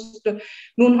beinhalten musste.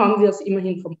 Nun haben wir es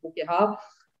immerhin vom OGH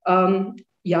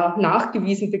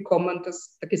nachgewiesen bekommen,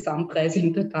 dass der Gesamtpreis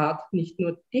in der Tat nicht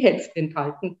nur die Hälfte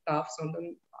enthalten darf,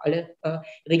 sondern alle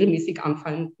regelmäßig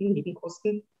anfallenden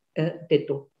Nebenkosten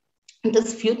detto. Und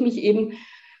das führt mich eben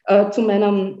zu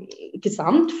meinem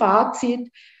Gesamtfazit.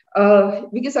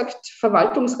 Wie gesagt,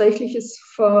 verwaltungsrechtliches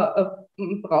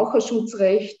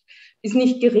Verbraucherschutzrecht ist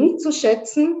nicht gering zu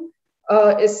schätzen.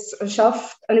 Es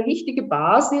schafft eine wichtige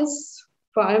Basis,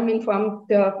 vor allem in Form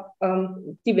der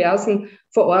diversen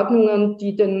Verordnungen,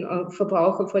 die den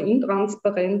Verbraucher vor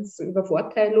Intransparenz,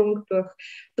 Übervorteilung durch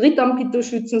Drittanbieter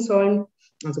schützen sollen.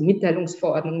 Also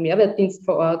Mitteilungsverordnung,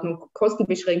 Mehrwertdienstverordnung,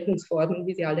 Kostenbeschränkungsverordnung,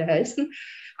 wie sie alle heißen.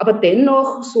 Aber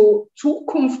dennoch so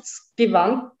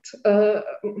zukunftsgewandt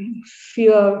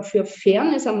für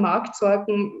Fairness am Markt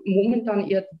sorgen momentan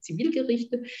eher die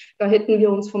Zivilgerichte. Da hätten wir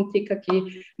uns vom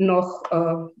TKG noch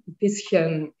ein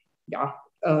bisschen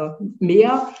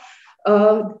mehr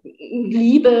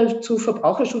Liebe zu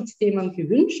Verbraucherschutzthemen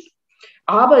gewünscht.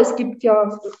 Aber es gibt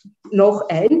ja noch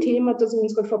ein Thema, das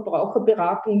unsere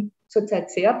Verbraucherberatung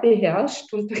zurzeit sehr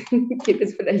beherrscht, und da gibt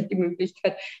es vielleicht die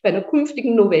Möglichkeit, bei einer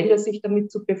künftigen Novelle sich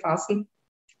damit zu befassen.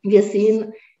 Wir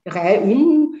sehen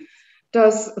reihum,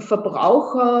 dass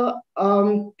Verbraucher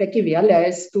bei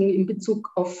Gewährleistung in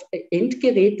Bezug auf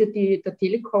Endgeräte, die der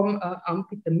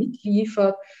Telekom-Anbieter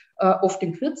mitliefert, oft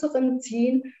den kürzeren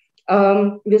ziehen.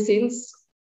 Wir sehen es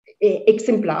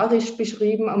exemplarisch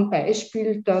beschrieben am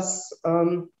Beispiel, dass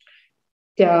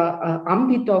der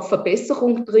Anbieter auf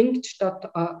Verbesserung dringt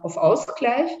statt auf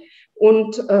Ausgleich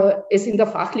und es in der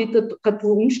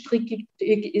Fachliteratur unstrittig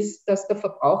ist, dass der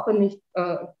Verbraucher nicht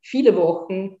viele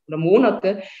Wochen oder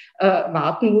Monate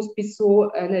warten muss, bis so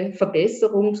eine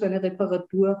Verbesserung, so eine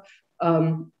Reparatur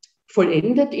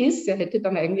vollendet ist. Er hätte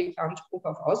dann eigentlich Anspruch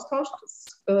auf Austausch.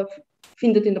 Das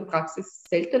findet in der Praxis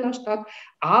seltener statt.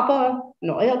 Aber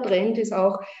neuer Trend ist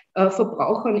auch,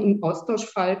 Verbrauchern im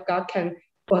Austauschfall gar kein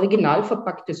original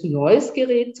verpacktes neues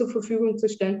Gerät zur Verfügung zu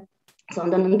stellen,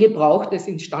 sondern ein gebrauchtes,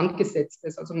 instand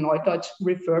gesetztes, also neudeutsch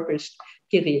refurbished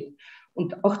Gerät.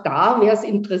 Und auch da wäre es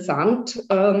interessant,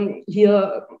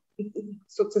 hier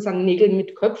sozusagen Nägel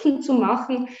mit Köpfen zu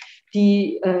machen.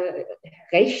 Die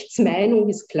Rechtsmeinung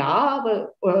ist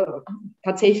klar, aber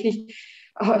tatsächlich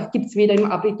gibt es weder im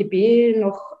ABGB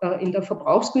noch in der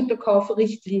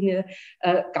Verbrauchsgüterkaufrichtlinie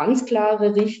ganz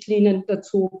klare Richtlinien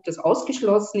dazu, ob das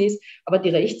ausgeschlossen ist. Aber die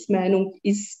Rechtsmeinung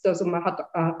ist, also man hat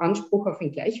Anspruch auf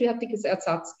ein gleichwertiges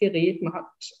Ersatzgerät, man hat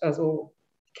also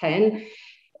keine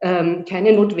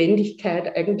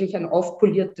Notwendigkeit, eigentlich ein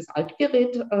aufpoliertes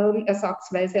Altgerät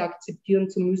ersatzweise akzeptieren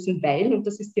zu müssen, weil, und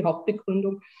das ist die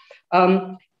Hauptbegründung,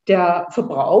 der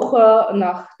Verbraucher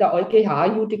nach der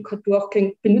EuGH-Judikatur auch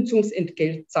kein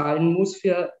Benutzungsentgelt zahlen muss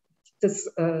für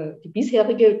die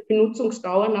bisherige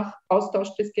Benutzungsdauer nach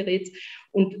Austausch des Geräts.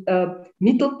 Und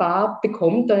mittelbar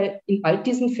bekommt er in all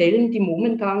diesen Fällen, die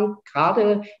momentan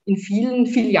gerade in vielen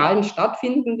Filialen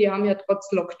stattfinden, die haben ja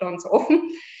trotz Lockdowns offen,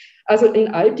 also in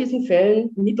all diesen Fällen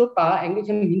mittelbar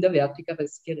eigentlich ein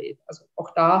minderwertigeres Gerät. Also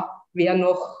auch da wäre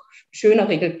noch schöner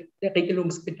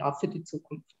Regelungsbedarf für die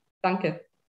Zukunft. Danke.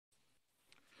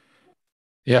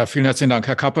 Ja, vielen herzlichen Dank.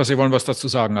 Herr Kapper, Sie wollen was dazu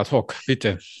sagen, ad hoc,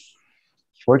 bitte.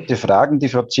 Ich wollte fragen, die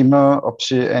Frau Zimmer, ob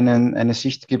sie eine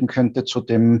Sicht geben könnte zu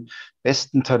dem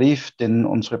besten Tarif, den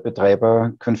unsere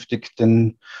Betreiber künftig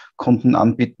den Kunden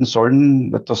anbieten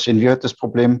sollen. Da sehen wir halt das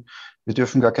Problem, wir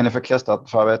dürfen gar keine Verkehrsdaten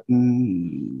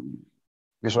verarbeiten.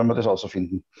 Wie sollen wir das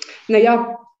außerfinden?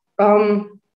 Naja,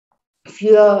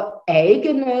 für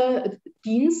eigene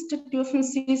Dienste dürfen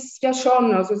Sie es ja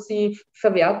schon. Also Sie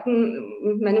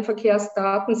verwerten meine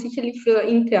Verkehrsdaten sicherlich für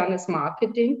internes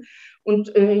Marketing. Und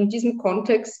in diesem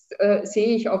Kontext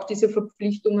sehe ich auch diese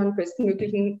Verpflichtung, einen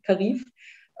bestmöglichen Tarif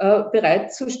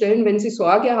bereitzustellen. Wenn Sie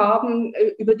Sorge haben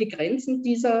über die Grenzen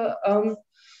dieser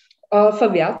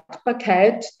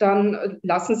Verwertbarkeit, dann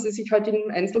lassen Sie sich halt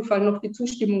im Einzelfall noch die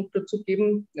Zustimmung dazu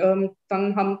geben.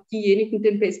 Dann haben diejenigen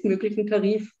den bestmöglichen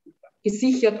Tarif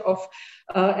gesichert auf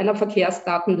einer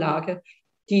Verkehrsdatenlage.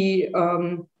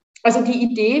 Also die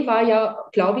Idee war ja,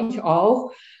 glaube ich,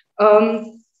 auch,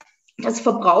 dass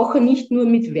Verbraucher nicht nur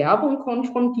mit Werbung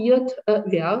konfrontiert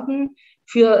werden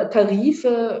für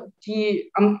Tarife,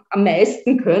 die am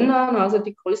meisten können, also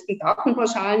die größten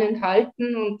Datenpauschalen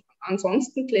enthalten und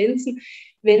ansonsten glänzen,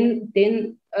 wenn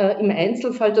denn im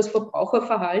Einzelfall das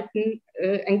Verbraucherverhalten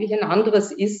eigentlich ein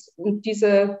anderes ist und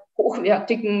diese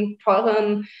hochwertigen,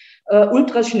 teuren,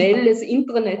 ultraschnelles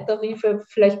Intranet-Tarife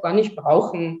vielleicht gar nicht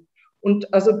brauchen.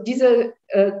 Und also diese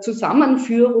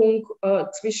Zusammenführung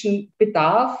zwischen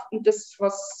Bedarf und das,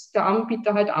 was der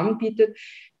Anbieter halt anbietet,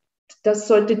 das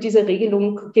sollte diese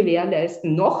Regelung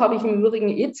gewährleisten. Noch habe ich im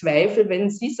Übrigen Zweifel,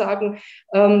 wenn Sie sagen,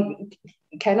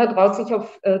 keiner traut sich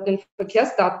auf den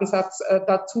Verkehrsdatensatz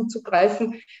dazu zu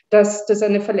greifen, dass das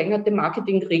eine verlängerte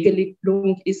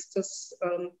Marketingregelung ist, dass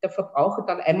der Verbraucher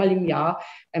dann einmal im Jahr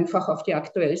einfach auf die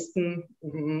aktuellsten,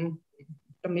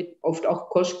 damit oft auch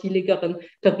kostspieligeren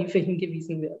Tarife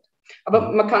hingewiesen wird.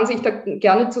 Aber man kann sich da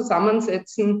gerne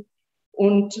zusammensetzen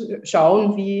und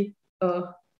schauen, wie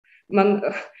man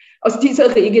aus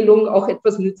dieser Regelung auch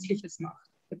etwas Nützliches macht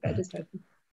für beide Seiten.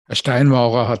 Herr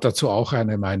Steinmaurer hat dazu auch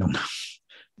eine Meinung.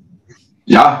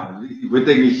 Ja, ich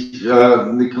wollte eigentlich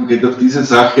nicht konkret auf diese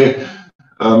Sache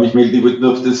mich melden. Ich wollte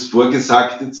nur auf das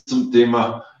Vorgesagte zum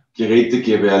Thema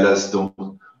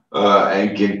Gerätegewährleistung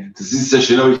eingehen. Das ist sehr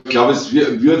schön, aber ich glaube, es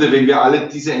würde, wenn wir alle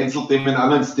diese Einzelthemen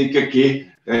an ins TKG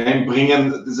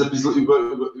reinbringen, das ist ein bisschen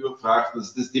überfragt.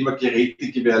 Also das Thema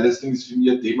Gerätegewährleistung ist für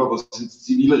mich ein Thema, was ins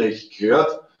Zivilrecht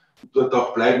gehört und dort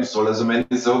auch bleiben soll. Also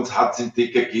meines Erachtens hat es im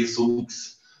TKG so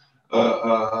nichts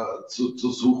zu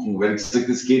suchen, weil gesagt,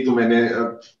 es geht um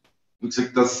wie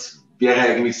gesagt, das wäre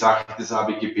eigentlich Sache des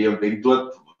ABGB und wenn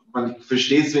dort, man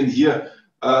versteht es, wenn hier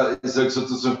ich sage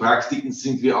sozusagen Praktiken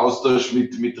sind wie Austausch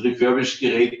mit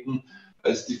Refurbished-Geräten,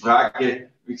 als die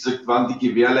Frage, wie gesagt, wann die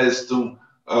Gewährleistung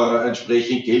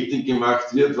entsprechend geltend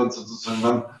gemacht wird, wenn sozusagen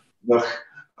man nach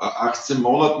 18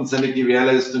 Monaten seine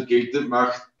Gewährleistung geltend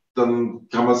macht, dann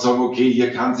kann man sagen, okay,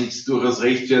 hier kann sich durchaus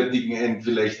rechtfertigen, ein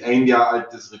vielleicht ein Jahr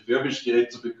altes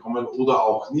Refurbished-Gerät zu bekommen oder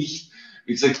auch nicht.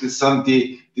 Wie gesagt, das sind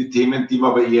die Themen, die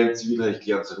man aber eher im Zivilrecht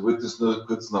klären soll. Ich wollte das nur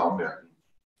kurz noch anmerken.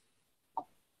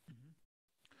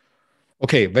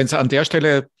 Okay, wenn es an der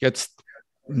Stelle jetzt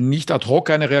nicht ad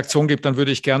hoc eine Reaktion gibt, dann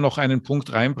würde ich gerne noch einen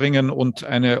Punkt reinbringen und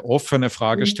eine offene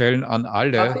Frage stellen an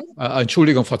alle.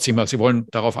 Entschuldigung, Frau Zimmer, Sie wollen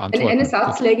darauf antworten. Eine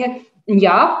Satzlänge.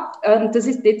 Ja, das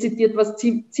ist dezidiert was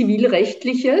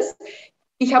Zivilrechtliches.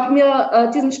 Ich habe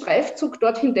mir diesen Streifzug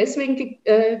dorthin deswegen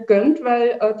gegönnt,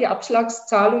 weil die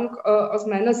Abschlagszahlung aus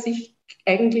meiner Sicht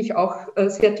eigentlich auch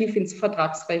sehr tief ins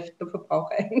Vertragsrecht der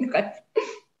Verbraucher eingreift.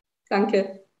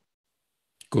 Danke.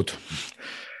 Gut,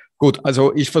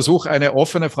 also ich versuche eine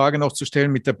offene Frage noch zu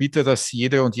stellen mit der Bitte, dass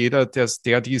jede und jeder,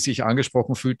 die sich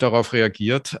angesprochen fühlt, darauf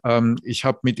reagiert. Ich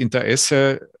habe mit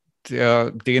Interesse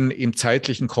den im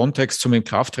zeitlichen Kontext zum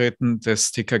Inkrafttreten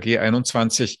des TKG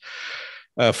 21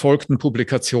 folgten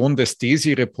Publikation des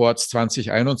DESI-Reports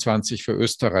 2021 für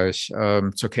Österreich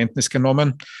zur Kenntnis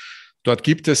genommen. Dort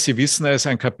gibt es, Sie wissen es,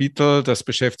 ein Kapitel, das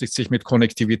beschäftigt sich mit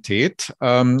Konnektivität.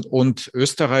 Und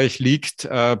Österreich liegt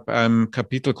beim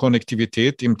Kapitel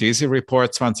Konnektivität im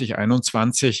DESI-Report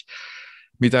 2021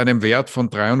 mit einem Wert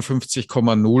von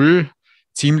 53,0,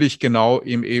 ziemlich genau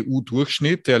im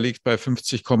EU-Durchschnitt. Der liegt bei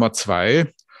 50,2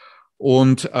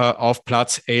 und auf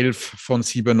Platz 11 von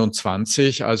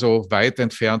 27, also weit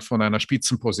entfernt von einer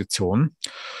Spitzenposition.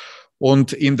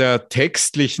 Und in der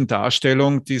textlichen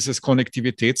Darstellung dieses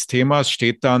Konnektivitätsthemas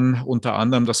steht dann unter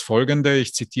anderem das Folgende,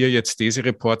 ich zitiere jetzt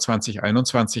DESI-Report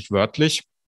 2021 wörtlich: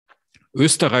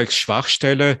 Österreichs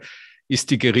Schwachstelle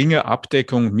ist die geringe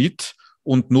Abdeckung mit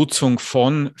und Nutzung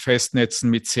von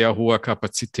Festnetzen mit sehr hoher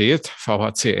Kapazität,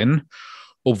 VHCN,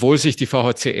 obwohl sich die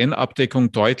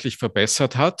VHCN-Abdeckung deutlich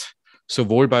verbessert hat,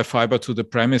 sowohl bei Fiber to the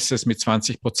Premises mit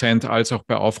 20% als auch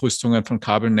bei Aufrüstungen von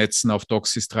Kabelnetzen auf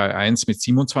DOCSIS 3.1 mit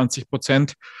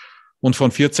 27% und von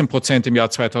 14% im Jahr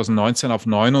 2019 auf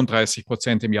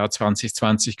 39% im Jahr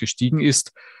 2020 gestiegen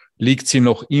ist, liegt sie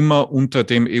noch immer unter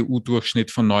dem EU-Durchschnitt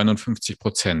von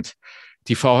 59%.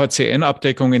 Die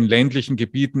VHCN-Abdeckung in ländlichen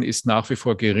Gebieten ist nach wie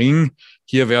vor gering.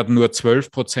 Hier werden nur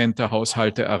 12% der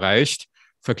Haushalte erreicht,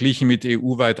 verglichen mit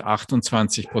EU-weit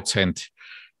 28%.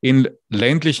 In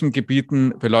ländlichen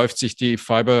Gebieten beläuft sich die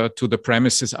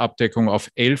Fiber-to-the-Premises-Abdeckung auf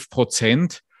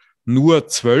 11%. Nur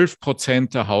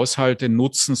 12% der Haushalte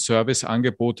nutzen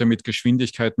Serviceangebote mit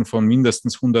Geschwindigkeiten von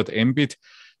mindestens 100 Mbit.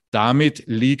 Damit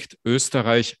liegt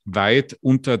Österreich weit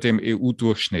unter dem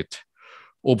EU-Durchschnitt.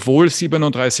 Obwohl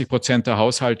 37% der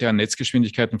Haushalte an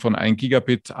Netzgeschwindigkeiten von 1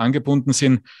 Gigabit angebunden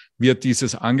sind, wird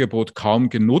dieses Angebot kaum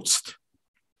genutzt.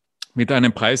 Mit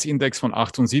einem Preisindex von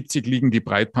 78 liegen die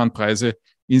Breitbandpreise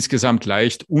insgesamt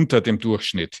leicht unter dem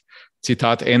Durchschnitt.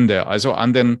 Zitat Ende. Also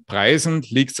an den Preisen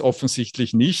liegt es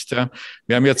offensichtlich nicht.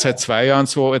 Wir haben jetzt seit 2 Jahren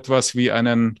so etwas wie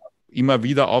einen immer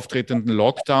wieder auftretenden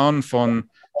Lockdown von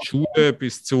Schule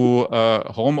bis zu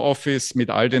Homeoffice mit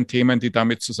all den Themen, die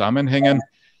damit zusammenhängen.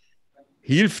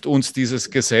 Hilft uns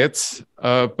dieses Gesetz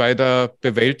bei der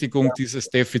Bewältigung dieses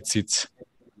Defizits?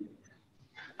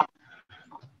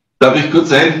 Darf ich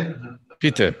kurz ein?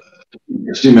 Bitte.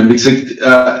 Stimmen. Wie gesagt,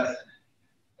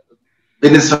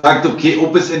 wenn es fragt, okay,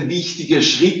 ob es ein wichtiger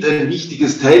Schritt, ein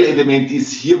wichtiges Teilelement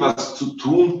ist, hier was zu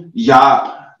tun,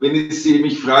 ja. Wenn Sie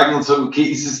mich fragen und sagen, okay,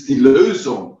 ist es die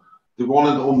Lösung, the one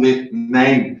and only,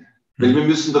 nein. Weil wir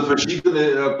müssen da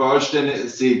verschiedene Bausteine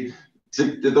sehen.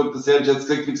 Der Dr. Serge hat es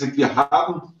gesagt, wie gesagt, wir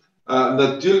haben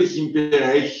natürlich im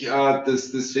Bereich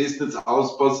des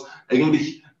Festnetzausbaus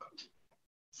eigentlich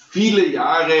viele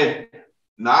Jahre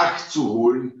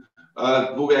nachzuholen,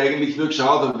 wo wir eigentlich nur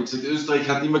geschaut haben. Wie gesagt, Österreich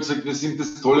hat immer gesagt, wir sind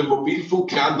das tolle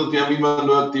Mobilfunkland und wir haben immer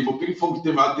nur die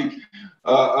Mobilfunkthematik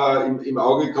im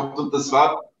Auge gehabt. Und das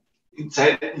war in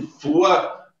Zeiten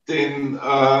vor den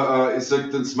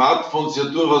Smartphones ja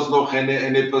durchaus noch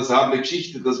eine passable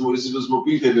Geschichte, dass man alles über das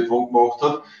Mobiltelefon gemacht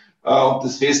hat und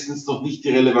das Festnetz noch nicht die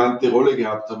relevante Rolle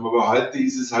gehabt haben. Aber heute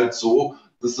ist es halt so,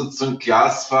 dass sozusagen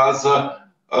Glasfaser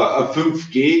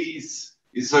 5G ist.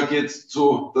 Ich sage jetzt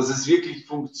so, dass es wirklich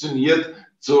funktioniert,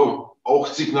 zu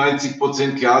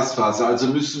 80-90% Glasfaser. Also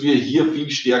müssen wir hier viel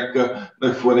stärker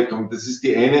nach vorne kommen. Das ist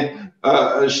die eine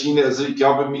Schiene. Also ich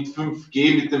glaube, mit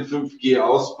 5G, mit dem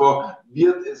 5G-Ausbau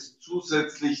wird es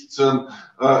zusätzlich zu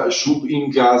einem Schub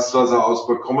im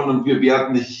Glasfaserausbau kommen und wir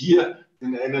werden hier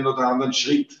den einen oder anderen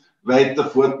Schritt weiter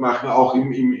fortmachen, auch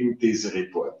im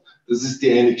DESI-Report. Das ist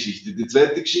die eine Geschichte. Die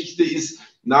zweite Geschichte ist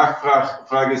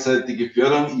nachfrageseitige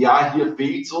Förderung. Ja, hier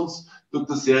fehlt es uns.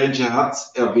 Dr. Seringer hat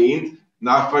es erwähnt.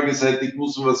 Nachfrageseitig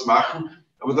muss man was machen,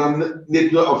 aber dann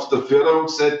nicht nur auf der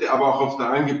Förderungsseite, aber auch auf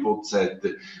der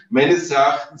Angebotsseite. Meines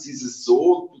Erachtens ist es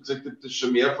so, wie gesagt, ich habe das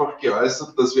schon mehrfach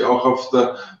geäußert, dass wir auch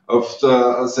auf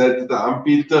der Seite der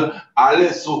Anbieter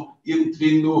alle so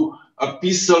irgendwie nur ein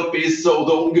bisschen besser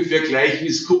oder ungefähr gleich wie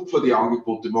das Kupfer die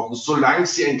Angebote machen. Solange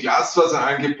sie ein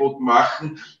Glasfaserangebot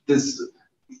machen, das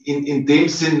in dem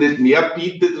Sinn nicht mehr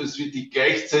bietet, als wie die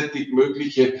gleichzeitig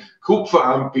mögliche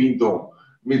Kupferanbindung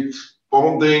mit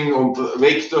Bonding und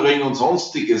Vectoring und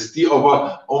sonstiges, die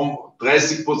aber um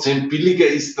 30% billiger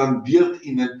ist, dann wird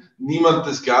ihnen niemand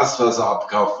das Glasfaser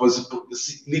abkaufen. Also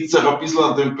es liegt auch ein bisschen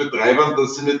an den Betreibern,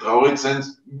 dass sie nicht traurig sein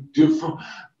dürfen,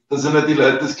 dass ihnen die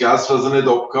Leute das Glasfaser nicht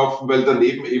abkaufen, weil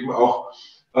daneben eben auch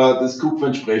das Kupfer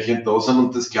entsprechend da sind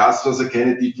und das Glasfaser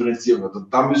keine Differenzierung hat.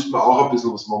 Und da müssen wir auch ein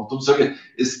bisschen was machen. Darum sage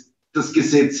ich, das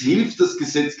Gesetz hilft, das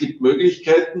Gesetz gibt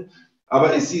Möglichkeiten,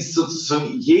 aber es ist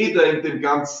sozusagen jeder in dem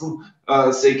ganzen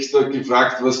Sektor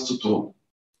gefragt, was zu tun.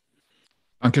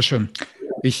 Dankeschön.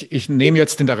 Ich nehme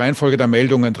jetzt in der Reihenfolge der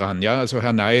Meldungen dran. Ja, also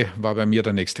Herr Ney war bei mir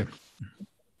der Nächste.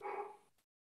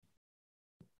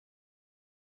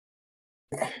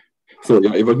 So,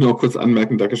 ja, ich wollte nur noch kurz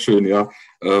anmerken, Dankeschön, ja,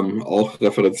 auch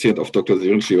referenziert auf Dr.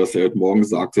 Serenschi, was er heute Morgen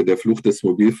sagte, der Fluch des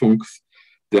Mobilfunks,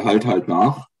 der halt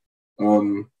nach.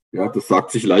 Ja, das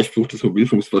sagt sich leicht, Fluch des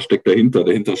Mobilfunks, was steckt dahinter?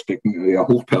 Dahinter stecken ja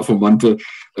hochperformante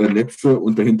Netze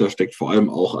und dahinter steckt vor allem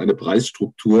auch eine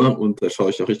Preisstruktur und da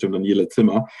schaue ich auch Richtung Daniela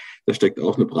Zimmer, da steckt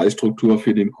auch eine Preisstruktur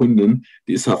für den Kunden,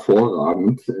 die ist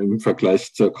hervorragend im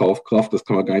Vergleich zur Kaufkraft, das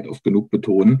kann man gar nicht oft genug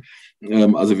betonen.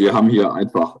 Also wir haben hier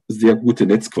einfach sehr gute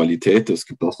Netzqualität, es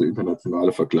gibt auch so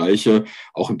internationale Vergleiche,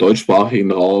 auch im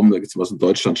deutschsprachigen Raum, da gibt es was in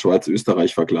Deutschland, Schweiz,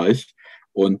 Österreich Vergleich.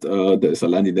 Und da ist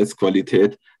allein die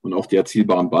Netzqualität und auch die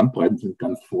erzielbaren Bandbreiten sind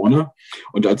ganz vorne.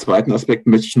 Und als zweiten Aspekt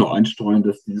möchte ich noch einstreuen,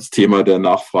 dass dieses Thema der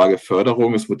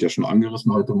Nachfrageförderung, es wird ja schon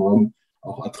angerissen heute Morgen,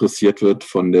 auch adressiert wird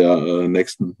von der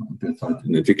nächsten und derzeit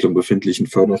in Entwicklung befindlichen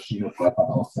Förderschiene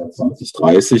Breitbandauszeit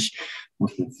 2030, wo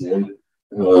speziell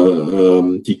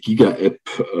die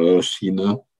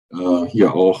Giga-App-Schiene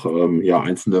hier auch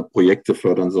einzelne Projekte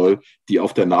fördern soll, die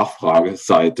auf der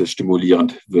Nachfrageseite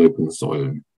stimulierend wirken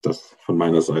sollen. Das von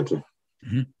meiner Seite.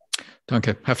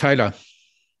 Danke. Herr Feiler.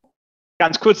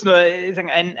 Ganz kurz nur sagen,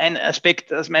 ein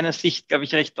Aspekt aus meiner Sicht, glaube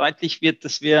ich, recht deutlich wird,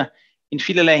 dass wir in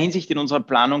vielerlei Hinsicht in unserer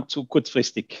Planung zu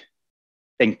kurzfristig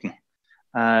denken.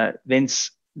 Wenn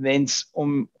es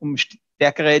um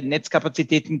stärkere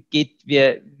Netzkapazitäten geht,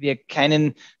 wir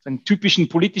keinen typischen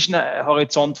politischen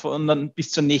Horizont von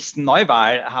bis zur nächsten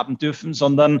Neuwahl haben dürfen,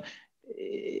 sondern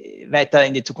weiter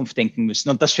in die Zukunft denken müssen.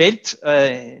 Und das fällt,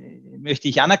 möchte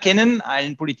ich anerkennen,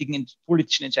 allen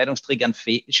politischen Entscheidungsträgern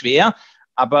schwer,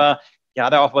 aber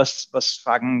gerade auch was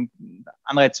Fragen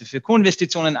Anreize für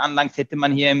Co-Investitionen anlangt, hätte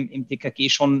man hier im TKG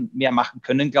schon mehr machen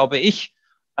können, glaube ich.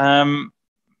 Auch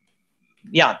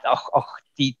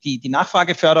die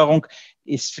Nachfrageförderung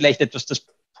ist vielleicht etwas, das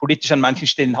politisch an manchen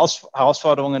Stellen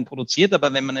Herausforderungen produziert,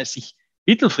 aber wenn man es sich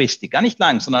mittelfristig, gar nicht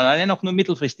lang, sondern allein auch nur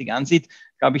mittelfristig ansieht,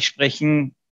 glaube ich,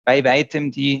 sprechen bei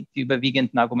weitem die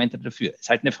überwiegenden Argumente dafür. Es ist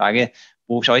halt eine Frage,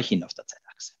 wo schaue ich hin auf der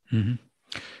Zeitachse?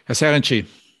 Herr Serenschi.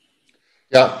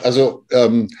 Ja, also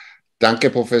danke,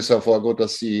 Professor Forgo,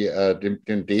 dass Sie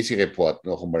den DESI-Report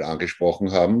noch einmal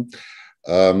angesprochen haben.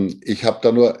 Ich habe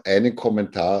da nur einen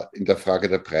Kommentar in der Frage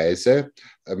der Preise.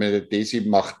 Der DESI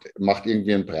macht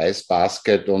irgendwie ein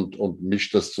Preisbasket und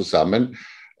mischt das zusammen.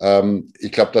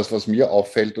 Ich glaube, das, was mir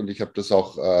auffällt, und ich habe das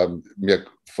auch mir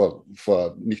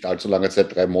vor nicht allzu langer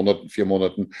Zeit, 3 Monaten, 4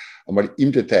 Monaten, einmal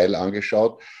im Detail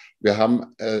angeschaut. Wir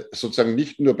haben sozusagen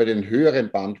nicht nur bei den höheren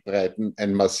Bandbreiten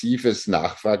ein massives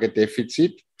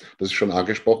Nachfragedefizit, das ist schon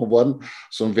angesprochen worden,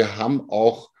 sondern wir haben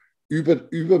auch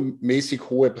übermäßig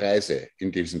hohe Preise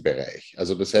in diesem Bereich.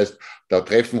 Also das heißt, da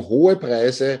treffen hohe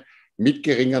Preise mit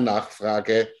geringer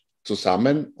Nachfrage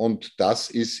zusammen und das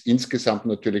ist insgesamt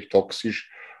natürlich toxisch,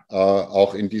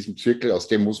 auch in diesem Zirkel, aus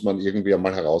dem muss man irgendwie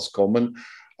einmal herauskommen.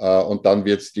 Und dann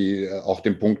wird es auch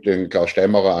den Punkt, den Klaus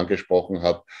Steinmaurer angesprochen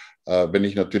hat, wenn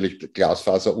ich natürlich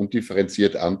Glasfaser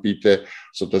undifferenziert anbiete,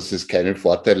 sodass es keinen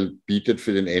Vorteil bietet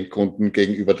für den Endkunden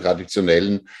gegenüber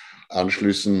traditionellen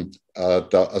Anschlüssen.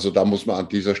 Da muss man an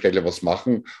dieser Stelle was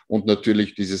machen und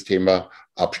natürlich dieses Thema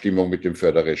Abstimmung mit dem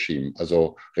Förderregime,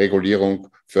 also Regulierung,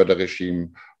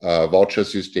 Förderregime,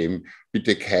 Vouchersystem,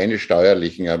 bitte keine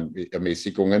steuerlichen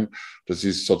Ermäßigungen. Das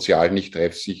ist sozial nicht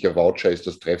treffsicher. Voucher ist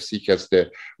das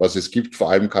treffsicherste, was es gibt.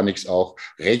 Vor allem kann ich es auch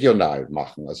regional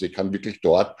machen. Also ich kann wirklich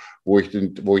dort, wo ich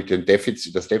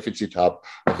das Defizit habe,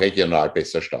 auch regional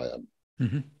besser steuern.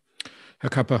 Herr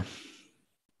Kapper.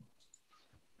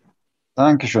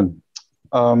 Dankeschön.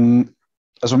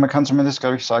 Also man kann zumindest,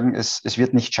 glaube ich, sagen, es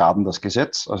wird nicht schaden, das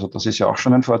Gesetz. Also das ist ja auch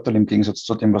schon ein Vorteil im Gegensatz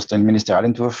zu dem, was der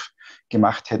Ministerialentwurf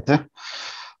gemacht hätte.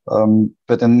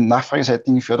 Bei den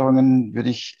nachfrageseitigen Förderungen würde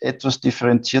ich etwas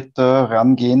differenzierter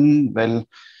rangehen, weil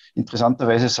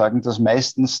interessanterweise sagen das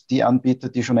meistens die Anbieter,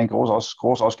 die schon ein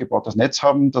groß ausgebautes Netz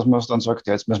haben, dass man dann sagt,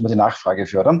 ja, jetzt müssen wir die Nachfrage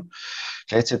fördern.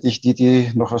 Gleichzeitig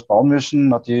die noch was bauen müssen,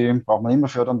 na, die braucht man immer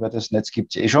fördern, weil das Netz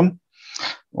gibt es eh schon.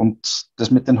 Und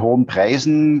das mit den hohen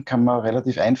Preisen kann man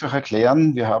relativ einfach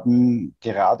erklären. Wir haben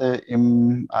gerade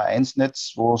im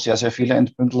A1-Netz, wo sehr, sehr viele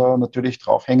Entbündler natürlich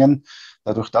draufhängen,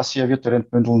 dadurch, dass sie ja virtuell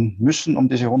entbündeln müssen, um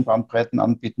diese hohen Bandbreiten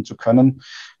anbieten zu können,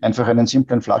 einfach einen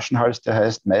simplen Flaschenhals, der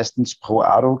heißt, meistens pro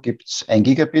Aro gibt es 1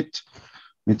 Gigabit,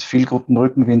 mit viel guten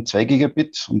Rückenwind 2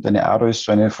 Gigabit. Und eine Aro ist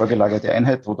so eine vorgelagerte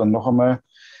Einheit, wo dann noch einmal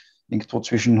irgendwo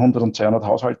zwischen 100 und 200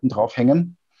 Haushalten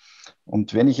draufhängen.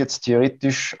 Und wenn ich jetzt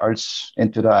theoretisch als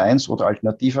entweder A1 oder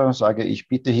Alternativer sage, ich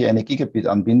biete hier eine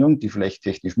Gigabit-Anbindung, die vielleicht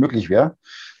technisch möglich wäre,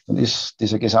 dann ist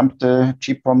dieser gesamte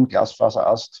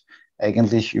GPON-Glasfaserast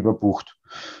eigentlich überbucht.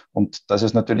 Und das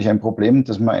ist natürlich ein Problem,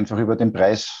 dass man einfach über den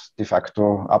Preis de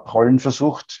facto abrollen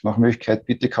versucht. Nach Möglichkeit,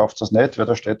 bitte kauft das nicht, weil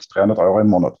da steht 300 Euro im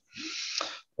Monat.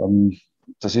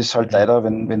 Das ist halt leider,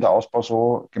 wenn der Ausbau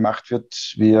so gemacht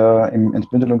wird, wie er im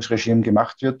Entbündelungsregime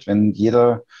gemacht wird, wenn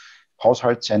jeder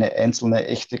Haushalt seine einzelne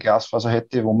echte Glasfaser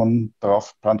hätte, wo man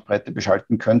darauf Bandbreite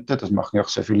beschalten könnte. Das machen ja auch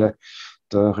sehr viele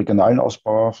der regionalen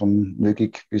Ausbauer von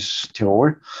Nögig bis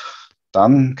Tirol.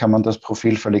 Dann kann man das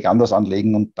Profil völlig anders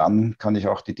anlegen und dann kann ich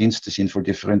auch die Dienste sinnvoll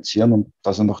differenzieren. Und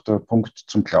das ist noch der Punkt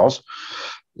zum Klaus.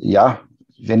 Ja,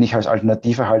 wenn ich als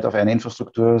Alternative halt auf einer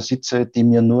Infrastruktur sitze, die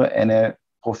mir nur eine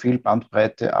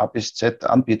Profilbandbreite A bis Z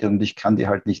anbietet und ich kann die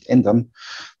halt nicht ändern,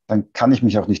 dann kann ich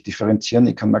mich auch nicht differenzieren.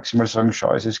 Ich kann maximal sagen,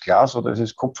 schau, es ist Glas oder es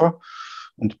ist Kupfer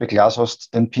und bei Glas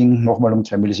hast du den Ping nochmal um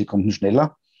 2 Millisekunden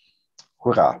schneller.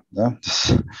 Hurra! Ja,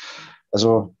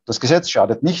 also das Gesetz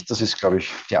schadet nicht, das ist, glaube ich,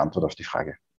 die Antwort auf die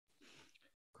Frage.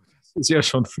 Das ist ja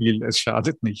schon viel, es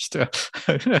schadet nicht.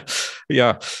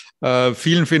 Ja,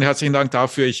 vielen, vielen herzlichen Dank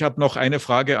dafür. Ich habe noch eine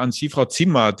Frage an Sie, Frau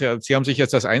Zimmer. Sie haben sich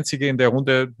jetzt als Einzige in der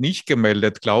Runde nicht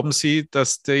gemeldet. Glauben Sie,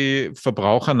 dass die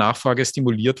Verbrauchernachfrage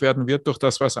stimuliert werden wird durch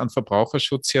das, was an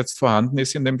Verbraucherschutz jetzt vorhanden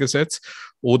ist in dem Gesetz?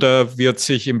 Oder wird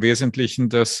sich im Wesentlichen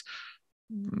das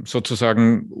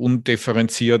sozusagen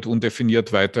undifferenziert,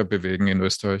 undefiniert weiter bewegen in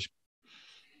Österreich?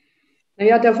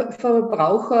 Naja, der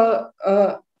Verbraucher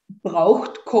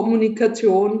braucht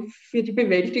Kommunikation für die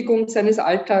Bewältigung seines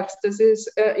Alltags. Das ist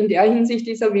in der Hinsicht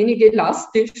ist er wenig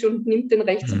elastisch und nimmt den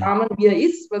Rechtsrahmen, wie er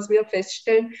ist. Was wir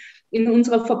feststellen in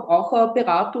unserer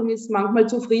Verbraucherberatung ist manchmal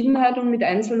Zufriedenheit und mit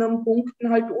einzelnen Punkten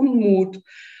halt Unmut.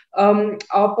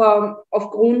 Aber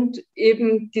aufgrund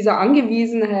eben dieser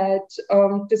Angewiesenheit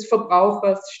des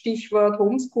Verbrauchers, Stichwort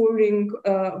Homeschooling,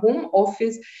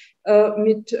 Homeoffice,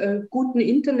 mit guten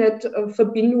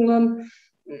Internetverbindungen,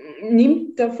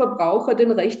 nimmt der Verbraucher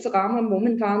den Rechtsrahmen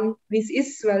momentan, wie es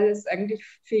ist, weil es eigentlich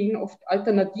für ihn oft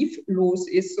alternativlos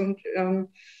ist. Und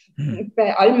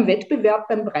bei allem Wettbewerb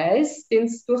beim Preis, den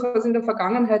es durchaus in der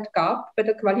Vergangenheit gab, bei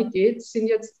der Qualität sind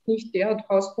jetzt nicht derart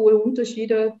hohe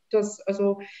Unterschiede, dass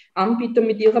also Anbieter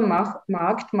mit ihrer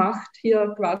Marktmacht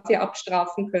hier quasi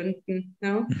abstrafen könnten.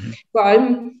 Ja. Vor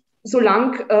allem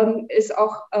solange es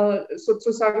auch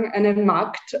sozusagen eine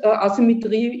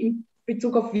Marktasymmetrie in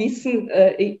Bezug auf Wissen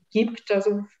gibt.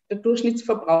 Also der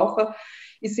Durchschnittsverbraucher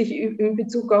ist sich in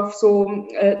Bezug auf so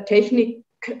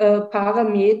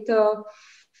Technikparameter,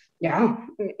 ja,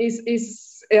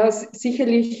 ist er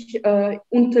sicherlich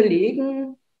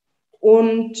unterlegen.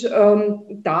 Und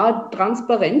da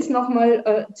Transparenz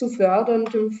nochmal zu fördern,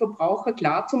 dem Verbraucher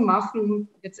klarzumachen,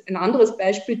 jetzt ein anderes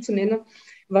Beispiel zu nennen,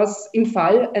 was im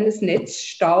Fall eines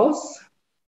Netzstaus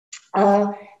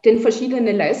denn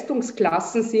verschiedene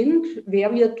Leistungsklassen sind,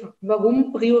 wer wird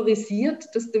warum priorisiert,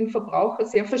 das dem Verbraucher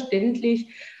sehr verständlich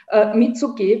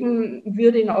mitzugeben,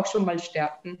 würde ihn auch schon mal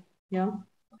stärken. Ja.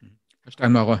 Herr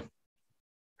Steinmaurer.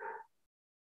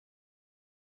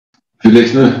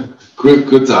 Vielleicht eine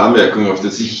kurze Anmerkung auf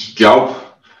das. Ich glaube,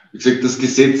 wie gesagt, das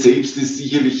Gesetz selbst ist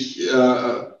sicherlich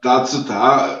dazu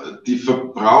da, die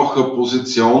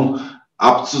Verbraucherposition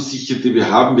abzusichern, die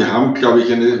wir haben. Wir haben, glaube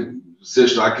ich, eine sehr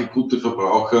starke, gute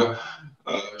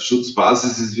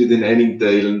Verbraucherschutzbasis. Es wird in einigen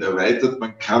Teilen erweitert.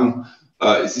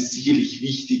 Es ist sicherlich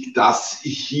wichtig, das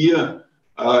hier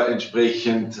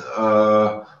entsprechend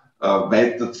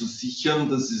weiter zu sichern.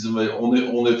 Das ist einmal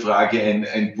ohne Frage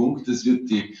ein Punkt. Das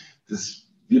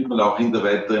wird man auch in der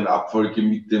weiteren Abfolge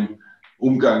mit dem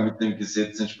Umgang mit dem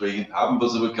Gesetz entsprechend haben.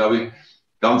 Was aber, glaube ich,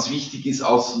 ganz wichtig ist,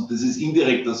 und das ist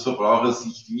indirekt aus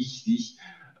Verbrauchersicht wichtig,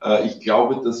 ich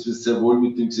glaube, dass wir sehr wohl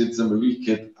mit dem Gesetz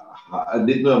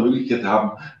nicht nur eine Möglichkeit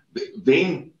haben,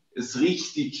 wenn es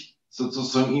richtig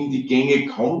sozusagen in die Gänge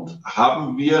kommt,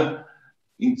 haben wir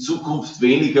in Zukunft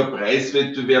weniger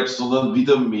Preiswettbewerb, sondern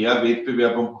wieder mehr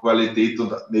Wettbewerb um Qualität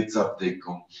und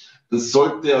Netzabdeckung. Das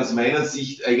sollte aus meiner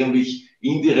Sicht eigentlich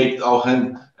indirekt auch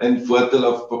ein Vorteil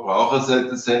auf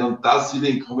Verbraucherseite sein und das wieder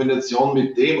in Kombination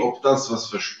mit dem, ob das, was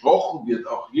versprochen wird,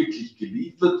 auch wirklich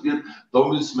geliefert wird, da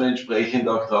müssen wir entsprechend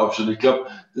auch draufschauen. Ich glaube,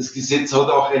 das Gesetz hat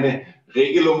auch eine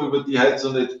Regelung, über die halt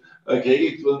so nicht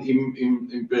geregelt wurden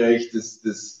im Bereich des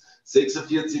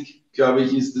 46, glaube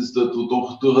ich, ist es da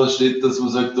doch durchaus steht, dass man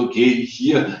sagt, okay,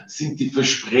 hier sind die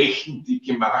Versprechen, die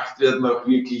gemacht werden, auch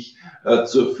wirklich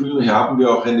zu erfüllen. Hier haben wir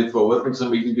auch eine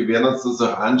Verordnungsermächtigung. Wir werden uns das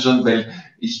auch anschauen, weil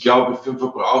ich glaube, für den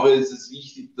Verbraucher ist es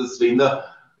wichtig, dass wenn er,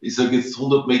 ich sage jetzt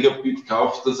 100 Megabit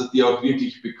kauft, dass er die auch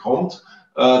wirklich bekommt,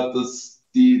 dass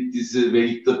diese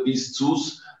Welt der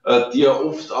Bis-Zus, die ja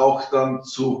oft auch dann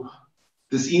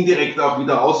das indirekt auch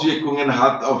wieder Auswirkungen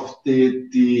hat auf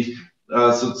die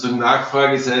sozusagen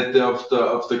Nachfrageseite auf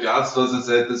der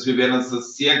Glasfaserseite. Also wir werden uns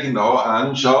das sehr genau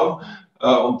anschauen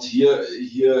und hier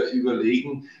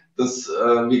überlegen, dass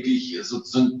wirklich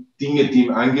sozusagen Dinge, die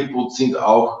im Angebot sind,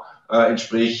 auch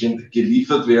entsprechend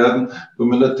geliefert werden, wo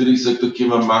man natürlich sagt, okay,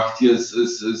 man macht hier das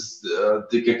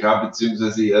TKK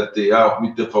bzw. RTR auch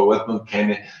mit der Verordnung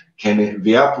keine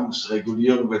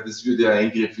Werbungsregulierung, weil das würde ja ein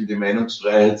Eingriff in die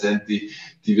Meinungsfreiheit sein, die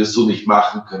wir so nicht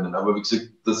machen können. Aber wie gesagt,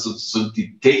 dass sozusagen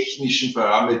die technischen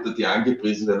Parameter, die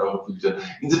angepriesen werden, auch erfüllt werden.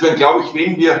 Insofern glaube ich,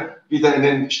 wenn wir wieder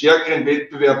einen stärkeren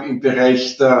Wettbewerb im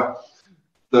Bereich der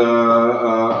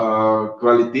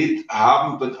Qualität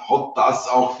haben, dann hat das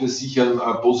auch für sich eine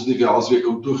positive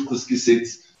Auswirkung durch das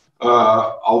Gesetz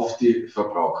auf die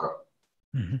Verbraucher.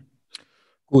 Mhm.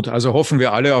 Gut, also hoffen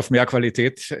wir alle auf mehr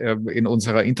Qualität in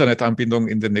unserer Internetanbindung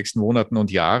in den nächsten Monaten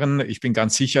und Jahren. Ich bin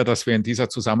ganz sicher, dass wir in dieser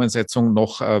Zusammensetzung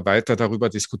noch weiter darüber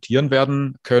diskutieren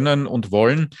werden können und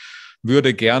wollen.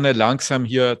 Würde gerne langsam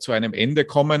hier zu einem Ende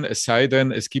kommen, es sei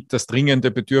denn, es gibt das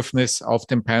dringende Bedürfnis, auf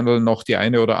dem Panel noch die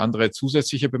eine oder andere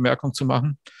zusätzliche Bemerkung zu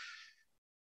machen.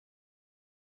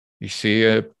 Ich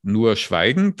sehe nur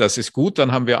Schweigen. Das ist gut.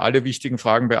 Dann haben wir alle wichtigen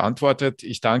Fragen beantwortet.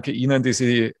 Ich danke Ihnen, die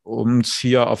Sie uns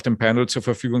hier auf dem Panel zur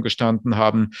Verfügung gestanden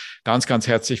haben, ganz, ganz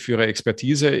herzlich für Ihre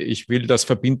Expertise. Ich will das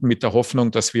verbinden mit der Hoffnung,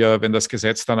 dass wir, wenn das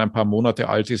Gesetz dann ein paar Monate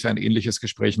alt ist, ein ähnliches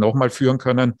Gespräch nochmal führen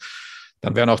können.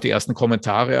 Dann werden auch die ersten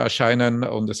Kommentare erscheinen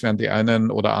und es werden die einen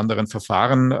oder anderen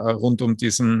Verfahren rund um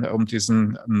diesen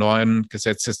neuen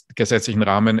gesetzlichen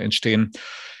Rahmen entstehen.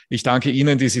 Ich danke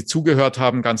Ihnen, die Sie zugehört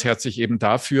haben, ganz herzlich eben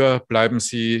dafür. Bleiben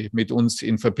Sie mit uns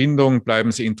in Verbindung,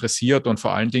 bleiben Sie interessiert und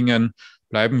vor allen Dingen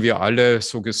bleiben wir alle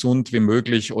so gesund wie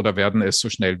möglich oder werden es so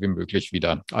schnell wie möglich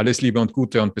wieder. Alles Liebe und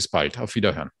Gute und bis bald. Auf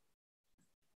Wiederhören.